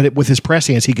with his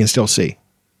prescience, he can still see.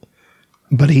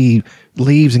 But he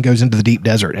leaves and goes into the deep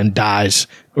desert and dies,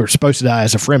 or is supposed to die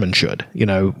as a Fremen should,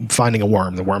 finding a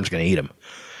worm. The worm's going to eat him.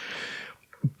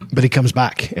 But he comes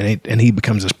back, and he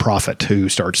becomes this prophet who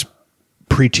starts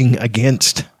preaching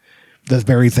against the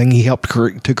very thing he helped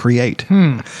to create.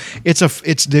 It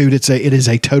is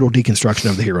a total deconstruction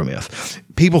of the hero myth.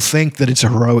 People think that it's a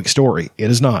heroic story.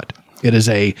 It is not. It is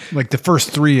like the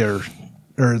first 3 are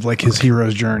like his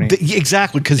hero's journey.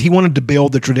 Exactly, because he wanted to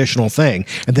build the traditional thing,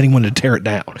 and then he wanted to tear it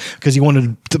down because he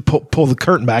wanted to pull the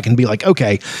curtain back and be like,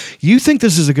 okay, you think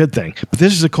this is a good thing, but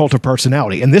this is a cult of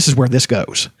personality, and this is where this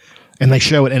goes. And they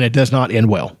show it, and it does not end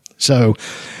well. So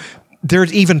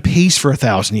there's even peace for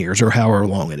 1,000 years, or however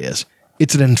long it is.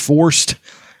 It's an enforced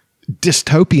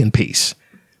dystopian peace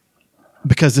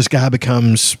because this guy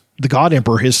becomes the God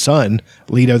Emperor. His son,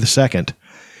 Leto II,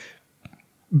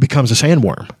 becomes a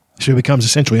sandworm. So he becomes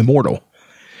essentially immortal.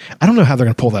 I don't know how they're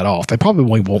going to pull that off. They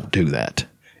probably won't do that.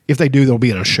 If they do, they'll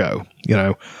be in a show.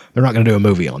 They're not going to do a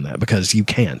movie on that because you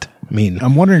can't. I mean,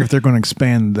 I'm wondering if they're going to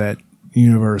expand that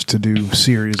universe to do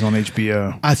series on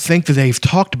HBO. I think that they've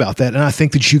talked about that, and I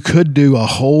think that you could do a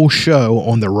whole show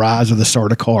on the rise of the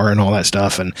Sardaukar and all that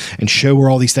stuff, and show where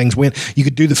all these things went. You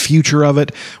could do the future of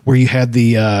it, where you had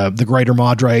the Greater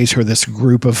Madres, who are this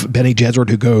group of Bene Gesserit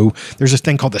who go. There's this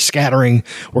thing called the Scattering,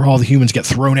 where all the humans get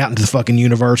thrown out into the fucking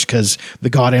universe because the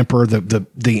God Emperor,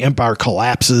 the Empire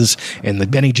collapses, and the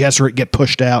Bene Gesserit get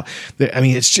pushed out. I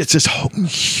mean, it's just this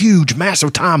huge,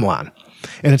 massive timeline.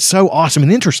 And it's so awesome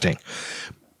and interesting,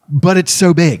 but it's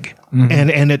so big,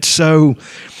 and it's so.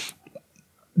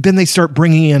 Then they start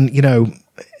bringing in,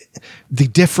 the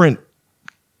different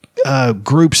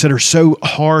groups that are so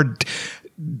hard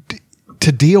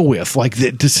to deal with, like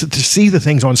to see the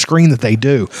things on screen that they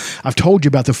do. I've told you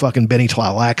about the fucking Bene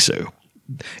Tleilaxu,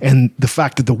 and the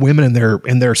fact that the women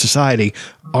in their society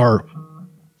are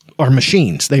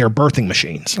machines. They are birthing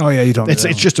machines. Oh yeah, you don't. It's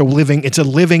just a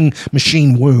living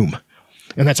machine womb.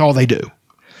 And that's all they do.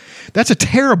 That's a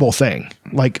terrible thing,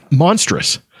 like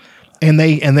monstrous. And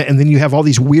then you have all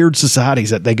these weird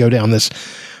societies that they go down this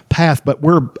path, but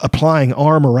we're applying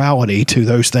our morality to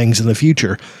those things in the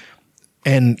future.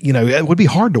 And, it would be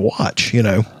hard to watch,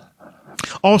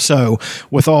 Also,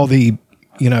 with all the,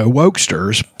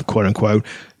 wokesters, quote unquote,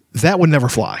 that would never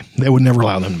fly. They would never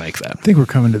allow them to make that. I think we're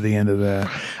coming to the end of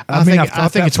that. I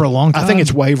think it's for a long time. I think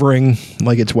it's wavering.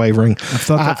 I've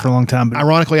thought that for a long time. But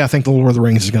ironically, I think the Lord of the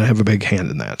Rings is going to have a big hand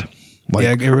in that.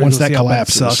 Like, once that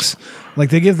collapses, sucks. Like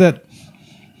they give that.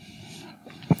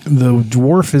 the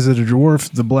dwarf, is it a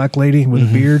dwarf? The black lady with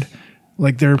a beard?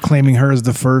 Like they're claiming her as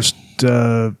the first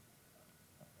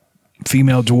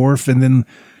female dwarf, and then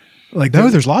like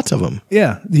there's lots of them.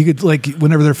 Yeah, you could like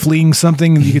whenever they're fleeing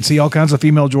something, you could see all kinds of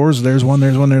female dwarves. There's one.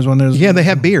 Yeah, they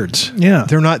have beards. Yeah,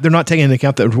 they're not taking into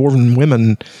account that dwarven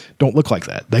women don't look like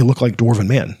that. They look like dwarven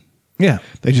men. Yeah,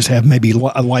 they just have maybe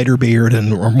a lighter beard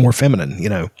and or more feminine. You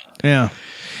know. Yeah,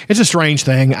 it's a strange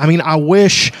thing. I mean, I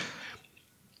wish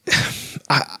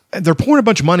they're pouring a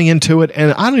bunch of money into it,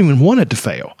 and I don't even want it to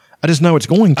fail. I just know it's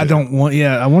going to.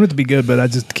 I want it to be good, but I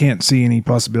just can't see any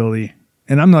possibility.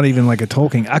 And I'm not even like a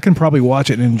Tolkien. I can probably watch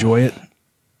it and enjoy it.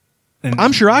 And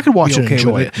I'm sure I could watch it and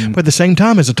enjoy it. But at the same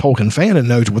time, as a Tolkien fan and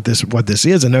knows what this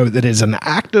is, and know that it's an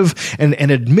active and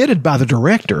admitted by the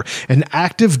director, an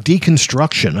active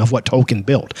deconstruction of what Tolkien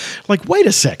built. Like, wait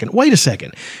a second.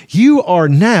 You are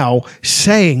now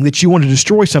saying that you want to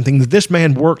destroy something that this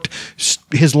man worked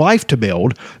his life to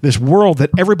build, this world that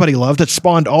everybody loved, that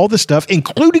spawned all this stuff,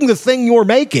 including the thing you're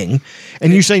making,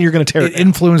 and you're saying you're going to tear it down.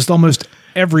 Influenced almost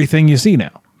everything you see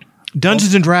now.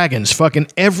 Dungeons and Dragons, fucking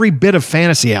every bit of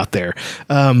fantasy out there,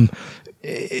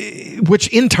 which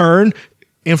in turn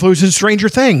influences Stranger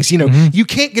Things. You know, you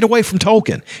can't get away from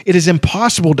Tolkien. It is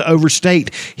impossible to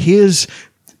overstate his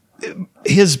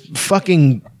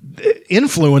fucking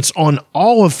influence on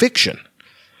all of fiction.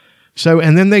 So,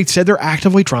 and then they said they're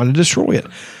actively trying to destroy it.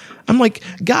 I'm like,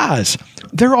 guys,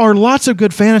 there are lots of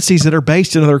good fantasies that are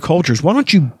based in other cultures. Why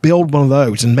don't you build one of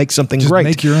those and make something great?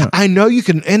 Make your own. I know you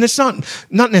can, and it's not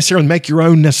necessarily make your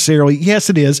own necessarily. Yes,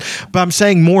 it is, but I'm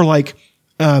saying more like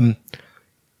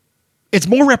it's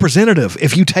more representative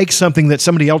if you take something that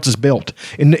somebody else has built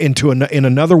in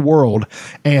another world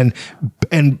and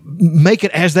make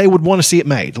it as they would want to see it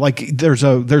made. Like there's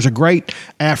a great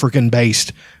African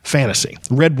based fantasy,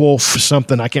 Red Wolf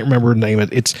something, I can't remember the name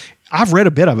of it. I've read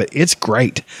a bit of it. It's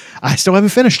great. I still haven't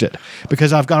finished it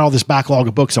because I've got all this backlog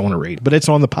of books I want to read, but it's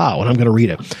on the pile and I'm going to read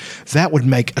it. That would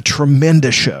make a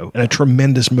tremendous show and a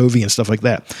tremendous movie and stuff like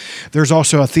that. There's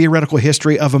also a theoretical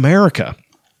history of America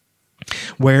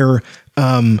where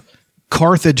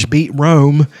Carthage beat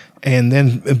Rome, and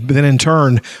then in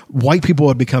turn, white people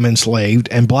had become enslaved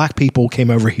and black people came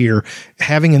over here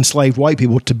having enslaved white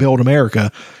people to build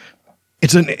America.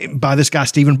 It's by this guy,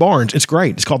 Stephen Barnes. It's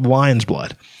great. It's called The Lion's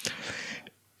Blood.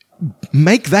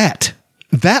 Make that.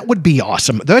 That would be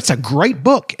awesome. That's a great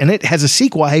book, and it has a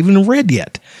sequel I haven't even read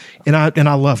yet, and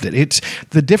I loved it. It's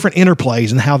the different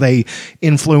interplays and how they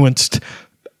influenced.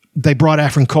 They brought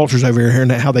African cultures over here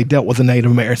and how they dealt with the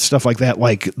Native Americans, stuff like that.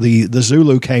 Like the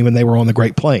Zulu came and they were on the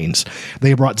Great Plains.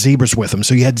 They brought zebras with them,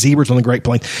 so you had zebras on the Great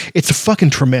Plains. It's a fucking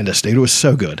tremendous, dude. It was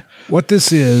so good. What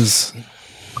this is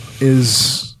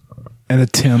an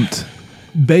attempt.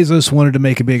 Bezos wanted to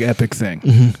make a big epic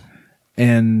thing,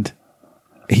 and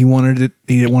he wanted it.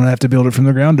 He didn't want to have to build it from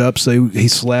the ground up, so he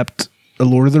slapped a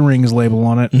Lord of the Rings label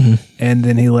on it, and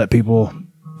then he let people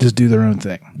just do their own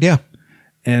thing. Yeah,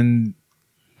 and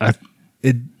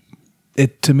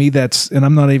it to me that's, and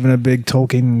I'm not even a big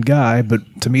Tolkien guy, but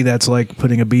to me that's like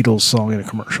putting a Beatles song in a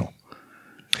commercial.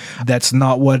 That's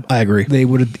not what I agree they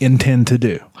would intend to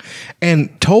do.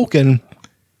 And Tolkien,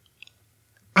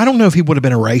 I don't know if he would have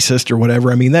been a racist or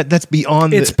whatever. I mean, that's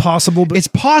beyond. It's possible. But it's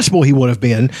possible he would have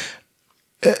been.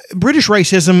 British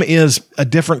racism is a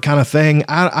different kind of thing.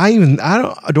 I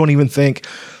don't even think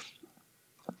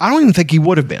he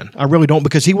would have been. I really don't,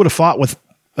 because he would have fought with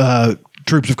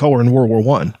troops of color in World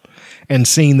War I and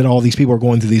seen that all these people are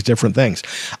going through these different things.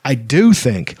 I do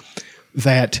think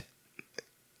that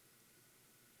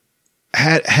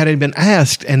had it been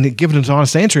asked and given an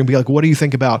honest answer and be like, what do you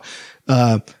think about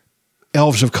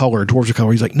elves of color, dwarves of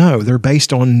color? He's like, no, they're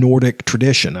based on Nordic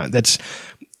tradition. That's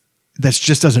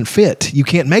just doesn't fit. You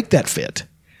can't make that fit.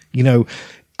 You know,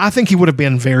 I think he would have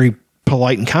been very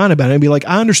polite and kind about it and be like,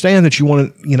 I understand that you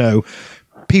want to, you know,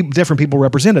 different people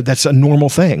represented. That's a normal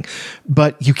thing,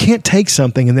 but you can't take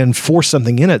something and then force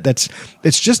something in it.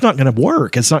 It's just not going to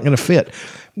work. It's not going to fit.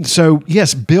 So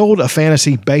yes, build a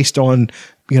fantasy based on,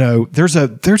 you know, there's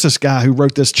this guy who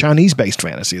wrote this Chinese based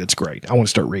fantasy. That's great. I want to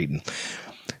start reading.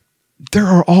 There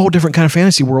are all different kind of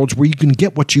fantasy worlds where you can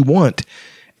get what you want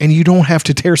and you don't have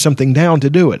to tear something down to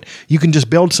do it. You can just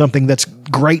build something that's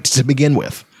great to begin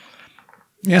with.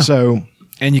 Yeah. So,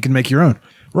 and you can make your own.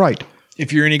 Right.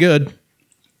 If you're any good.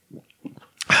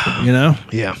 You know?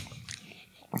 Yeah.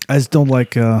 I just don't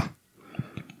like, I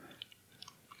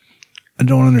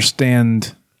don't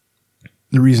understand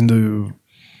the reason to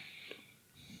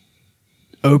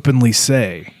openly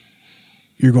say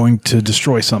you're going to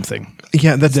destroy something.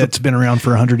 Yeah, that's been around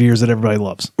for 100 years that everybody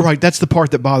loves. Right. That's the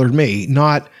part that bothered me.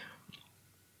 Not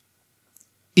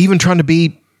even trying to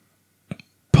be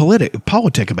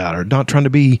politic about it, not trying to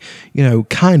be,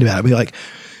 kind about it. Be like,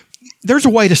 there's a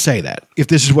way to say that if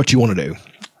this is what you want to do.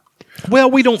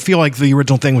 Well, we don't feel like the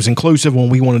original thing was inclusive when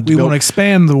we want to. We want to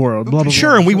expand the world. Blah, blah,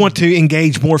 sure, blah. and we want to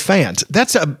engage more fans.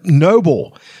 That's a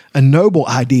noble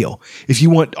ideal. If you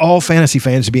want all fantasy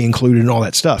fans to be included and all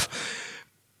that stuff,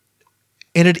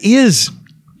 and it is,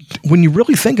 when you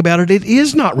really think about it, it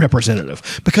is not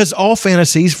representative because all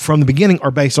fantasies from the beginning are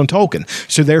based on Tolkien.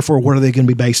 So therefore, what are they going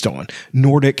to be based on?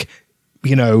 Nordic,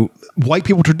 white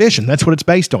people tradition. That's what it's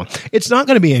based on. It's not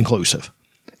going to be inclusive,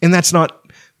 and that's not.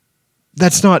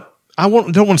 I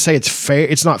don't want to say it's fair.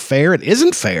 It's not fair. It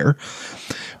isn't fair.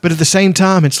 But at the same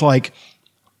time, it's like,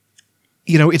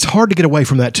 it's hard to get away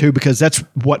from that too, because that's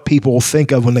what people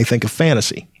think of when they think of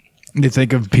fantasy. They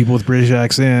think of people with British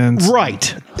accents.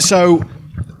 Right. So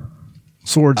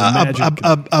swords and magic.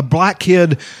 A black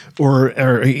kid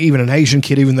or even an Asian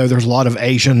kid, even though there's a lot of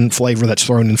Asian flavor that's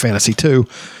thrown in fantasy too,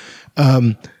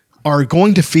 are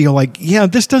going to feel like, yeah,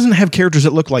 this doesn't have characters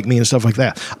that look like me and stuff like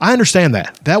that. I understand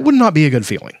that. That would not be a good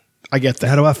feeling. I get that.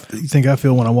 How do you think I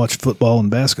feel when I watch football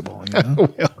and basketball? It's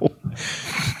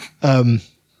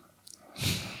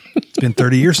been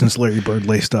 30 years since Larry Bird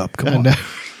laced up. Come on.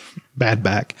 Bad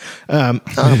back. I'm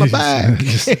a back.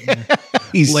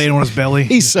 He's laying on his belly.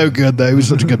 He's so good, though. He's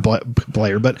such a good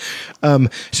player. But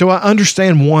so I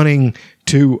understand wanting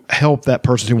to help that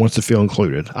person who wants to feel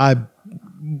included. I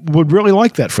would really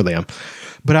like that for them.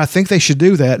 But I think they should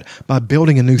do that by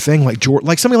building a new thing like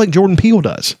somebody like Jordan Peele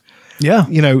does. Yeah.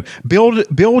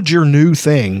 Build your new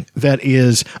thing that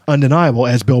is undeniable,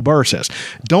 as Bill Burr says.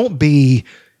 Don't be,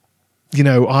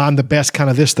 I'm the best kind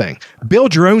of this thing.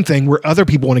 Build your own thing where other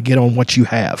people want to get on what you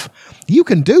have. You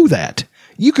can do that.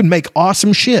 You can make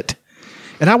awesome shit.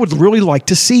 And I would really like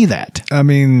to see that. I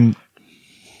mean,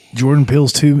 Jordan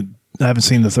Peele's I haven't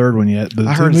seen the third one yet, but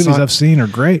the two movies I've seen are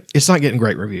great. It's not getting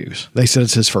great reviews. They said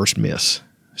it's his first miss.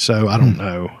 So I don't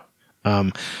know.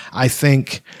 I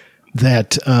think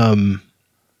that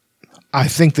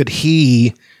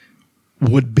he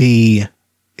would be,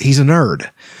 he's a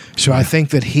nerd. So I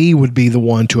think that he would be the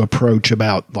one to approach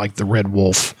about like the Red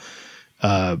Wolf,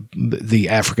 the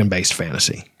African based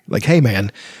fantasy. Like, hey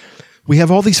man, we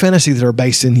have all these fantasies that are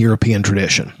based in European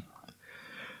tradition.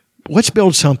 Let's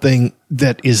build something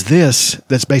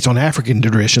that's based on African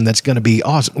tradition that's going to be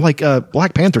awesome. Like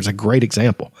Black Panther is a great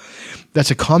example.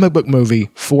 That's a comic book movie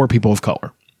for people of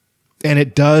color. And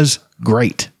it does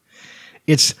great.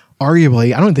 It's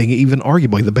arguably, I don't think even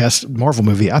arguably the best Marvel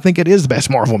movie. I think it is the best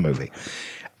Marvel movie.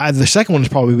 The second one is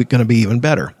probably going to be even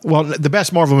better. Well, the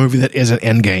best Marvel movie that isn't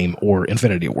Endgame or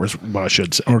Infinity War is what I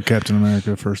should say. Or Captain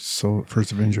America, First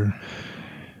Avenger.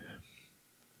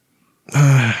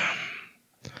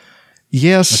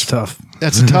 Yes. That's tough.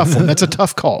 That's a tough one. That's a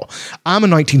tough call. I'm a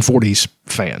 1940s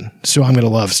fan, so I'm going to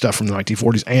love stuff from the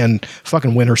 1940s. And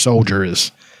fucking Winter Soldier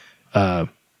is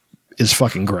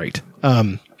fucking great.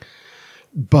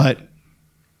 But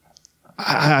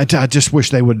I just wish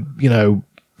they would,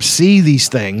 see these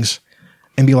things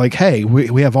and be like, hey,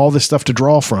 we have all this stuff to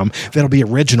draw from that'll be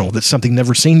original, that's something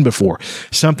never seen before,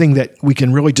 something that we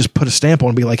can really just put a stamp on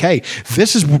and be like, hey,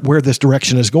 this is where this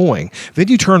direction is going. Then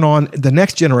you turn on the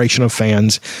next generation of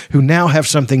fans who now have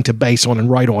something to base on and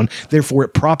write on, therefore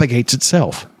it propagates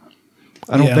itself.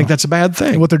 I don't think that's a bad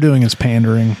thing. What they're doing is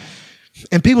pandering.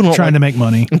 And people don't trying to make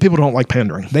money. And people don't like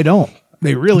pandering. They don't.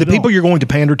 They really don't. The people you're going to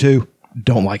pander to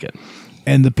don't like it.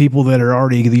 And the people that are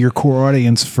already your core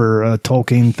audience for a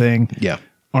Tolkien thing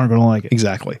aren't going to like it.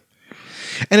 Exactly.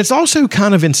 And it's also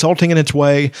kind of insulting in its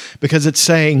way because it's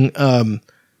saying,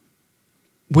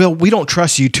 well, we don't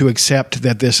trust you to accept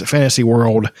that this fantasy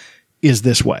world is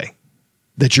this way,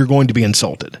 that you're going to be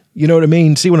insulted. You know what I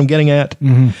mean? See what I'm getting at?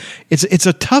 Mm-hmm. It's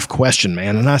a tough question,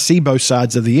 man. And I see both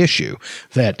sides of the issue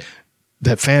that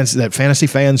fantasy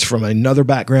fans from another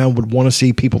background would want to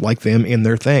see people like them in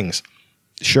their things.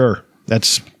 Sure.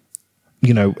 That's,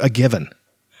 a given.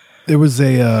 There was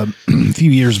a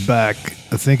few years back,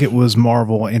 I think it was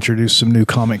Marvel introduced some new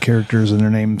comic characters and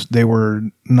their names, they were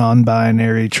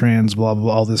non-binary, trans, blah,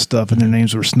 blah, all this stuff. And their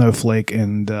names were Snowflake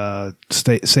and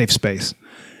Safe Space.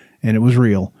 And it was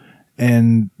real.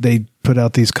 And they put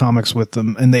out these comics with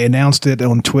them and they announced it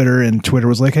on Twitter and Twitter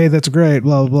was like, hey, that's great,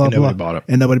 blah, blah, and blah. Nobody bought it.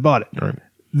 And nobody bought it. Right.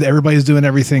 Everybody's doing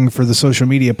everything for the social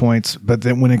media points, but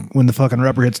then when the fucking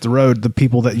rubber hits the road, the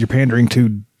people that you're pandering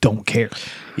to don't care.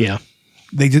 Yeah.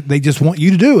 They just want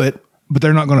you to do it, but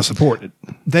they're not going to support it.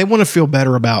 They want to feel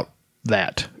better about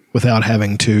that without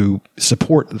having to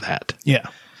support that. Yeah.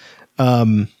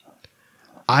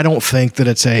 I don't think that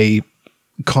it's a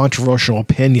controversial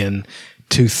opinion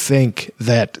to think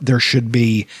that there should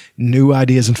be new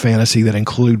ideas in fantasy that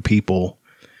include people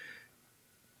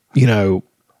you know,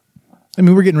 I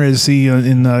mean, we're getting ready to see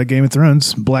in Game of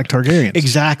Thrones Black Targaryens.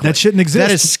 exactly. That shouldn't exist.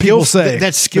 That is people skillful. say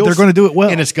That's but skillful. they're going to do it well,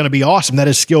 and it's going to be awesome. That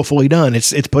is skillfully done.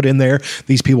 It's put in there.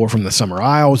 These people are from the Summer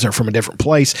Isles. They're from a different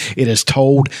place. It is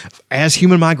told as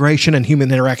human migration and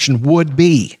human interaction would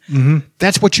be. Mm-hmm.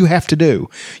 That's what you have to do.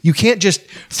 You can't just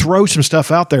throw some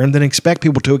stuff out there and then expect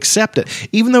people to accept it.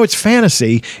 Even though it's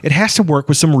fantasy, it has to work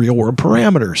with some real world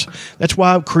parameters. That's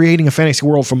why I'm creating a fantasy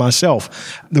world for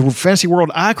myself. The fantasy world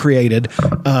I created,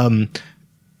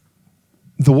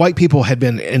 the white people had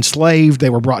been enslaved.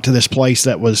 They were brought to this place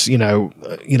that was, it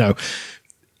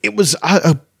was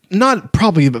not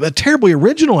probably a terribly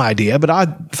original idea, but I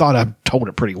thought I told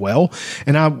it pretty well.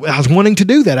 And I was wanting to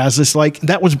do that. I was just like,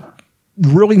 that was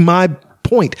really my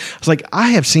point. I was like, I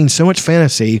have seen so much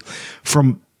fantasy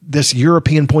from this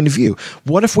European point of view.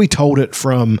 What if we told it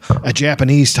from a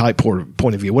Japanese type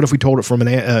point of view? What if we told it from a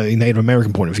Native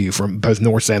American point of view, from both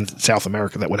North and South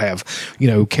America, that would have,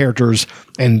 characters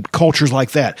and cultures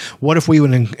like that? What if we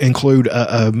would include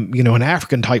an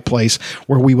African type place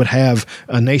where we would have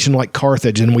a nation like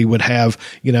Carthage, and we would have,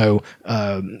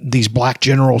 these black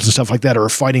generals and stuff like that are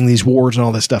fighting these wars and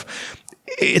all this stuff.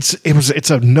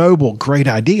 It's a noble, great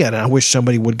idea. And I wish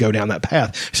somebody would go down that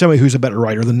path. Somebody who's a better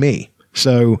writer than me.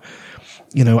 So,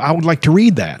 I would like to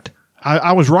read that.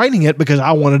 I was writing it because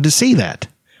I wanted to see that.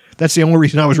 That's the only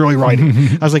reason I was really writing.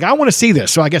 I was like, I want to see this,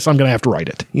 so I guess I'm going to have to write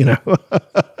it, All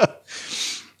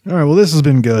right, well, this has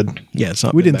been good. Yeah,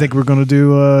 we didn't think we were going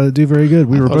to do very good.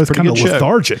 We were both kind of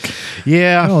lethargic.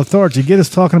 Yeah. Lethargic. Get us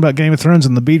talking about Game of Thrones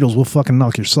and the Beatles, we'll fucking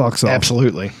knock your socks off.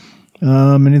 Absolutely.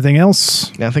 Anything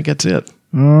else? I think that's it.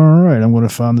 All right, I'm going to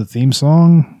find the theme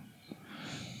song.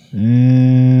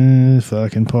 If I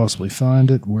can possibly find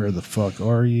it. Where the fuck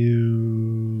are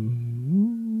you?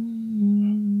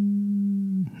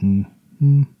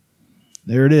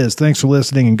 There it is. Thanks for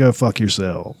listening, and go fuck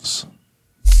yourselves.